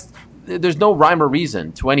 there's no rhyme or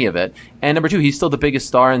reason to any of it. And number two, he's still the biggest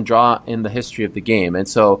star and draw in the history of the game. And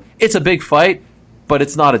so it's a big fight, but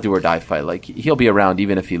it's not a do or die fight. Like, he'll be around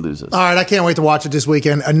even if he loses. All right, I can't wait to watch it this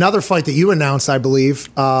weekend. Another fight that you announced, I believe,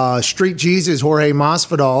 Street Jesus, Jorge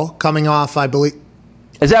Masvidal, coming off, I believe.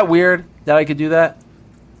 Is that weird that I could do that?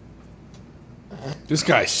 This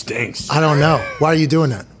guy stinks. I don't know. Why are you doing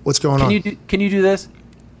that? What's going on? Can you do this?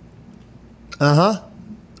 Uh-huh.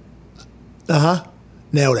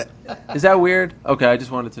 Nailed it. Is that weird? Okay, I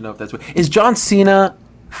just wanted to know if that's weird. Is John Cena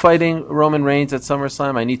fighting Roman Reigns at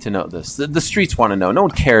SummerSlam? I need to know this. The streets want to know. No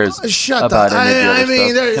one cares Shut about up. any of the other I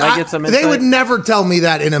mean, stuff. Can I get some insight? they would never tell me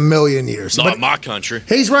that in a million years. Not But in my country.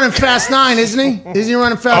 he's running Fast 9, isn't he? Isn't he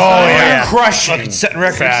running Fast 9? Oh, yeah. Crushing. Setting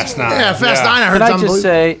records. Fast 9. Yeah, Fast 9, I heard. Can I just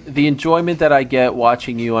say, the enjoyment that I get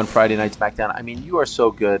watching you on Friday Night SmackDown, I mean, you are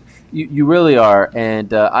so good. You really are.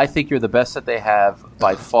 And I think you're the best that they have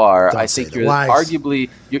by far. I think you're arguably,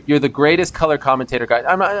 you're the greatest color commentator guy.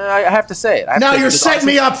 I have to say it. Now you're setting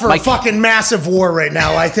me up for a fucking massive war right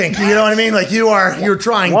now, I think. You know what I mean? Like, you're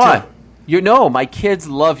trying to. My kids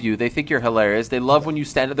love you. They think you're hilarious. They love when you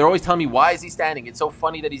stand. They're always telling me, why is he standing? It's so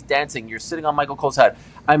funny that he's dancing. You're sitting on Michael Cole's head.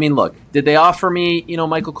 I mean, look, did they offer me,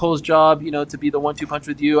 Michael Cole's job, to be the 1-2 punch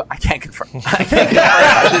with you? I can't confirm. I just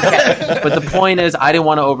can't. But the point is, I didn't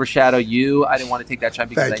want to overshadow you. I didn't want to take that shine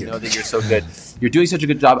because I know that you're so good. You're doing such a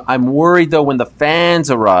good job. I'm worried, though, when the fans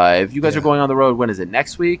arrive. You guys are going on the road. When is it?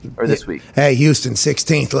 Next week or this week? Hey, Houston,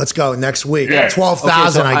 16th. Let's go next week. Yeah.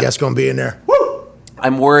 12,000, I guess, going to be in there.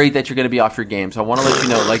 I'm worried that you're going to be off your game, so I want to let you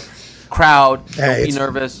know, crowd, don't be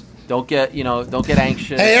nervous, don't get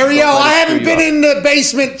anxious. Hey, Ariel, I haven't been in the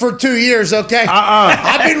basement for 2 years, okay?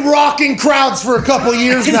 I've been rocking crowds for a couple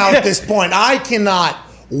years now at this point. I cannot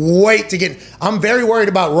wait to get. I'm very worried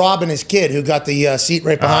about Rob and his kid who got the seat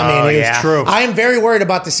right behind me. Yeah, true. I am very worried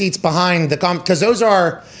about the seats behind the because those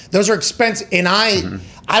are expensive, and I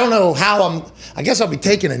don't know how I guess I'll be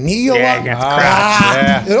taking a knee a lot.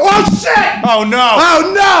 Yeah. Oh shit! Oh no!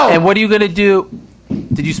 Oh no! And what are you going to do?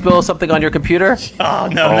 Did you spill something on your computer? Oh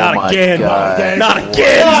no! Not again! God. Not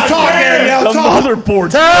again! The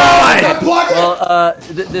motherboard's died. Well,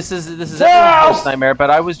 this is everyone's worst nightmare. But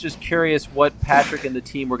I was just curious what Patrick and the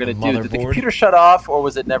team were going to do. Did the computer shut off, or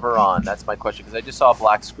was it never on? That's my question because I just saw a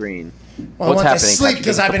black screen. Well, What's I went happening? to sleep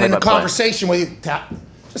because I've been in a conversation with you.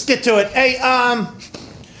 Let's get to it. Hey,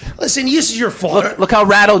 listen, this is your fault. Look how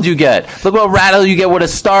rattled you get. Look what rattled you get when a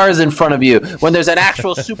star is in front of you. When there's an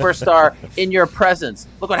actual superstar in your presence.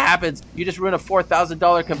 Look what happens. You just ruined a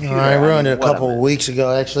 $4,000 computer. I ruined it a couple of weeks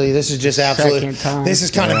ago, actually. This is just absolutely. This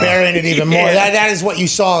is kind of burying it even more. That is what you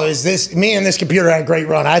saw. Is this me and this computer had a great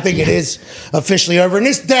run? I think it is officially over. And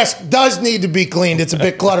this desk does need to be cleaned. It's a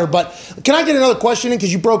bit cluttered. But can I get another question in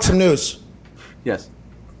because you broke some news? Yes.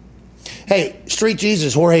 Hey, Street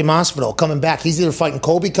Jesus, Jorge Masvidal coming back. He's either fighting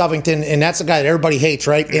Colby Covington, and that's the guy that everybody hates,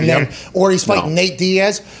 right? And then, or he's fighting Nate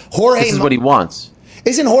Diaz. This is what he wants.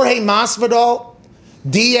 Isn't Jorge Masvidal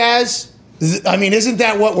Diaz? I mean, isn't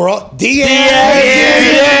that what we're all Diaz?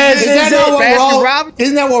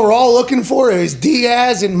 Isn't that what we're all looking for? Is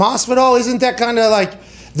Diaz and Masvidal? Isn't that kind of like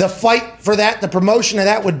the fight for that? The promotion of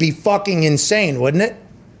that would be fucking insane, wouldn't it?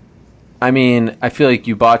 I mean, I feel like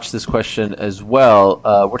you botched this question as well.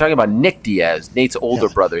 We're talking about Nick Diaz, Nate's older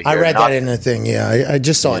brother here. I read that in the thing, I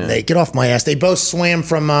just saw it, Nate. Get off my ass. They both swam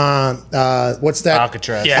from, what's that?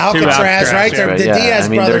 Alcatraz. Yeah, Alcatraz, right? Yeah. The Diaz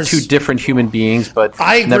brothers. They're two different human beings, but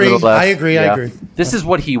I agree. Nevertheless, I agree. This is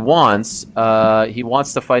what he wants. He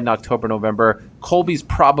wants to fight in October, November. Colby's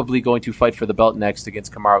probably going to fight for the belt next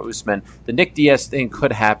against Kamaru Usman. The Nick Diaz thing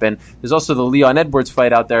could happen. There's also the Leon Edwards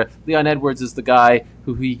fight out there. Leon Edwards is the guy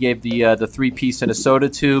who he gave the 3-piece and a soda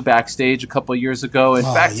to backstage a couple of years ago. In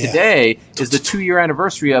fact, today is the 2-year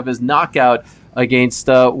anniversary of his knockout against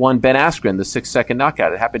one Ben Askren, the 6-second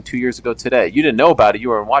knockout. It happened 2 years ago today. You didn't know about it. You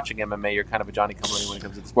weren't watching MMA. You're kind of a Johnny-come-lately when it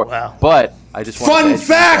comes to the sport. Wow. But I just want Fun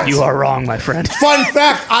fact! You are wrong, my friend. Fun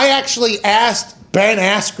fact, I actually asked Ben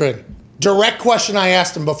Askren, direct question I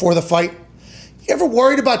asked him before the fight. You ever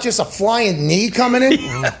worried about just a flying knee coming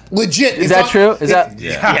in? Legit. Is that true? Is that?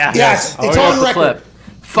 Yeah. Yes. It's on record.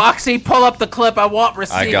 Foxy, pull up the clip. I want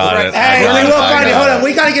receipts. I got it. Hey, let me look on it. Hold on.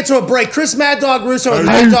 We got to get to a break. Chris Mad Dog Russo and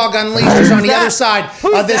Mad Dog Unleashed is on the other side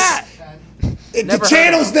of this. The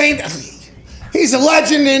channel's named. He's a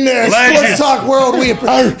legend in there. Sports Talk World.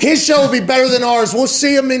 His show will be better than ours. We'll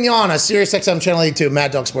see him Mignana, Sirius XM Channel 82,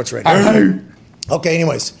 Mad Dog Sports Radio. Okay,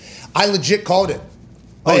 anyways. I legit called it.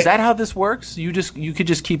 Oh, is that how this works? You could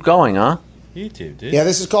just keep going, huh? YouTube, dude. Yeah,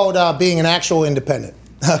 this is called being an actual independent.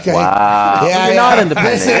 Okay. Wow. Yeah, You're not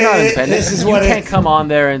independent. You're not independent. This is what you can't come on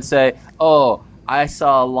there and say, "Oh, I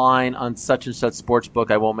saw a line on such and such sports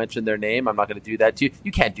book. I won't mention their name. I'm not going to do that to you."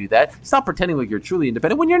 You can't do that. Stop pretending like you're truly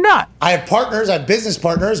independent when you're not. I have partners. I have business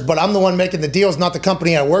partners, but I'm the one making the deals, not the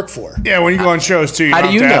company I work for. Yeah, when you go on shows too, you don't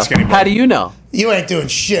have to ask anybody. How do you know? You ain't doing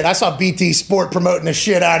shit. I saw BT Sport promoting the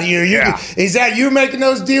shit out of you. Is that you making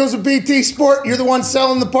those deals with BT Sport? You're the one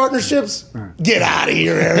selling the partnerships? Get out of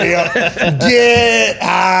here, Ariel. Get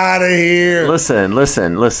out of here. Listen.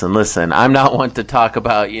 I'm not one to talk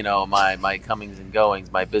about, my comings and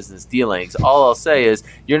goings, my business dealings. All I'll say is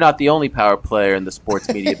you're not the only power player in the sports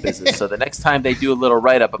media business. So the next time they do a little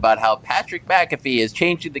write-up about how Patrick McAfee is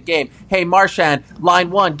changing the game, hey, Marchand,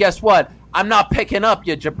 line one, guess what? I'm not picking up,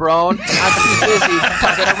 you jabron. I'm too busy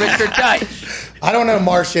talking to Richard Deitch. I don't know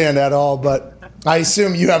Marchand at all, but I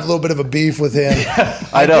assume you have a little bit of a beef with him.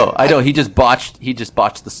 I know. He just botched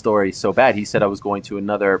the story so bad. He said I was going to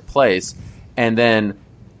another place, and then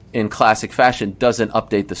in classic fashion doesn't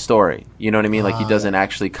update the story. You know what I mean? Like he doesn't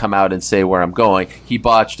actually come out and say where I'm going. He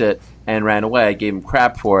botched it and ran away. I gave him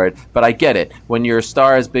crap for it, but I get it. When you're a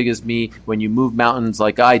star as big as me, when you move mountains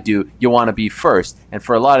like I do, you want to be first. And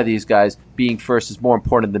for a lot of these guys, being first is more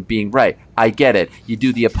important than being right. I get it. You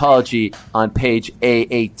do the apology on page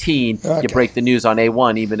A18. Okay. You break the news on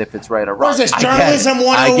A1, even if it's right or wrong. What's this, Journalism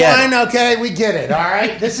 101? Okay, we get it. All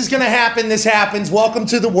right, this is going to happen. This happens. Welcome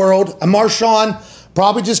to the world. Marchand,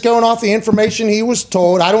 probably just going off the information he was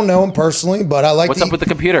told. I don't know him personally, but I like. What's up with the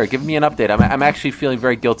computer? Give me an update. I'm actually feeling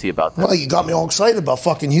very guilty about that. Well, you got me all excited about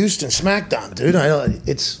fucking Houston SmackDown, dude.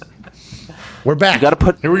 We're back. You got to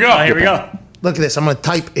put. Here we go. Look at this. I'm going to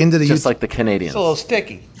type into the just like the Canadians. It's a little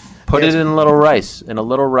sticky. Put it in a little rice.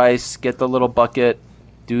 Get the little bucket.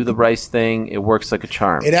 Do the rice thing. It works like a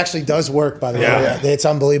charm. It actually does work, by the way. Yeah. It's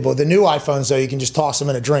unbelievable. The new iPhones, though, you can just toss them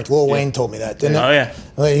in a drink. Lil Wayne told me that, didn't he? Oh,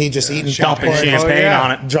 yeah. He just eating dumping champagne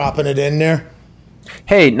on it. Dropping it in there.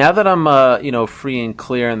 Hey, now that I'm free and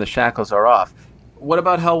clear and the shackles are off, what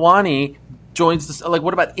about Helwani joins this? Like,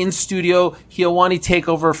 what about in studio Helwani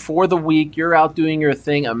takeover for the week? You're out doing your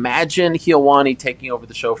thing. Imagine Helwani taking over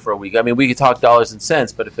the show for a week. I mean, we could talk dollars and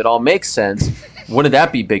cents, but if it all makes sense, wouldn't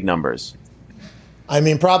that be big numbers? I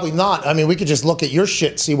mean, probably not. I mean, we could just look at your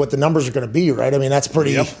shit, see what the numbers are going to be, right? I mean, that's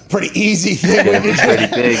pretty easy. Pretty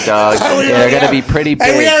big, dog. They're going to be pretty big.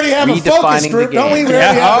 And we already have a focus group, don't we?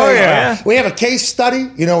 We have a case study.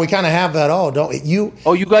 We kind of have that all, don't we?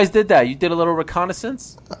 Oh, you guys did that? You did a little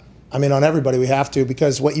reconnaissance? I mean, on everybody we have to,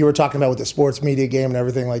 because what you were talking about with the sports media game and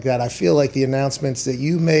everything like that, I feel like the announcements that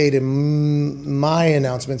you made and my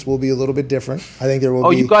announcements will be a little bit different. I think there will be.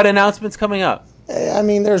 Oh, you've got announcements coming up? I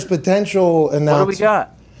mean, there's potential announcements. What do we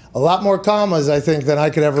got? A lot more commas, I think, than I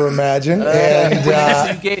could ever imagine.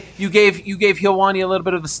 You gave Helwani a little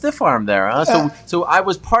bit of a stiff arm there, huh? So I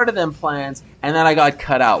was part of them plans, and then I got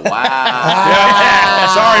cut out. Wow.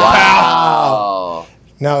 Sorry, pal.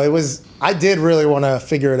 No, it was. I did really want to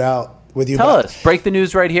figure it out with you. Tell us. Break the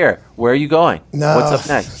news right here. Where are you going? No, what's up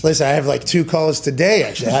next? Listen, I have like 2 calls today,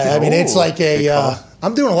 actually. I mean, it's like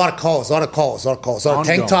I'm doing a lot of calls, a lot of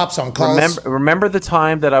tank tops on calls. Remember the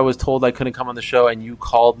time that I was told I couldn't come on the show and you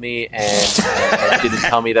called me and didn't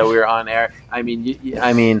tell me that we were on air? I mean,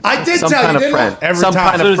 I did some tell kind you, of friend. Every some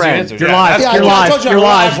time. kind of friend. You're live. You're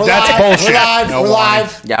live. That's bullshit. We're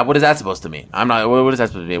live. Yeah, what is that supposed to mean? I'm not. What is that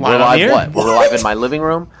supposed to mean? Live We're live. here? What? We're live in my living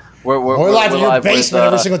room. We're live in your basement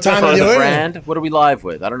every single time for you do the it. brand. What are we live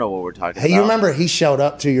with? I don't know what we're talking about. Hey, you remember he showed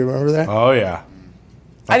up too? You remember that? Oh, yeah.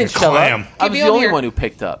 I didn't show up. I was the only one who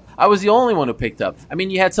picked up. I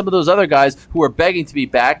mean, you had some of those other guys who were begging to be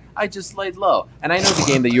back. I just laid low. And I know the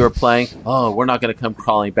game that you were playing. Oh, we're not going to come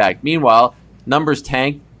crawling back. Meanwhile, numbers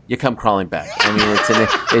tank. You come crawling back. I mean,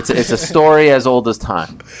 it's a story as old as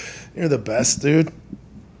time. You're the best, dude.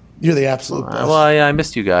 You're the absolute best. Well, I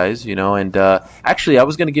missed you guys, and actually, I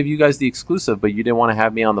was going to give you guys the exclusive, but you didn't want to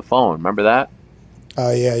have me on the phone. Remember that?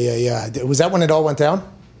 Oh, yeah. Was that when it all went down?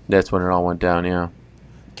 That's when it all went down, yeah.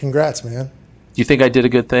 Congrats, man. Do you think I did a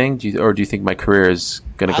good thing, or do you think my career is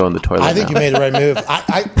going to go in the toilet I think now? you made the right move.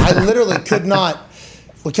 I literally could not,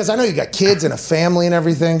 because I know you got kids and a family and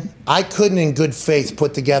everything. I couldn't in good faith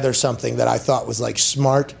put together something that I thought was like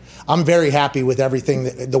smart. I'm very happy with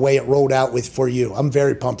everything, the way it rolled out for you. I'm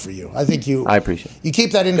very pumped for you. I think I appreciate it. You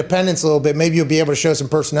keep that independence a little bit. Maybe you'll be able to show some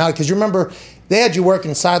personality. Because you remember, they had you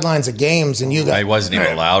working sidelines of games, and you got. I wasn't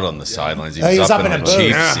even allowed on the sidelines. He was up in the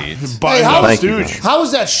chief seats. Hey, how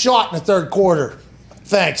was that shot in the third quarter?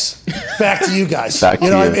 Thanks. Back to you guys. Back to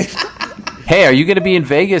you. Know what I mean? Hey, are you going to be in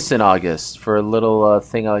Vegas in August for a little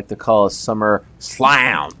thing I like to call a summer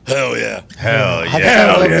slam? Hell yeah.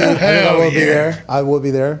 I will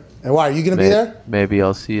be there. And why, are you going to be there? Maybe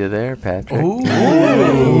I'll see you there, Patrick. Ooh.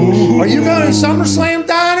 Are you going to SummerSlam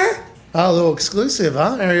Diner? Oh, a little exclusive,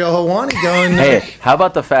 huh? Ariel Helwani going. Hey, how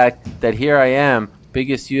about the fact that here I am,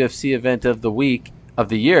 biggest UFC event of the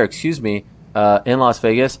year, in Las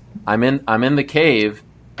Vegas. I'm in the cave,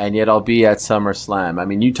 and yet I'll be at SummerSlam. I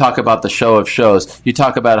mean, you talk about the show of shows. You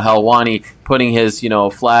talk about Helwani putting his,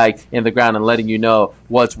 flag in the ground and letting you know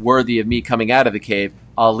what's worthy of me coming out of the cave.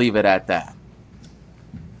 I'll leave it at that.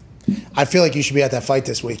 I feel like you should be at that fight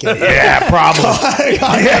this weekend. Yeah, probably.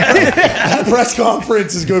 That press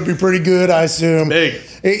conference is going to be pretty good, I assume. Big.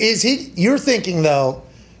 Is he? You're thinking though,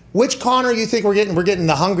 which Connor you think we're getting? We're getting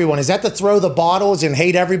the hungry one. Is that to throw the bottles and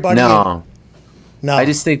hate everybody? No. No. I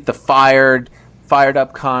just think the fired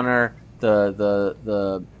up Connor,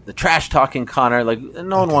 the trash talking Connor. Like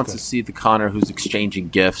no one wants to see the Connor who's exchanging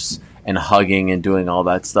gifts and hugging and doing all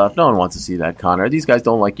that stuff. No one wants to see that Connor. These guys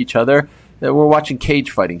don't like each other. We're watching cage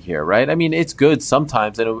fighting here, right? I mean, it's good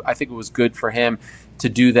sometimes, and I think it was good for him to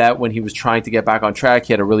do that when he was trying to get back on track.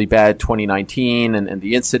 He had a really bad 2019 and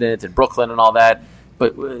the incident in Brooklyn and all that.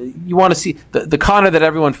 But you want to see the Connor that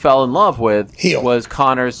everyone fell in love with was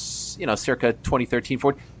Connor's, circa 2013,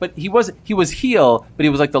 14. But he was heel, but he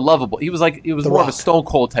was like the lovable. He was more of a Stone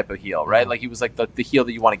Cold type of heel, right? Like he was like the heel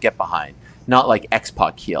that you want to get behind. Not like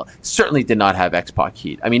X-Pac heel. Certainly did not have X-Pac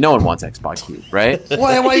heat. I mean, no one wants X-Pac heat, right?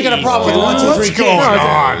 Why you got a problem with 1, 2, 3? What's going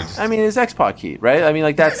on? I mean, it's X-Pac heat, right? I mean,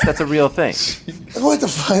 like that's a real thing. I want to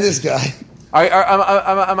find this guy.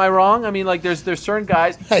 Am I wrong? I mean, like there's certain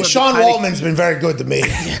guys. Hey, Sean Waltman's been very good to me.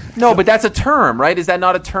 No, but that's a term, right? Is that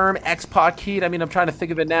not a term? X-Pac heat. I mean, I'm trying to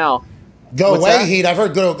think of it now. Go away heat. I've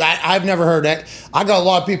heard good. I've never heard that. I got a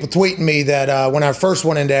lot of people tweeting me that when I first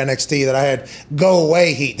went into NXT that I had go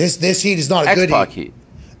away heat. This heat is not a good heat. X-Pac heat.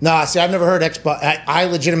 Nah, see, I've never heard X-Pac. I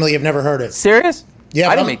legitimately have never heard it. Serious? Yeah,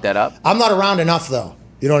 I didn't make that up. I'm not around enough though.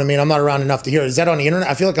 You know what I mean? I'm not around enough to hear it. Is that on the internet?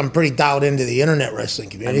 I feel like I'm pretty dialed into the internet wrestling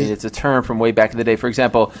community. I mean, it's a term from way back in the day. For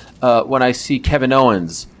example, when I see Kevin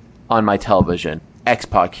Owens on my television,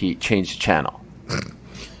 X-Pac heat, change the channel.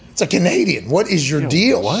 It's a Canadian. What is your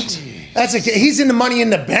deal? What? He's in the Money in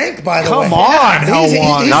the Bank, by the way. Come on,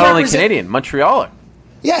 Helwani. Not only Canadian, Montrealer.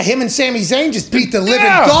 Yeah, him and Sami Zayn just beat the living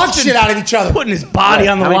dog shit out of each other. Putting his body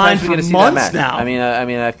on the line for months now. I mean,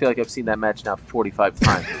 I feel like I've seen that match now 45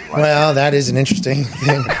 times. Well, that is an interesting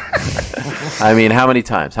thing. I mean, how many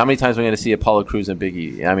times? How many times are we going to see Apollo Crews and Big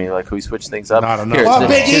E? I mean, like, can we switch things up? Not enough. Well,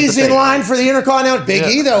 Big E's in line for the Intercontinental. Big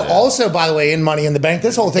E, though, also, by the way, in Money in the Bank.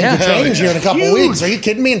 This whole thing could change here in a couple of weeks. Are you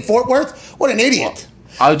kidding me? In Fort Worth? What an idiot.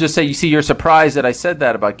 I would just say, you see, you're surprised that I said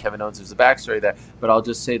that about Kevin Owens. There's a backstory there. But I'll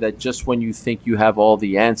just say that just when you think you have all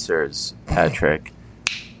the answers, Patrick,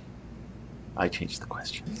 I changed the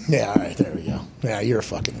question. Yeah, all right, there we go. Yeah, you're a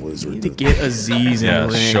fucking loser. To get Aziz in the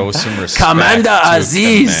ring. Show some respect. Commander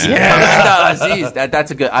Aziz. Yeah. Commander Aziz.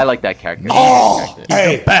 That's a good. I like that character. Oh,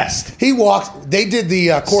 hey, the best. He walked. They did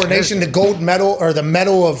the coronation, the gold medal or the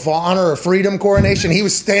Medal of Honor or Freedom coronation. He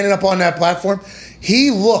was standing up on that platform.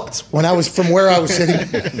 He looked, when I was from where I was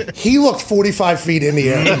sitting, he looked 45 feet in the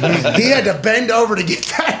air. He had to bend over to get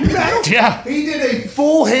that medal. Yeah. He did a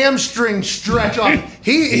full hamstring stretch off.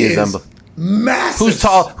 He is massive.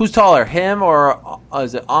 Who's taller, him or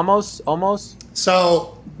is it Almost?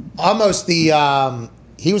 So, almost he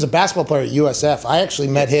was a basketball player at USF. I actually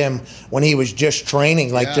met him when he was just training,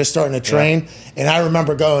 just starting to train. Yeah. And I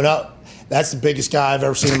remember going up. That's the biggest guy I've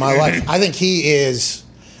ever seen in my life. I think he is.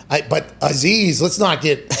 But Aziz, he's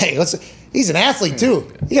an athlete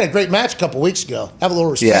too. He had a great match a couple weeks ago. Have a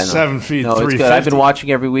little respect. Yeah, no. 7 feet, no, it's good. I've been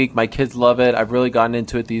watching every week. My kids love it. I've really gotten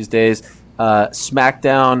into it these days.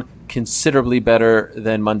 SmackDown, considerably better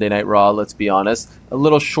than Monday Night Raw, let's be honest. A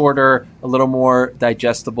little shorter, a little more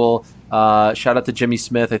digestible. Shout out to Jimmy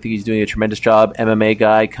Smith. I think he's doing a tremendous job. MMA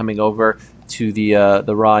guy coming over to the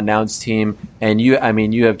Raw announce team, and you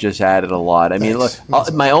have just added a lot. I mean, look,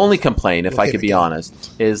 my only complaint, if I could be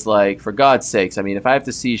honest, is like, for God's sakes, I mean, if I have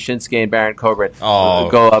to see Shinsuke and Baron Corbin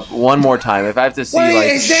go up one more time, if I have to see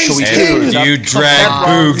you drag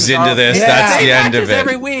Boogs into this, that's the end of it.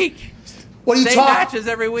 Every week. What are you Same talking? matches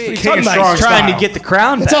every week. He's trying to get the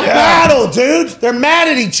crown It's back. a battle, dude. They're mad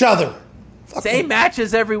at each other. Same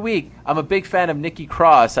matches every week. I'm a big fan of Nikki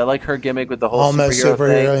Cross. I like her gimmick with the whole almost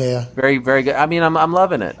superhero thing. Yeah. Very, very good. I mean, I'm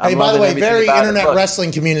loving it. Hey, by the way, very internet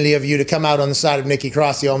wrestling community of you to come out on the side of Nikki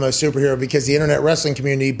Cross, the almost superhero, because the internet wrestling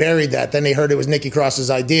community buried that. Then they heard it was Nikki Cross's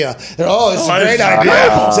idea. They're, this is a great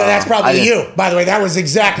idea. So that's probably you. By the way, that was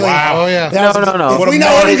exactly. Wow. Oh yeah. No. If we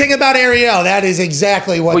know anything about Ariel, that is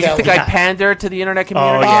exactly what. Well, you think I pander to the internet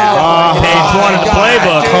community? Oh yeah. Page one of the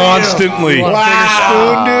playbook constantly. Wow.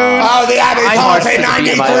 Spoon, dude. Oh, the Abby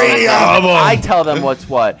 93. I tell them what's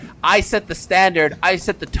what. I set the standard, I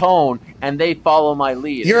set the tone, and they follow my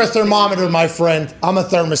lead. You're a thermometer, my friend. I'm a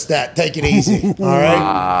thermostat. Take it easy. All right?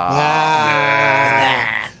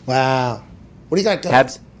 Wow. What do you got?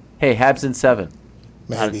 Habs in 7.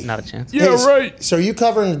 Maybe. Not a chance. Yeah, right. So are you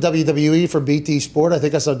covering the WWE for BT Sport? I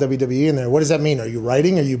think I saw WWE in there. What does that mean? Are you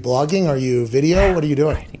writing? Are you blogging? Are you video? What are you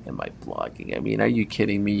doing? my blogging. I mean, are you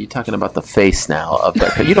kidding me? You're talking about the face now of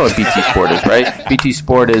the. You know what BT Sport is, right? BT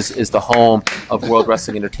Sport is the home of World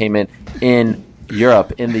Wrestling Entertainment in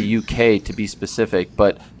Europe, in the UK to be specific,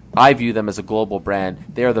 but I view them as a global brand.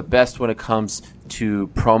 They are the best when it comes to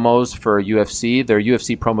promos for UFC. Their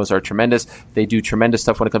UFC promos are tremendous. They do tremendous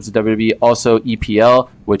stuff when it comes to WWE. Also EPL,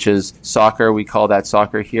 which is soccer. We call that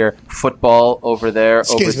soccer here. Football over there,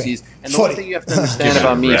 overseas. And the one thing you have to understand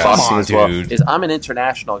about me, boxing as well, is I'm an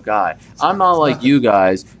international guy. I'm not like you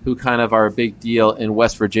guys who kind of are a big deal in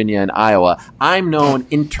West Virginia and Iowa. I'm known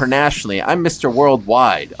internationally. I'm Mr.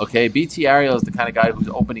 Worldwide, okay? BT Ariel is the kind of guy who's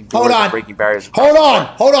opening doors and breaking barriers. Hold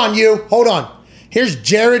on. Here's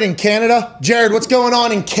Jared in Canada. Jared, what's going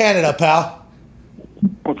on in Canada, pal?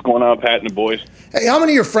 What's going on, Pat and the boys? Hey, how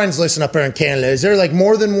many of your friends listen up there in Canada? Is there like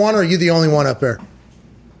more than one, or are you the only one up there?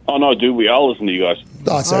 Oh, no, dude, we all listen to you guys.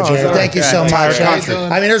 Jared, thank you so much.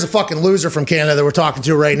 I mean, there's a fucking loser from Canada that we're talking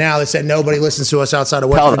to right now that said nobody listens to us outside of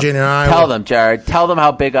West Virginia and Iowa. Tell them, Jared. Tell them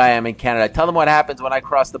how big I am in Canada. Tell them what happens when I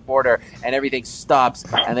cross the border and everything stops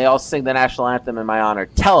and they all sing the national anthem in my honor.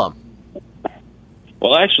 Tell them.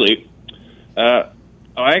 Well, actually, I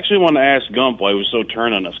actually want to ask Gump why he was so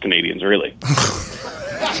turned on us Canadians, really.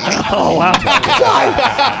 Oh, wow.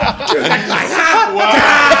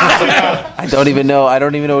 I don't even know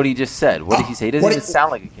what he just said. What did he say? He doesn't even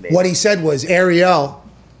sound like a Canadian. What he said was, Ariel,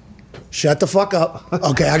 shut the fuck up.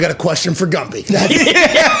 Okay, I got a question for Gumpy.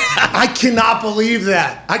 I cannot believe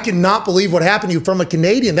that. I cannot believe what happened to you from a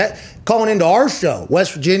Canadian. That calling into our show.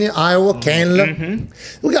 West Virginia, Iowa, Canada.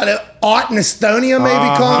 We got Art in Estonia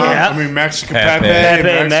maybe calling. Yeah. I mean, Mexico, Pepe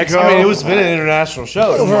in Mexico. I mean, it's been an international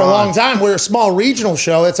show. For a long time. We're a small regional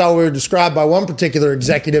show. That's how we were described by one particular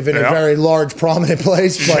executive in a very large, prominent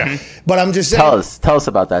place. But I'm just saying. Tell us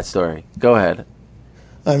about that story. Go ahead.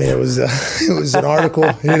 I mean, it was an article.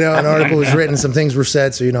 An article was written. Some things were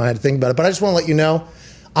said, so I had to think about it. But I just want to let you know,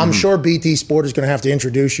 I'm sure BT Sport is going to have to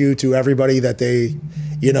introduce you to everybody that they,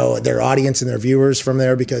 their audience and their viewers from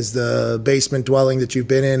there, because the basement dwelling that you've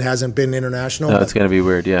been in hasn't been international. No, it's going to be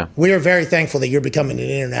weird. Yeah, we are very thankful that you're becoming an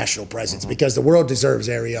international presence because the world deserves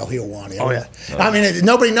Ariel Helwani. Oh yeah. I mean,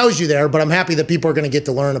 nobody knows you there, but I'm happy that people are going to get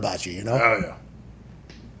to learn about you. Oh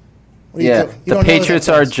yeah. The Patriots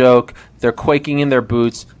are a joke. They're quaking in their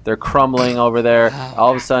boots. They're crumbling over there.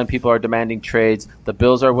 All of a sudden, people are demanding trades. The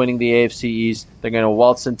Bills are winning the AFC East. They're going to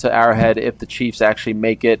waltz into Arrowhead if the Chiefs actually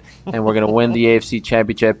make it, and we're going to win the AFC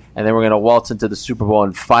Championship, and then we're going to waltz into the Super Bowl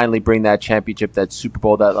and finally bring that championship, that Super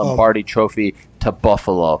Bowl, that Lombardi trophy to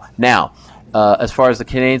Buffalo. Now, as far as the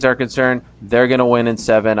Canadians are concerned, they're going to win in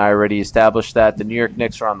 7. I already established that. The New York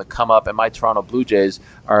Knicks are on the come up, and my Toronto Blue Jays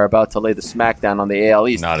are about to lay the smackdown on the AL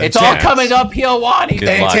East. It's all coming up, Helwani.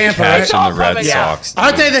 And Tampa, the Red Sox.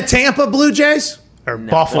 Aren't they the Tampa Blue Jays? Or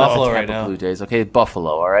Buffalo right now. Blue Jays. Okay, Buffalo.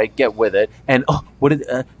 All right, get with it. And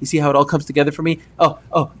you see how it all comes together for me?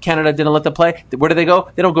 Canada didn't let them play. Where do they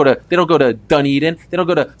go? They don't go to Dunedin. They don't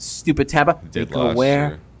go to stupid Tampa. They go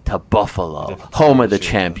where? To Buffalo, home of the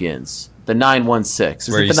champions. The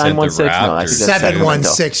 916. Is it the 916? No, I think that's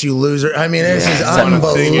 716, you loser. I mean, this is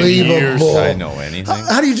unbelievable. I know anything.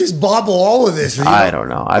 How do you just bobble all of this? I don't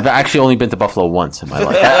know. I've actually only been to Buffalo once in my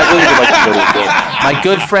life. I really would like to go to a game. My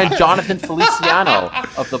good friend Jonathan Feliciano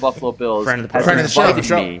of the Buffalo Bills has invited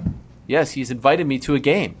me. Yes, he's invited me to a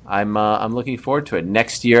game. I'm looking forward to it.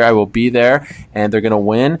 Next year I will be there, and they're going to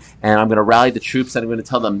win, and I'm going to rally the troops, and I'm going to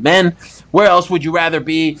tell them, men, where else would you rather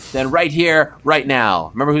be than right here, right now?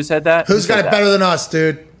 Remember who said that? Who's got it better than us,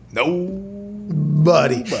 dude?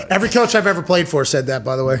 Nobody. Every coach I've ever played for said that,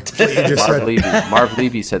 by the way. What you just Marv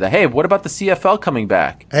Levy said that. Hey, what about the CFL coming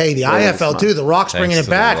back? Hey, the IFL too. The Rock's bringing it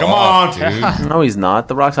back. Come on, dude. No, he's not.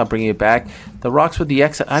 The Rock's not bringing it back. The Rock's with the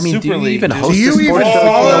X. I mean, do you even host a sports show?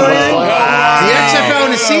 The XFL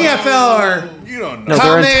and the CFL are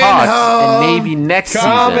they're in talks, and maybe next season.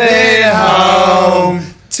 Coming home.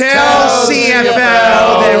 Tell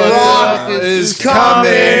CFL the Rock is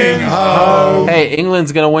coming home. Hey,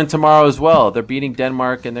 England's going to win tomorrow as well. They're beating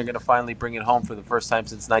Denmark, and they're going to finally bring it home for the first time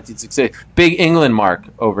since 1968. Big England mark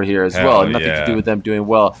over here as well. Nothing to do with them doing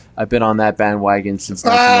well. I've been on that bandwagon since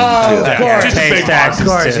 1992. Of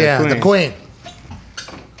course, yeah. The Queen.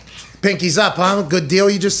 Pinky's up, huh? Good deal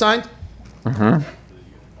you just signed? Mm-hmm.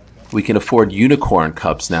 We can afford unicorn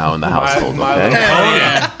cups now in the household, okay?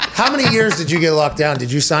 How many years did you get locked down?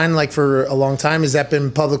 Did you sign for a long time? Has that been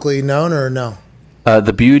publicly known or no?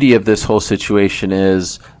 The beauty of this whole situation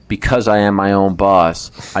is because I am my own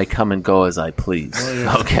boss, I come and go as I please.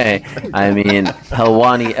 Okay? I mean,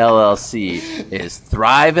 Helwani LLC is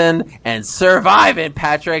thriving and surviving,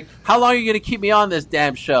 Patrick. How long are you going to keep me on this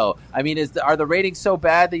damn show? I mean, are the ratings so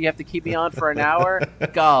bad that you have to keep me on for an hour?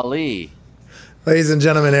 Golly. Ladies and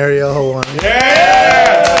gentlemen, Ariel Helwani.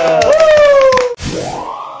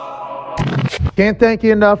 Can't thank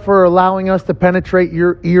you enough for allowing us to penetrate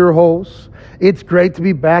your ear holes. It's great to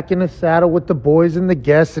be back in the saddle with the boys and the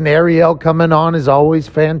guests, and Ariel coming on is always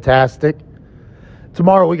fantastic.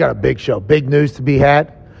 Tomorrow we got a big show, big news to be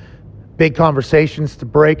had, big conversations to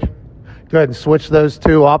break. Go ahead and switch those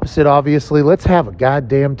two opposite, obviously. Let's have a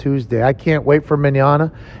goddamn Tuesday. I can't wait for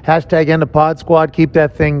Manana. Hashtag end the pod squad. Keep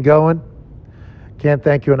that thing going. Can't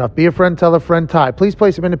thank you enough. Be a friend, tell a friend, Ty. Please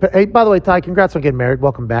play some independent. Hey, by the way, Ty, congrats on getting married.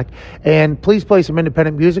 Welcome back. And please play some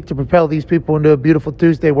independent music to propel these people into a beautiful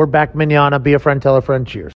Tuesday. We're back, manana. Be a friend, tell a friend.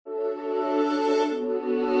 Cheers.